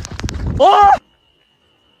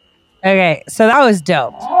 Okay, so that was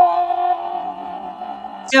dope.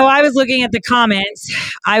 So I was looking at the comments.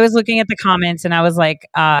 And I was like,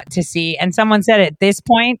 to see. And someone said at this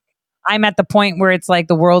point, I'm at the point where it's like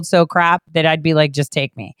the world's so crap that I'd be like, just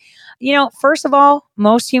take me. First of all,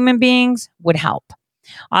 most human beings would help.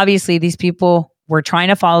 Obviously, these people were trying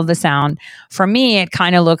to follow the sound. For me, it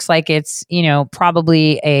kind of looks like it's,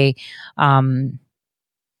 probably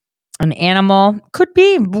an animal. Could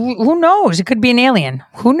be, who knows? It could be an alien.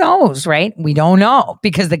 Who knows, right? We don't know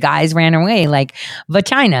because the guys ran away like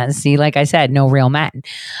vaginas. See, like I said, no real men.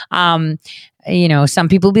 Some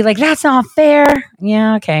people be like, that's not fair.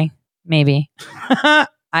 Yeah, okay, maybe.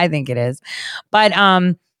 I think it is.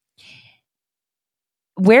 But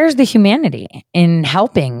where's the humanity in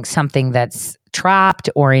helping something that's trapped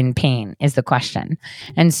or in pain is the question.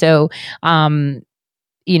 And so,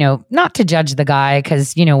 not to judge the guy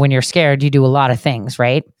because, when you're scared, you do a lot of things,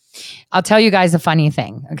 right? I'll tell you guys a funny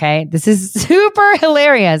thing, okay? This is super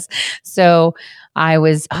hilarious. So I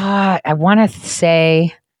was, I want to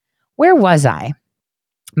say, where was I?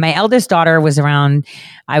 My eldest daughter was around,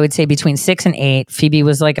 I would say between 6 and 8. Phoebe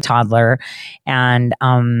was like a toddler. And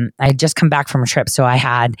I had just come back from a trip. So I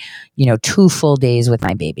had, 2 full days with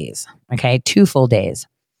my babies. Okay. 2 full days.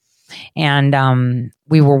 And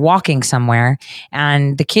we were walking somewhere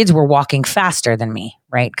and the kids were walking faster than me,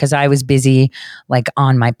 right? Because I was busy like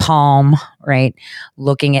on my palm, right?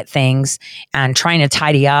 Looking at things and trying to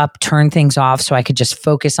tidy up, turn things off so I could just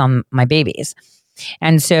focus on my babies.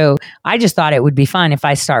 And so I just thought it would be fun if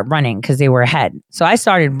I start running because they were ahead. So I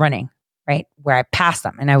started running, right? Where I passed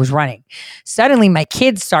them and I was running. Suddenly my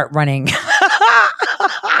kids start running.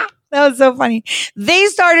 That was so funny. They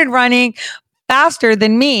started running faster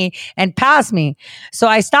than me and past me. So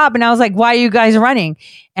I stopped and I was like, why are you guys running?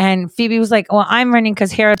 And Phoebe was like, well, I'm running because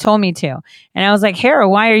Hera told me to. And I was like, Hera,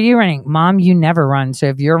 why are you running? Mom, you never run. So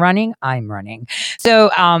if you're running, I'm running.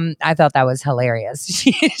 So I thought that was hilarious.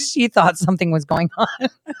 She thought something was going on.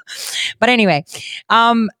 But anyway,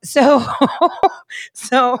 so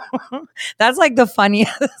that's like the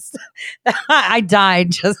funniest. I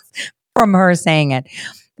died just from her saying it.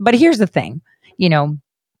 But here's the thing,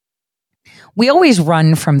 we always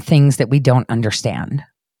run from things that we don't understand.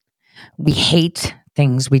 We hate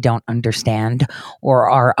things we don't understand or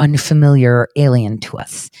are unfamiliar, alien to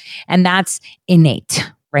us. And that's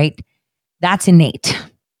innate, right? That's innate.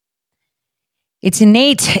 It's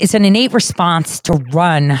innate. It's an innate response to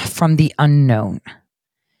run from the unknown.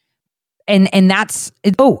 And that's,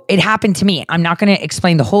 it happened to me. I'm not going to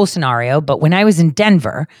explain the whole scenario, but when I was in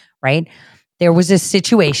Denver, right, there was a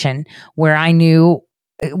situation where I knew,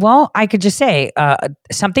 well, I could just say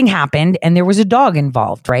something happened and there was a dog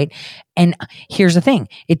involved, right? And here's the thing.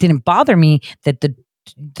 It didn't bother me that the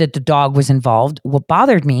dog was involved. What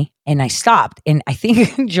bothered me, and I stopped, and I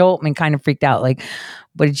think Joel Altman kind of freaked out. Like,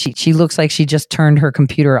 what did she looks like she just turned her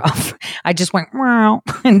computer off. I just went, wow,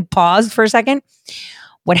 and paused for a second.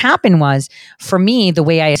 What happened was, for me, the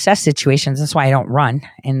way I assess situations, that's why I don't run,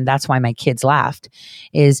 and that's why my kids laughed,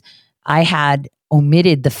 is I had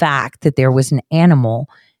omitted the fact that there was an animal,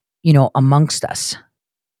 amongst us.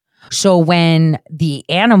 So when the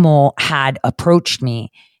animal had approached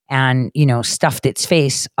me and, stuffed its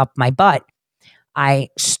face up my butt, I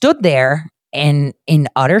stood there and in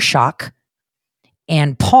utter shock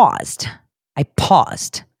and paused. I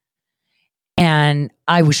paused. And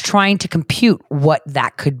I was trying to compute what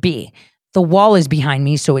that could be. The wall is behind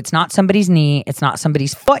me, so it's not somebody's knee. It's not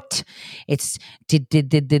somebody's foot. It's did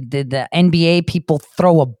the NBA people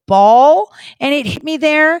throw a ball and it hit me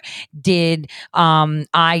there? Did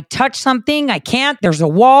I touch something? I can't. There's a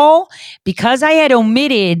wall. Because I had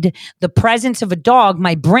omitted the presence of a dog,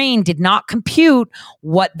 my brain did not compute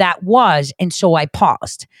what that was, and so I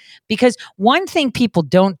paused. Because one thing people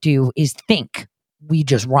don't do is think. We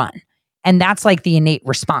just run, and that's like the innate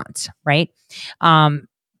response, right?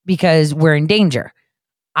 Because we're in danger.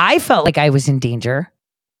 I felt like I was in danger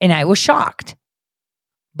and I was shocked,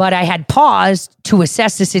 but I had paused to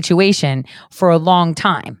assess the situation for a long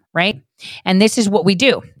time, right? And this is what we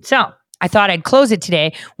do. So I thought I'd close it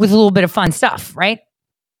today with a little bit of fun stuff, right?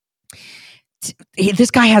 This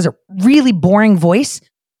guy has a really boring voice,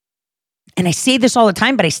 and I say this all the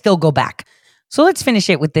time, but I still go back. So let's finish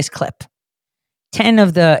it with this clip. 10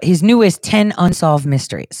 of his newest 10 unsolved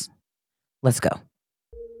mysteries. Let's go.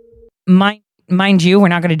 Mind you, we're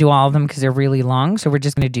not going to do all of them because they're really long, so we're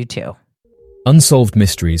just going to do 2. Unsolved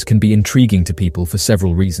mysteries can be intriguing to people for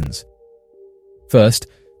several reasons. First,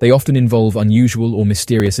 they often involve unusual or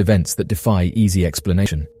mysterious events that defy easy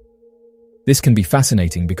explanation. This can be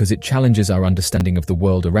fascinating because it challenges our understanding of the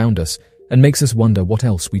world around us and makes us wonder what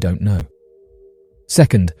else we don't know.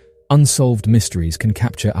 Second, unsolved mysteries can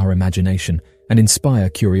capture our imagination and inspire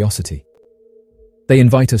curiosity. They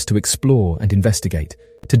invite us to explore and investigate,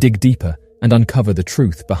 to dig deeper and uncover the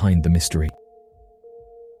truth behind the mystery.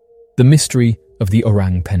 The mystery of the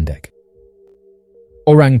orang pendek.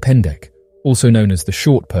 Orang pendek, also known as the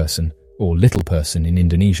short person or little person in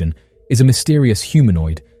Indonesian, is a mysterious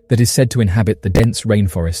humanoid that is said to inhabit the dense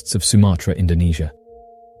rainforests of Sumatra, Indonesia.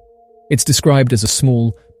 It's described as a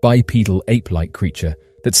small, bipedal ape-like creature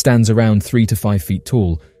that stands around 3 to 5 feet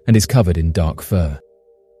tall and is covered in dark fur.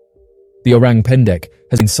 The orang pendek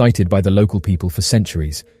has been sighted by the local people for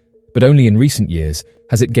centuries, but only in recent years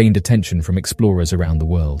has it gained attention from explorers around the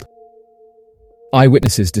world.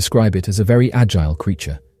 Eyewitnesses describe it as a very agile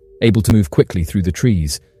creature, able to move quickly through the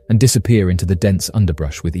trees and disappear into the dense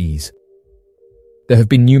underbrush with ease. There have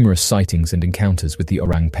been numerous sightings and encounters with the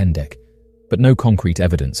orang pendek, but no concrete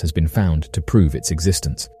evidence has been found to prove its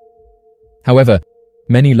existence. However,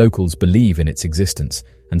 many locals believe in its existence,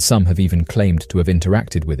 and some have even claimed to have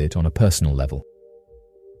interacted with it on a personal level.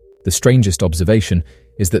 The strangest observation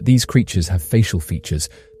is that these creatures have facial features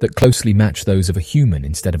that closely match those of a human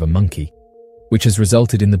instead of a monkey, which has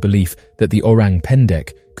resulted in the belief that the orang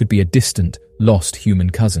pendek could be a distant, lost human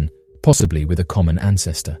cousin, possibly with a common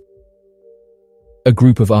ancestor. A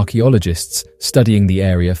group of archaeologists studying the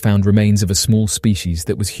area found remains of a small species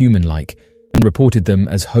that was human-like and reported them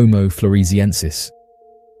as Homo floresiensis.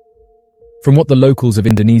 From what the locals of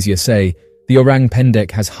Indonesia say, the orang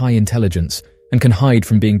pendek has high intelligence and can hide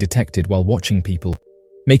from being detected while watching people,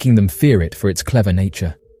 making them fear it for its clever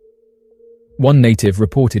nature. One native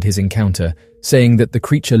reported his encounter, saying that the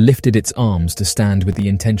creature lifted its arms to stand with the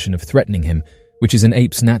intention of threatening him, which is an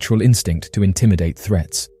ape's natural instinct to intimidate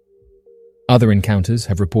threats. Other encounters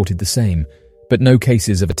have reported the same, but no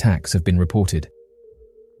cases of attacks have been reported.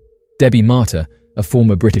 Debbie Marter, a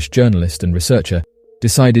former British journalist and researcher,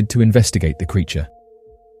 decided to investigate the creature.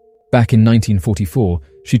 Back in 1944,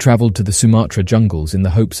 she travelled to the Sumatra jungles in the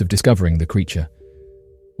hopes of discovering the creature.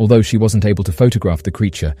 Although she wasn't able to photograph the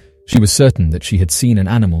creature, she was certain that she had seen an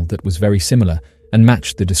animal that was very similar and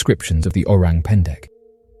matched the descriptions of the orang pendek.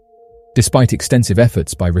 Despite extensive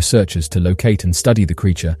efforts by researchers to locate and study the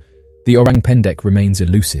creature, the orang pendek remains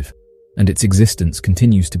elusive, and its existence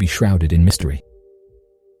continues to be shrouded in mystery.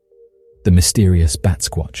 The mysterious bat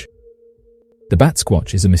squatch. The bat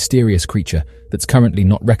squatch is a mysterious creature that's currently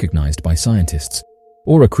not recognized by scientists,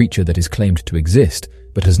 or a creature that is claimed to exist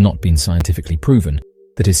but has not been scientifically proven,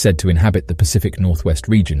 that is said to inhabit the Pacific Northwest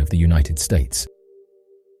region of the United States.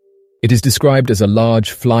 It is described as a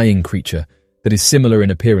large, flying creature that is similar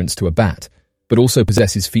in appearance to a bat, but also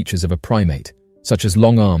possesses features of a primate, such as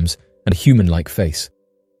long arms and a human-like face.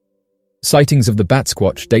 Sightings of the bat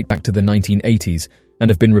squatch date back to the 1980s and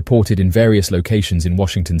have been reported in various locations in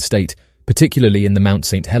Washington state, particularly in the Mount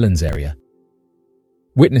St. Helens area.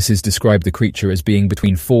 Witnesses describe the creature as being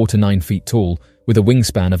between 4 to 9 feet tall, with a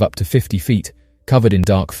wingspan of up to 50 feet, covered in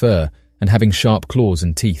dark fur, and having sharp claws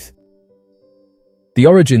and teeth. The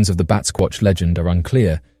origins of the bat squatch legend are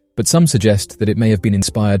unclear, but some suggest that it may have been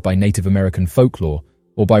inspired by Native American folklore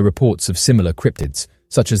or by reports of similar cryptids,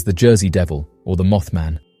 such as the Jersey Devil or the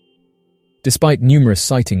Mothman. Despite numerous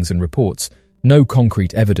sightings and reports, no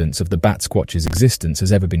concrete evidence of the bat squatch's existence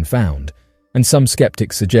has ever been found, and some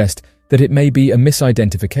skeptics suggest that it may be a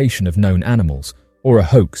misidentification of known animals or a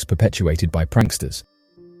hoax perpetuated by pranksters.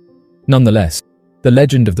 Nonetheless, the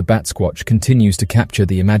legend of the bat squatch continues to capture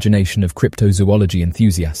the imagination of cryptozoology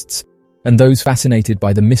enthusiasts and those fascinated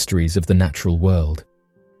by the mysteries of the natural world.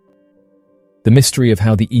 The mystery of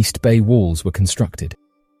how the East Bay Walls were constructed.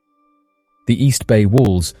 The East Bay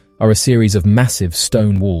Walls are a series of massive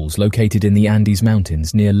stone walls located in the Andes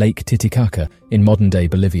Mountains near Lake Titicaca in modern-day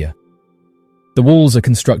Bolivia. The walls are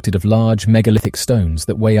constructed of large megalithic stones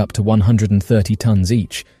that weigh up to 130 tons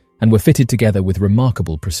each and were fitted together with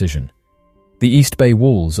remarkable precision. The East Bay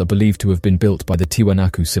Walls are believed to have been built by the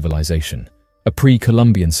Tiwanaku civilization, a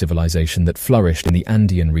pre-Columbian civilization that flourished in the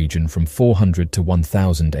Andean region from 400 to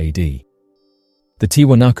 1000 AD. The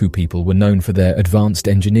Tiwanaku people were known for their advanced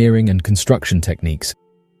engineering and construction techniques,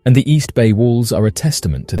 and the East Bay Walls are a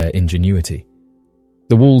testament to their ingenuity.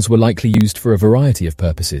 The walls were likely used for a variety of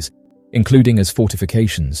purposes, including as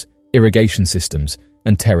fortifications, irrigation systems,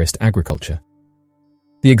 and terraced agriculture.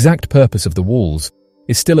 The exact purpose of the walls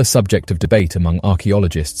is still a subject of debate among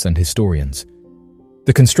archaeologists and historians.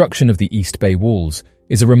 The construction of the East Bay Walls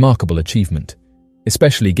is a remarkable achievement,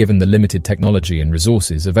 especially given the limited technology and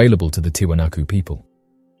resources available to the Tiwanaku people.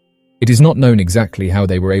 It is not known exactly how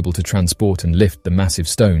they were able to transport and lift the massive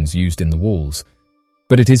stones used in the walls,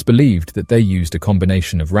 but it is believed that they used a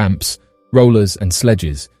combination of ramps, rollers and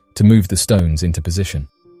sledges to move the stones into position.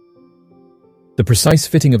 The precise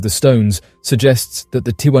fitting of the stones suggests that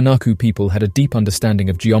the Tiwanaku people had a deep understanding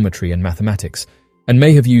of geometry and mathematics, and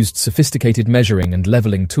may have used sophisticated measuring and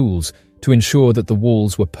leveling tools to ensure that the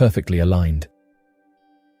walls were perfectly aligned.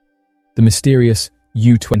 The mysterious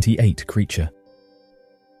U-28 creature.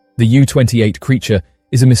 The U-28 creature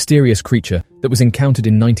is a mysterious creature that was encountered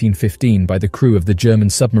in 1915 by the crew of the German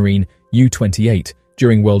submarine U-28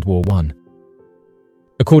 during World War I.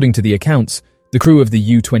 According to the accounts, the crew of the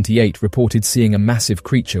U-28 reported seeing a massive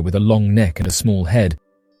creature with a long neck and a small head,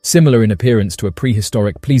 similar in appearance to a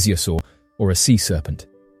prehistoric plesiosaur or a sea serpent.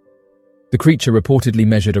 The creature reportedly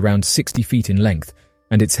measured around 60 feet in length,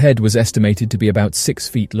 and its head was estimated to be about 6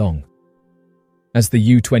 feet long. As the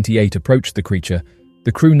U-28 approached the creature,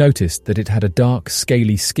 the crew noticed that it had a dark,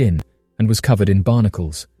 scaly skin and was covered in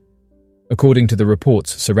barnacles. According to the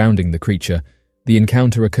reports surrounding the creature, the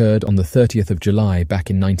encounter occurred on the 30th of July back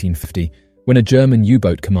in 1950, when a German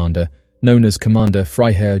U-boat commander, known as Commander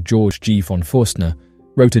Freiherr George G. von Forstner,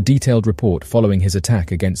 wrote a detailed report following his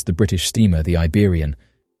attack against the British steamer the Iberian,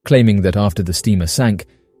 claiming that after the steamer sank,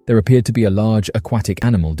 there appeared to be a large aquatic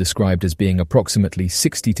animal described as being approximately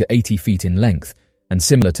 60 to 80 feet in length and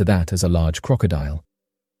similar to that as a large crocodile.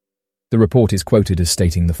 The report is quoted as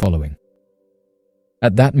stating the following: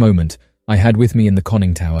 "At that moment, I had with me in the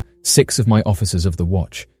conning tower 6 of my officers of the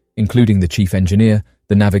watch, including the chief engineer,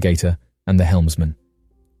 the navigator, and the helmsman.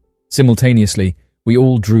 Simultaneously, we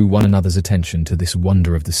all drew one another's attention to this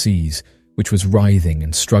wonder of the seas, which was writhing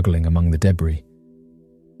and struggling among the debris.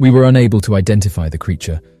 We were unable to identify the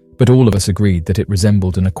creature, but all of us agreed that it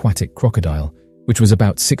resembled an aquatic crocodile, which was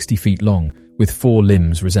about 60 feet long, with 4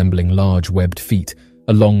 limbs resembling large webbed feet,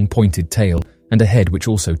 a long pointed tail, and a head which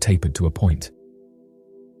also tapered to a point.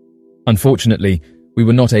 Unfortunately, we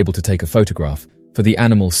were not able to take a photograph, for the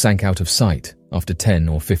animal sank out of sight after 10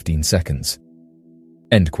 or 15 seconds.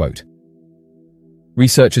 End quote.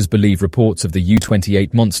 Researchers believe reports of the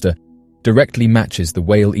U-28 monster directly matches the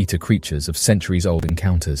whale-eater creatures of centuries-old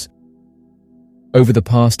encounters. Over the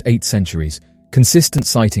past 8 centuries, consistent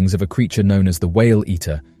sightings of a creature known as the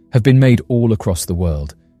whale-eater have been made all across the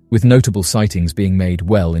world, with notable sightings being made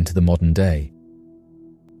well into the modern day.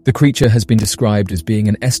 The creature has been described as being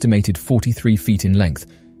an estimated 43 feet in length,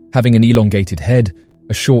 having an elongated head,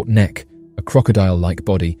 a short neck, a crocodile-like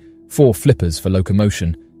body, 4 flippers for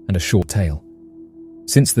locomotion, and a short tail.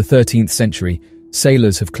 Since the 13th century,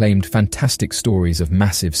 sailors have claimed fantastic stories of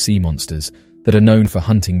massive sea monsters that are known for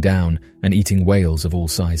hunting down and eating whales of all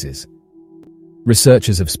sizes.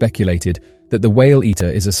 Researchers have speculated that the whale-eater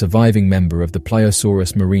is a surviving member of the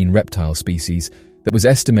Pliosaurus marine reptile species that was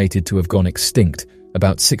estimated to have gone extinct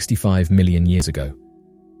about 65 million years ago.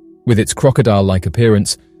 With its crocodile-like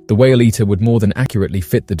appearance, the whale-eater would more than accurately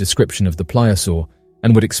fit the description of the pliosaur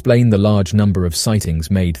and would explain the large number of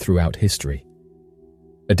sightings made throughout history.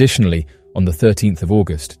 Additionally, on the 13th of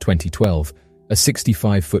August 2012, a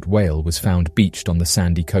 65-foot whale was found beached on the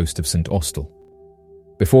sandy coast of St. Austell.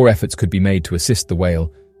 Before efforts could be made to assist the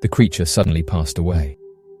whale, the creature suddenly passed away.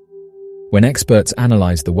 When experts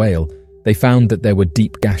analyzed the whale, they found that there were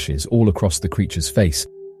deep gashes all across the creature's face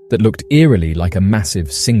that looked eerily like a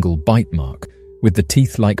massive single bite mark, with the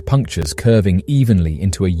teeth-like punctures curving evenly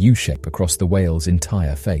into a U-shape across the whale's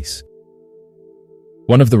entire face.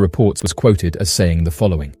 One of the reports was quoted as saying the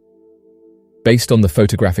following: "Based on the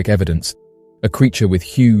photographic evidence, a creature with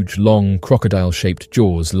huge, long, crocodile-shaped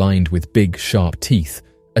jaws lined with big, sharp teeth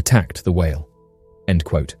attacked the whale." End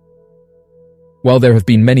quote. While there have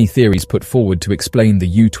been many theories put forward to explain the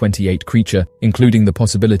U-28 creature, including the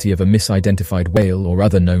possibility of a misidentified whale or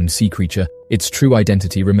other known sea creature, its true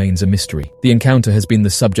identity remains a mystery. The encounter has been the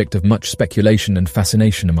subject of much speculation and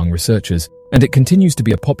fascination among researchers, and it continues to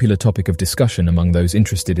be a popular topic of discussion among those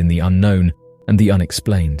interested in the unknown and the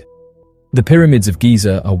unexplained. The pyramids of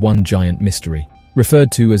Giza are one giant mystery.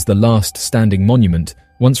 Referred to as the last standing monument,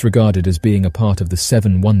 once regarded as being a part of the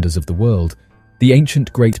 7 wonders of the world, the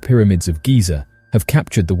ancient Great Pyramids of Giza have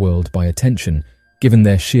captured the world by attention, given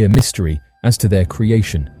their sheer mystery as to their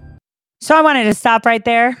creation. So I wanted to stop right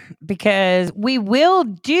there because we will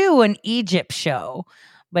do an Egypt show,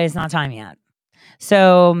 but it's not time yet.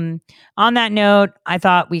 So on that note, I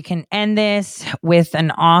thought we can end this with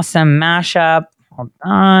an awesome mashup. Hold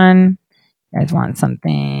on. You guys want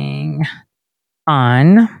something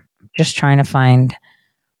on? Just trying to find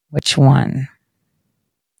which one.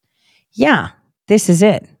 Yeah, this is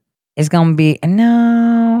it. It's going to be,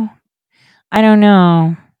 no, I don't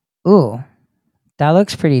know. Ooh, that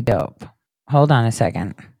looks pretty dope. Hold on a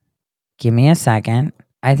second. Give me a second.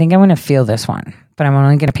 I think I'm going to feel this one, but I'm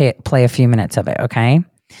only going to play a few minutes of it, okay?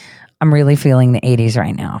 I'm really feeling the 80s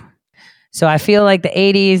right now. So I feel like the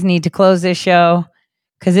 80s need to close this show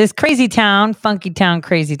because it's crazy town, funky town,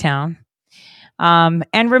 crazy town. And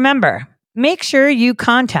remember, make sure you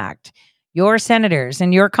contact your senators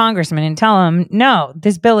and your congressmen and tell them, no,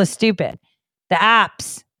 this bill is stupid. The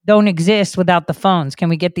apps don't exist without the phones. Can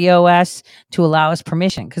we get the OS to allow us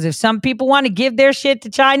permission? Because if some people want to give their shit to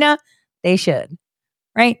China, they should,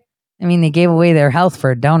 right? I mean, they gave away their health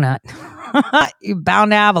for a donut. You're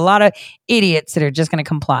bound to have a lot of idiots that are just going to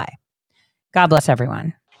comply. God bless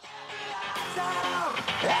everyone.